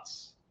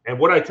nuts. And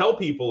what I tell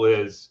people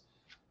is,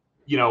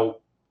 you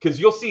know, because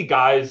you'll see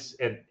guys,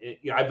 and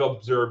you know, I've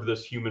observed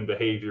this human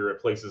behavior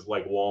at places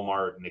like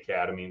Walmart and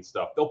Academy and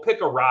stuff. They'll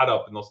pick a rod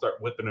up and they'll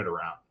start whipping it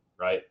around,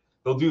 right?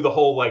 They'll do the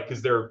whole, like,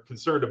 because they're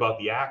concerned about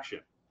the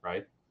action,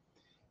 right?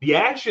 The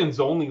action's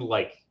only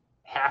like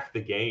half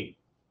the game,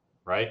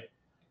 right?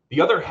 The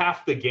other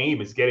half the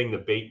game is getting the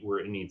bait where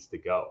it needs to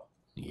go.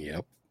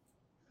 Yep.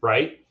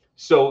 Right?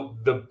 So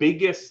the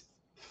biggest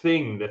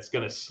thing that's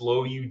going to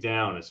slow you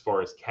down as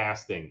far as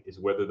casting is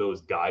whether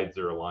those guides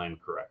are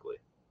aligned correctly.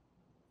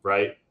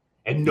 Right?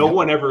 And no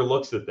one ever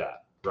looks at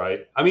that,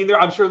 right? I mean,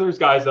 I'm sure there's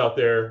guys out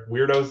there,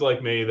 weirdos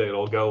like me,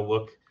 that'll go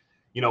look.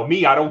 You know,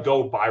 me, I don't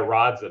go buy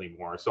rods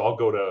anymore. So I'll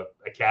go to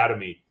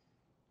Academy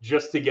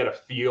just to get a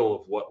feel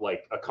of what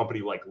like a company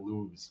like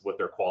Lubes, what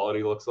their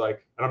quality looks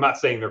like. And I'm not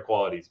saying their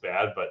quality is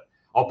bad, but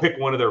I'll pick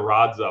one of their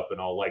rods up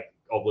and I'll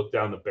look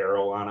down the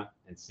barrel on it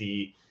and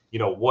see, you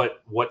know,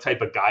 what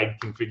type of guide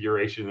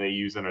configuration they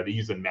using. Are they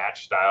using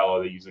match style?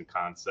 Are they using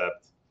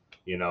concept?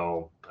 You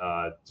know,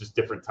 just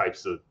different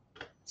types of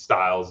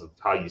styles of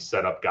how you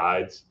set up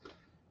guides.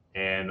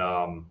 And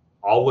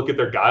I'll look at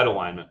their guide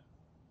alignment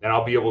and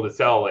I'll be able to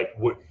tell, like,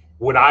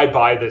 would I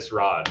buy this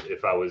rod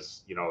if I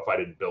was, you know, if I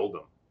didn't build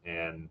them?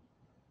 And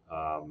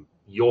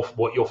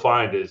what you'll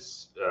find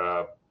is,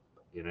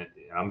 you know,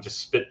 I'm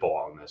just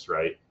spitballing this,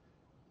 right?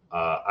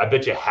 I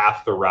bet you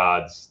half the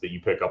rods that you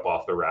pick up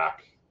off the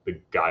rack, the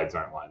guides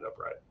aren't lined up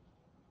right,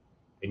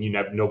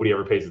 and nobody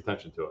ever pays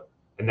attention to it.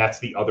 And that's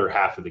the other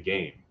half of the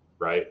game,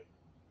 right?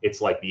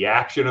 It's like the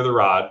action of the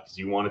rod, because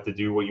you want it to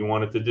do what you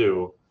want it to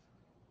do,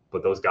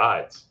 but those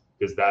guides,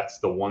 because that's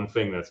the one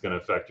thing that's going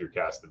to affect your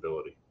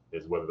castability,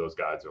 is whether those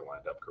guides are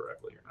lined up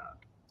correctly or not.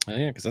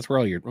 Yeah, because that's where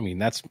all your, I mean,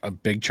 that's a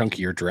big chunk of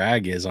your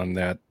drag is on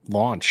that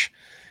launch.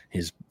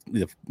 Is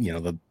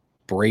the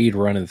braid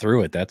running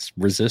through it. That's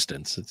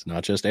resistance. It's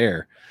not just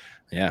air.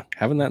 Yeah,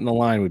 having that in the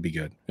line would be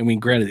good. I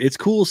mean, granted, it's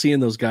cool seeing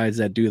those guys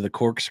that do the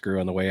corkscrew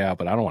on the way out,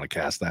 but I don't want to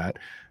cast that.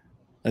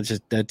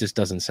 That just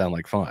doesn't sound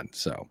like fun.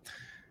 So,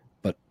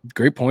 but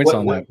great points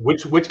on that.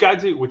 Which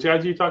guides are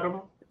you talking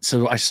about?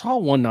 So I saw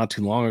one not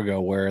too long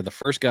ago where the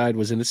first guide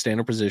was in the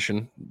standard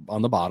position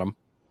on the bottom.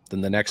 Then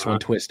the next one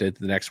twisted.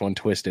 The next one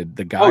twisted.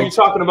 The guy. Oh, you're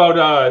talking about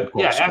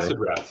acid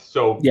wraps.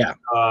 So yeah,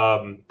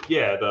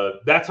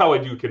 that's how I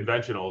do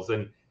conventionals,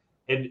 and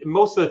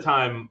most of the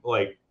time,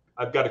 like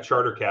I've got a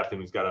charter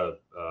captain who's got a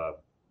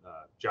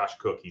Josh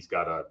Cook. He's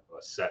got a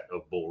set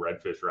of bull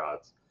redfish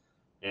rods,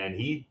 and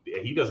he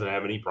doesn't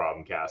have any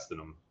problem casting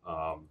them.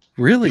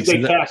 Really?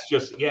 They cast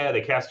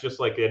just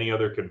like any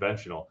other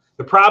conventional.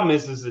 The problem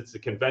is it's a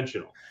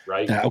conventional,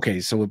 right? Okay,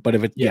 so but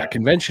if it's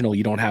conventional,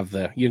 you don't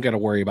got to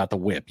worry about the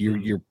whip.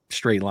 You're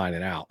straight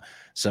lining out,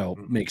 so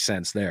makes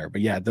sense there.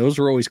 But yeah, those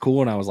were always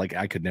cool, and I was like,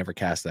 I could never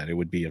cast that. It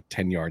would be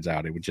 10 yards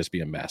out. It would just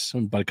be a mess.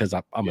 But because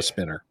I'm a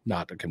spinner,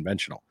 not a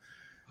conventional.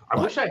 I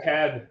wish I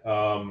had.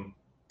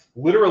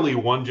 Literally,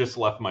 one just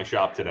left my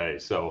shop today.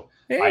 So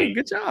hey,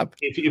 good job.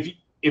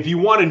 If you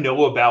want to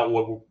know about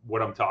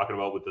what I'm talking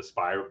about with the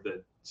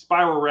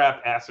spiral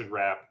wrap, acid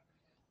wrap,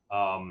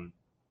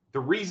 the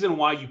reason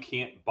why you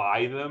can't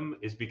buy them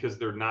is because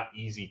they're not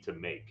easy to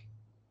make.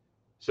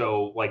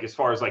 So like as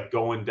far as like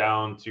going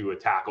down to a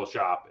tackle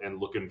shop and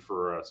looking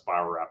for a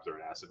spiral wrapped or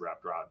an acid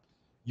wrapped rod,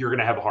 you're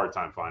going to have a hard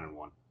time finding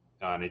one.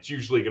 And it's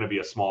usually going to be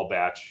a small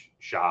batch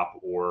shop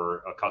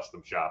or a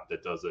custom shop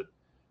that does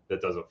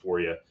it for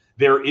you.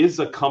 There is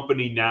a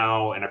company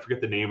now, and I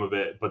forget the name of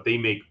it, but they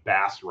make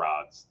bass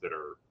rods that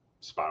are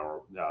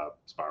spiral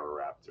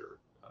wrapped or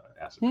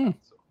acid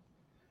wrapped. So,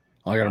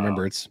 I got to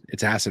remember it's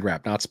acid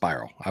wrap, not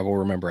spiral. I will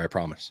remember, I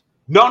promise.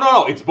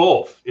 No, it's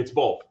both. It's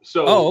both.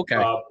 So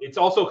okay. It's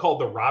also called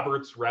the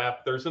Roberts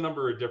wrap. There's a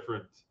number of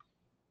different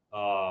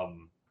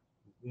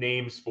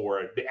names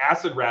for it. The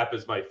acid wrap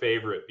is my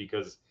favorite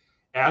because,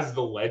 as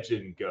the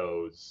legend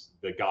goes,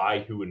 the guy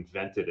who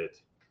invented it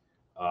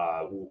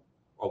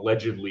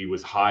allegedly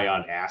was high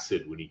on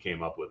acid when he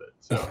came up with it.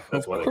 So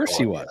that's why of course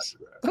he was.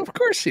 Of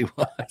course he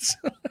was.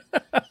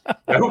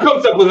 Now, who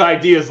comes up with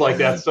ideas like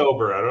that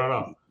sober? I don't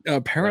know.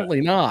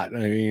 Apparently not. I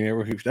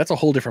mean, that's a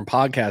whole different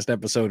podcast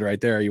episode right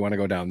there. You want to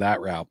go down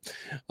that route.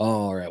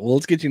 All right. Well,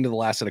 let's get you into the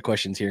last set of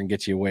questions here and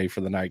get you away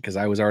for the night, because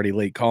I was already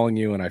late calling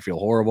you and I feel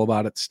horrible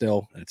about it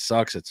still. It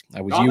sucks.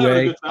 I was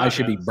UA. I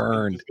should be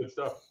burned. Good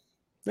stuff.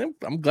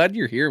 I'm glad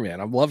you're here, man.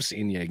 I love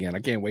seeing you again. I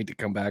can't wait to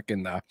come back.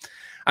 And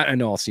I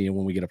know I'll see you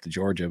when we get up to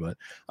Georgia, but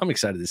I'm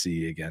excited to see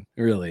you again.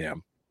 I really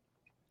am.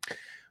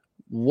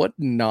 What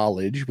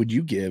knowledge would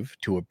you give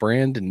to a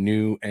brand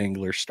new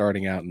angler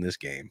starting out in this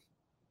game?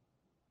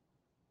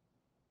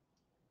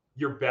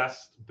 Your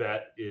best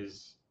bet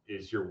is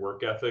your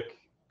work ethic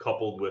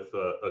coupled with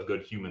a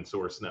good human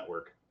source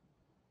network.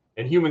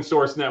 And human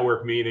source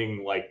network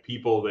meaning like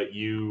people that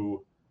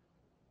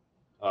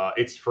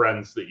it's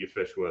friends that you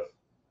fish with.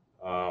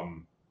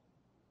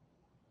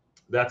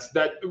 That's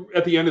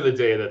at the end of the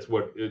day, that's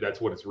what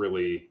it's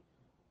really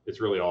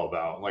all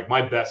about. Like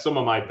some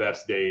of my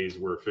best days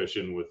were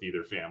fishing with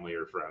either family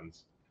or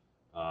friends.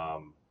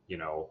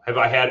 Have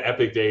I had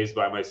epic days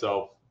by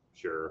myself?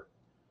 Sure.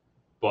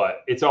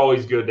 But it's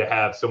always good to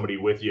have somebody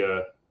with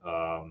you.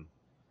 And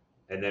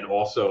then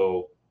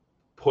also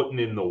putting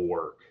in the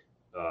work.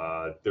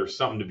 There's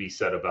something to be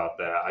said about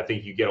that. I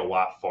think you get a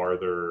lot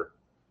farther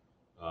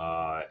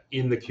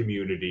in the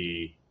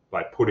community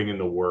by putting in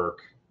the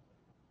work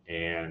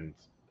and,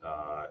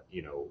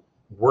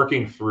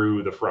 working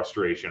through the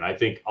frustration. I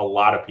think a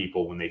lot of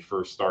people, when they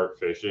first start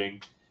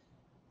fishing,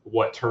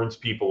 what turns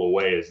people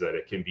away is that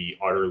it can be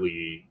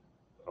utterly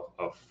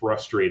a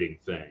frustrating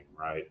thing,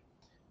 right?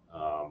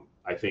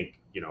 I think,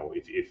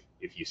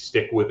 if you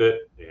stick with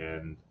it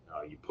and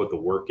you put the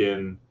work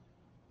in,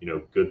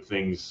 good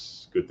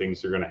things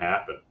are going to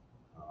happen.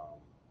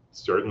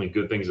 Certainly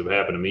good things have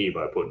happened to me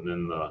by putting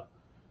in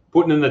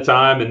the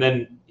time. And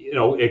then,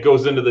 it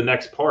goes into the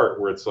next part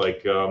where it's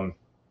like,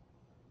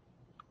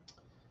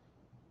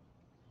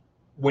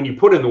 when you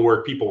put in the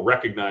work, people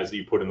recognize that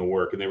you put in the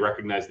work and they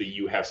recognize that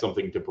you have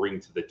something to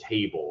bring to the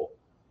table.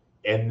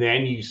 And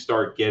then you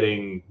start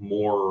getting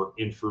more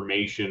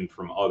information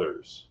from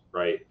others,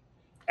 right?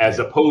 As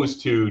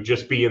opposed to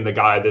just being the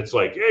guy that's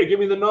like, hey, give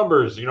me the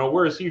numbers.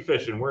 Where is he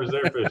fishing? Where's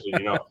their fishing?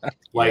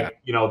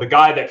 The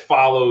guy that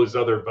follows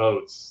other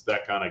boats,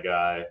 that kind of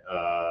guy.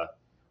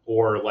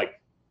 Or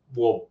like,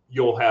 well,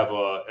 you'll have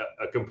a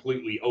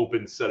completely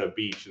open set of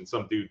beach and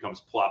some dude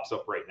plops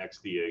up right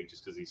next to you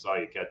just because he saw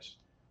you catch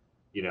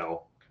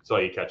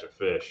a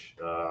fish.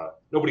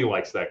 Nobody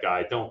likes that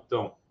guy.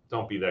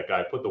 Don't be that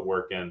guy. Put the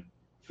work in,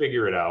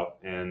 figure it out.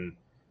 And,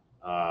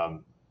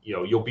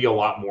 you'll be a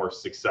lot more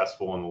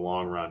successful in the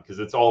long run because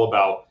it's all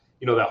about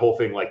you know, that whole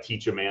thing, like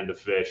teach a man to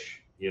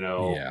fish, you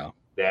know, Yeah.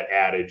 that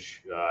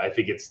adage. I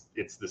think it's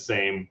the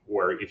same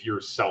where if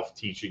you're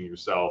self-teaching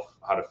yourself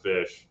how to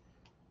fish,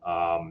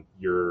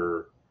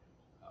 you're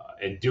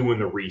and doing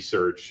the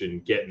research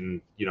and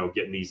getting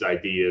these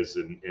ideas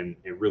and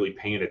really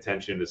paying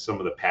attention to some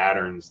of the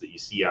patterns that you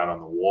see out on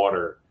the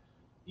water,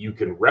 you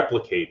can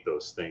replicate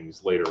those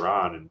things later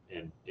on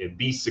and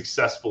be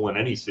successful in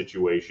any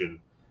situation.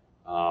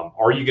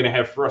 Are you going to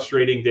have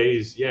frustrating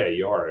days? Yeah,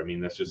 you are. I mean,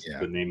 that's just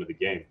the name of the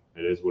game.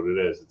 It is what it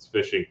is. It's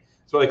fishing.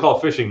 That's what they call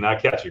fishing, not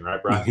catching,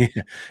 right, Brian?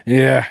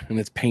 Yeah, and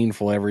it's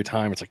painful every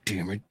time. It's like,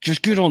 damn it,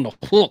 just get on the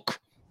hook.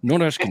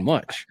 Not asking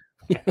much.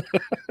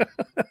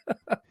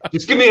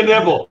 Just give me a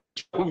nibble.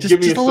 Give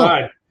me a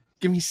sign.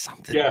 Give me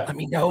something. Yeah. Let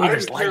me know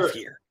there's life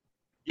here.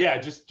 Yeah,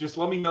 just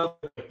let me know.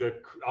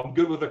 I'm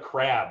good with a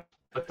crab.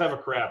 Let's have a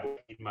crab.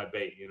 Eat my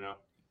bait.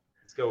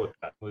 Let's go with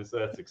that. At least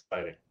that's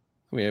exciting.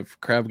 I mean, if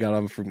crab got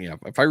on from me,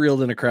 if I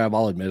reeled in a crab,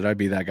 I'll admit it, I'd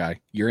be that guy.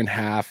 You're in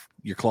half.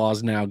 Your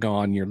claws now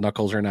gone. Your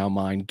knuckles are now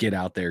mine. Get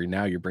out there.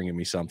 Now you're bringing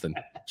me something.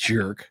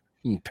 Jerk.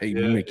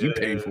 Make you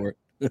pay for it.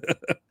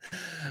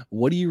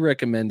 What do you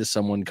recommend to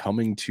someone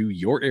coming to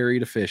your area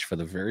to fish for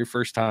the very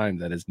first time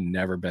that has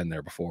never been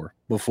there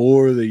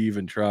before they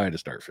even try to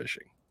start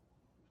fishing?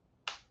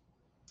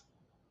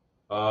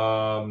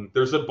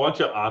 There's a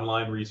bunch of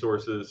online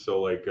resources.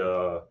 So like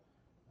the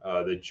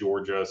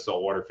Georgia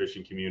saltwater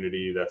fishing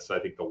community, that's I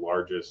think the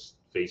largest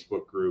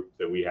Facebook group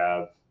that we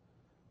have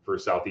for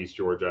Southeast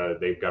Georgia.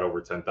 They've got over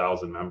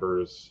 10,000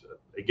 members.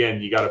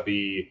 Again, you got to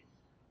be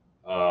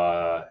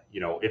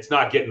it's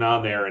not getting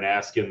on there and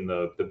asking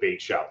the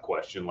bait shop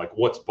question, like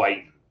what's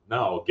biting.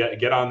 No,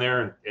 get on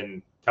there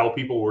and tell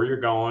people where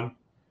you're going,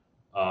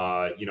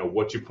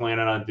 what you're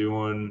planning on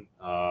doing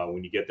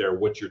when you get there,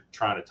 what you're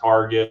trying to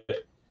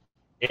target.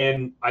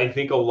 And I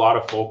think a lot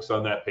of folks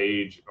on that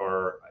page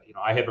are,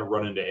 I haven't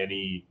run into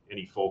any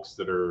folks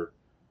that are,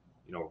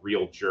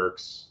 real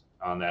jerks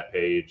on that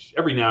page.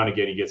 Every now and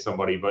again you get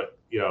somebody, but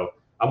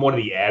I'm one of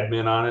the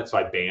admin on it, so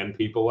I ban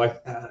people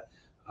like that.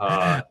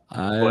 I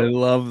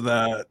love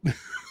that.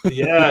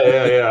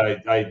 Yeah.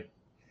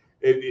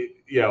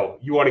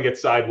 You want to get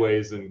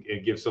sideways and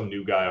give some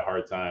new guy a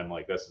hard time.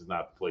 Like, this is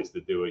not the place to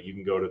do it. You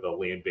can go to the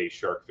land-based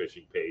shark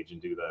fishing page and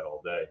do that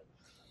all day.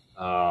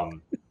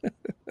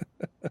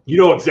 You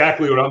know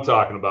exactly what I'm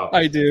talking about.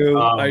 I do.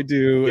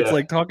 Yeah. It's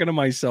like talking to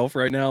myself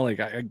right now. Like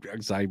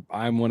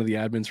I'm one of the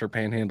admins for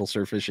Panhandle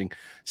Surf Fishing.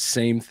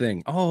 Same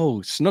thing.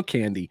 Oh, snook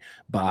candy.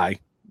 Bye.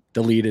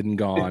 Deleted and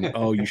gone.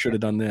 Oh, you should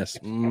have done this.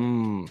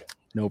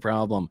 No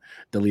problem.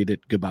 Delete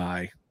it.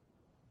 Goodbye.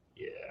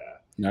 Yeah.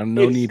 No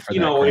need for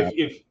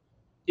that.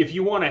 If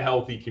you want a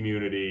healthy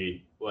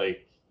community,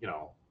 like,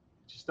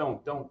 just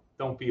don't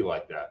be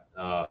like that.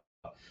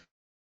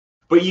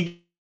 But you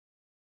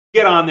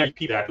get on there,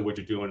 exactly what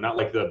you're doing. Not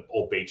like the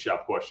old bait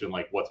shop question,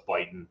 like what's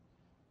biting.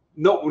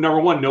 No, number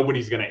one,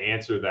 nobody's going to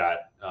answer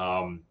that.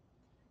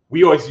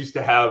 We always used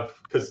to have,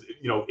 because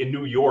in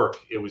New York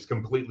it was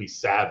completely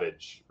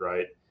savage,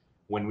 right?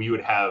 When we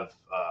would have,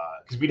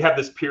 because we'd have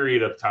this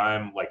period of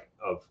time, like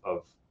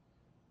of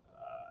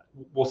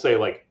we'll say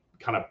like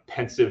kind of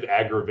pensive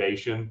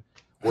aggravation,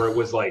 where it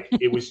was like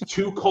it was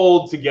too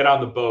cold to get on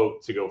the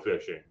boat to go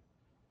fishing,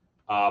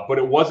 but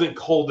it wasn't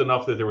cold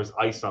enough that there was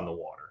ice on the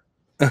water.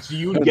 So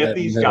you'd get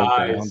these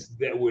guys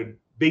that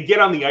they get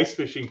on the ice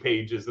fishing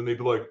pages and they'd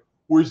be like,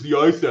 "Where's the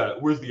ice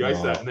at? Where's the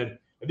ice at?" And then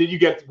you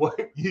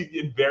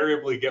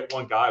invariably get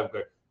one guy who's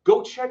like,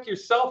 "Go check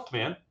yourself,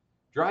 man.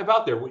 Drive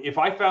out there. If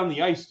I found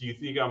the ice, do you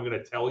think I'm going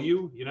to tell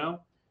you,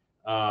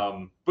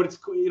 But it's,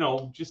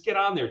 just get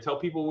on there. Tell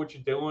people what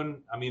you're doing.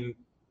 I mean,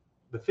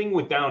 the thing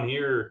with down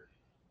here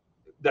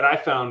that I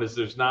found is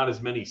there's not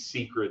as many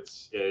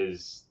secrets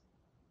as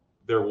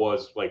there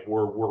was like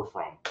where we're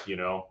from,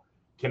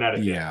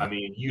 Connecticut. Yeah. I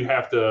mean, you'd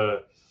have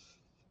to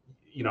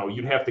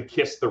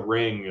kiss the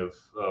ring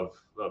of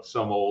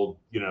some old,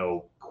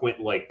 Quint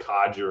Lake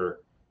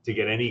codger to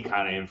get any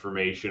kind of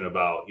information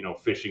about,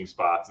 fishing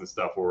spots and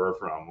stuff where we're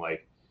from.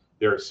 Like,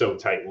 they're so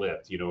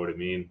tight-lipped, you know what I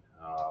mean?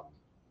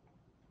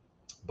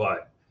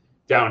 But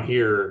down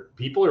here,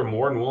 people are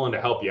more than willing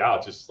to help you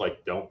out. Just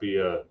like, don't be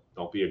a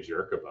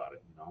jerk about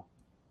it,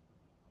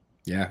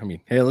 Yeah, I mean,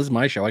 hey, this is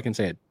my show. I can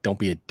say it. Don't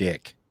be a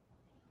dick.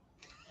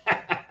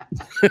 I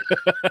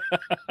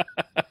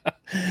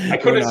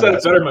couldn't have said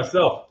it better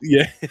myself.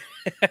 Yeah.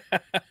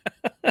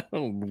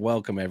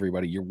 Welcome,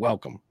 everybody. You're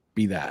welcome.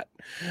 Be that.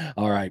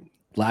 All right.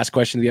 Last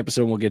question of the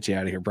episode, and we'll get you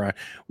out of here, Brian.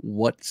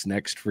 What's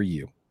next for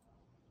you?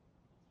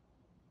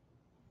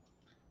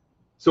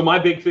 So my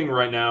big thing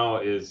right now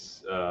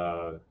is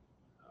I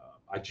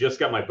just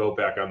got my boat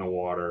back on the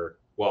water.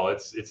 Well,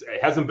 it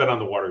hasn't been on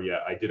the water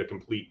yet. I did a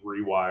complete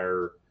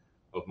rewire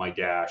of my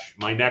gash.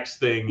 My next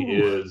thing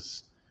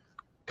is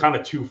kind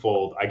of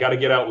twofold. I got to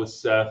get out with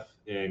Seth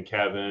and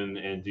Kevin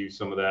and do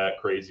some of that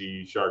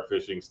crazy shark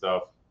fishing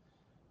stuff.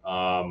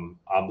 I'm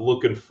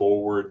looking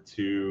forward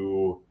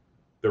to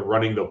the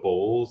Running the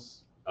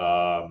Bulls.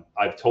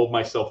 I've told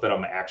myself that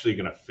I'm actually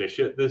going to fish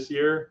it this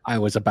year.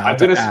 I've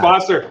been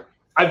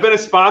a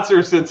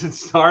sponsor since it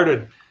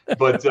started.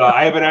 but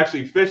I haven't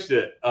actually fished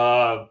it.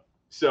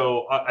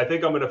 So I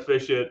think I'm going to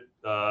fish it.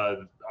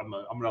 I'm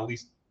going to at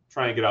least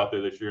try and get out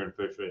there this year and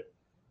fish it,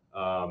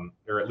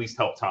 or at least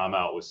help Tom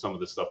out with some of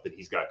the stuff that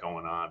he's got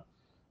going on.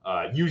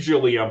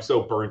 Usually I'm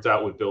so burnt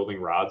out with building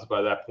rods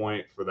by that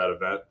point for that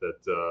event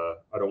that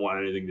I don't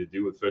want anything to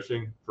do with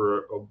fishing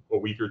for a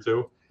week or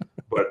two,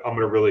 but I'm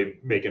going to really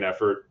make an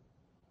effort.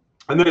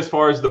 And then as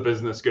far as the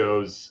business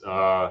goes,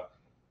 I've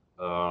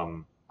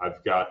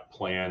got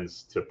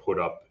plans to put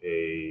up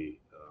a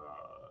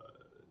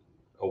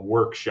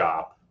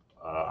workshop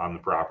on the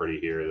property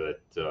here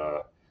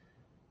that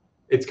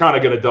it's kind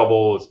of going to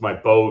double. It's my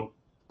boat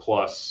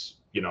plus,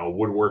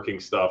 woodworking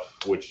stuff,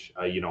 which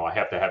I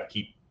have to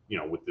keep,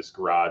 with this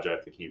garage, I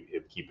have to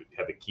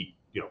keep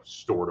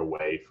stored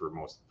away for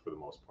the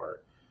most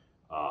part.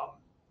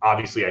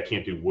 Obviously I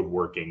can't do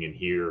woodworking in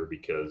here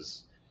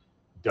because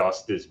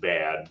dust is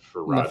bad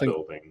for rod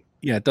building.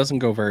 Yeah, it doesn't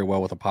go very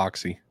well with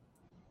epoxy.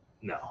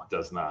 No, it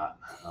does not.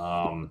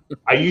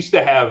 I used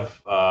to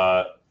have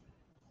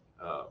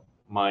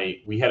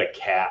we had a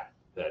cat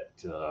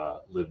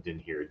that lived in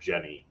here,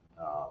 Jenny,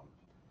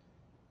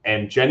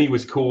 and Jenny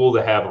was cool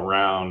to have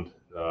around,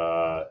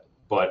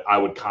 but I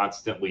would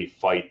constantly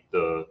fight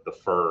the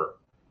fur.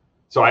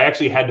 So I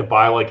actually had to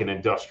buy like an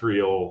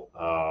industrial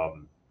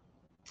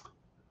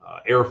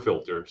air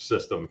filter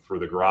system for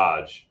the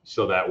garage,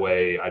 so that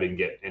way I didn't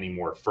get any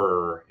more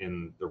fur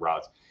in the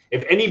rods.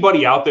 If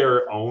anybody out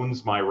there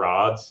owns my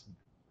rods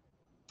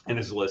and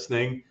is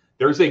listening,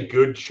 there's a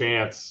good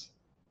chance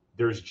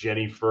there's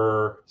Jenny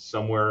fur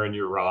somewhere in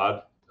your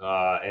rod.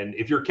 And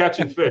if you're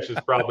catching fish,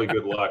 it's probably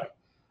good luck.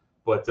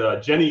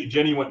 But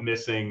Jenny went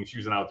missing. She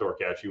was an outdoor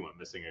cat. She went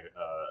missing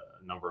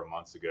a number of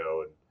months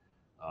ago.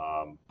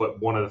 And but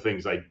one of the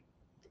things I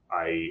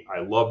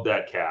loved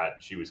that cat.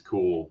 She was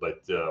cool.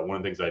 But one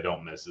of the things I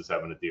don't miss is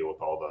having to deal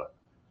with all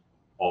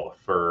the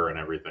fur and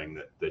everything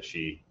that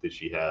she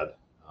had.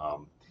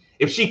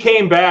 If she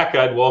came back,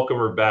 I'd welcome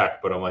her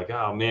back. But I'm like,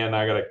 oh man,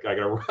 I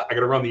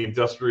gotta run the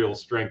industrial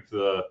strength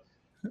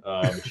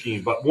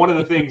machine. But one of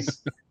the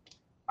things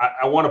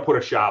I want to put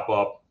a shop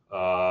up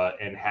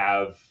and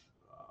have.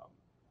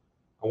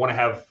 I want to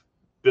have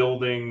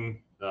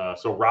building,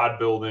 so rod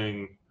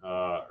building,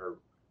 or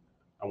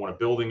I want a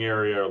building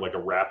area, or like a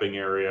wrapping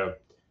area.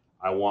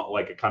 I want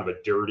like a kind of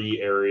a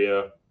dirty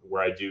area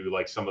where I do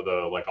like some of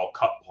the, like I'll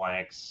cut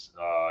planks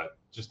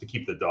just to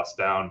keep the dust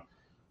down.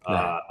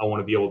 Right. I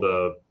want to be able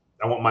to,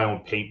 I want my own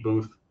paint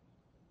booth.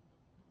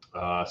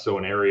 So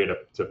an area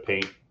to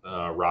paint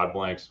rod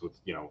blanks with,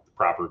 the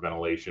proper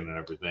ventilation and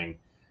everything.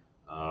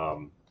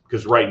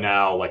 Because right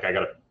now, like I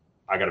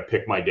gotta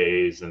pick my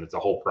days, and it's a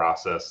whole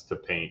process to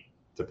paint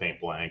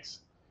blanks.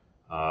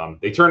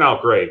 They turn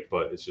out great,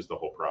 but it's just a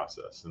whole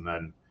process. And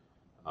then,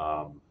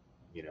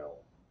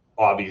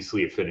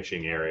 obviously a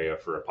finishing area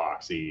for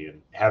epoxy,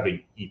 and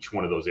having each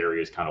one of those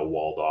areas kind of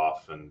walled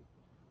off, and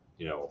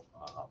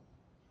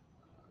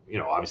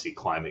obviously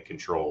climate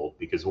controlled,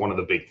 because one of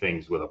the big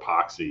things with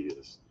epoxy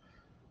is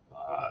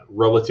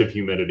relative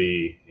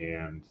humidity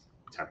and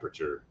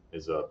temperature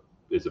is a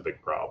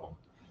big problem.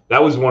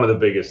 That was one of the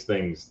biggest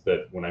things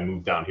that when I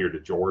moved down here to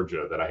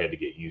Georgia that I had to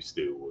get used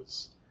to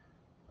was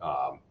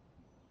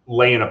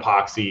laying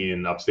epoxy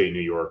in upstate New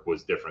York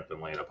was different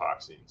than laying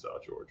epoxy in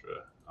South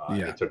Georgia.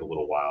 It took a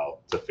little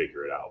while to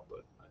figure it out,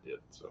 but I did.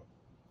 So,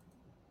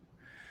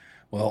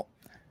 well,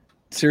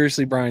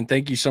 seriously, Brian,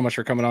 thank you so much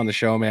for coming on the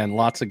show, man.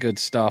 Lots of good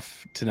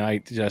stuff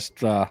tonight.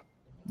 Just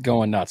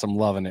going nuts. I'm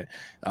loving it.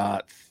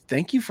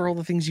 Thank you for all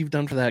the things you've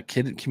done for that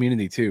kid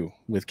community too,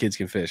 with Kids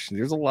Can Fish.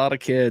 There's a lot of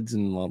kids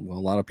and a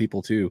lot of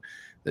people too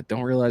that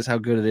don't realize how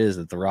good it is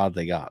that the rod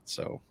they got.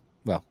 So,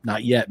 well,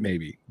 not yet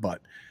maybe, but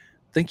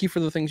thank you for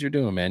the things you're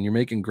doing, man. You're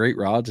making great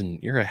rods,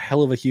 and you're a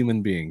hell of a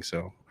human being.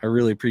 So I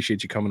really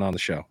appreciate you coming on the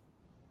show.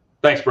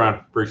 Thanks, Brian.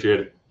 Appreciate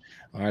it.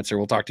 All right, sir.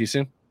 We'll talk to you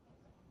soon.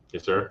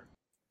 Yes, sir.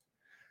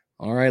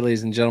 All right,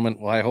 ladies and gentlemen.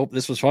 Well, I hope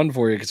this was fun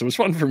for you, because it was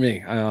fun for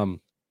me.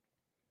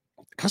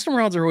 Custom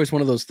rods are always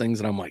one of those things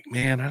that I'm like,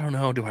 man, I don't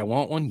know. Do I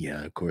want one?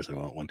 Yeah, of course I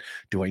want one.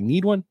 Do I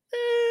need one?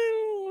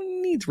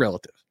 Needs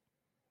relative.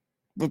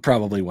 But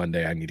probably one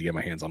day I need to get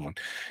my hands on one.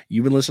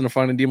 You've been listening to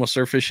Finding Demo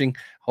Surf Fishing.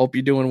 Hope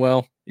you're doing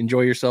well.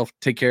 Enjoy yourself.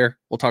 Take care.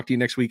 We'll talk to you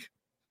next week.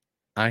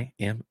 I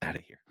am out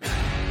of here.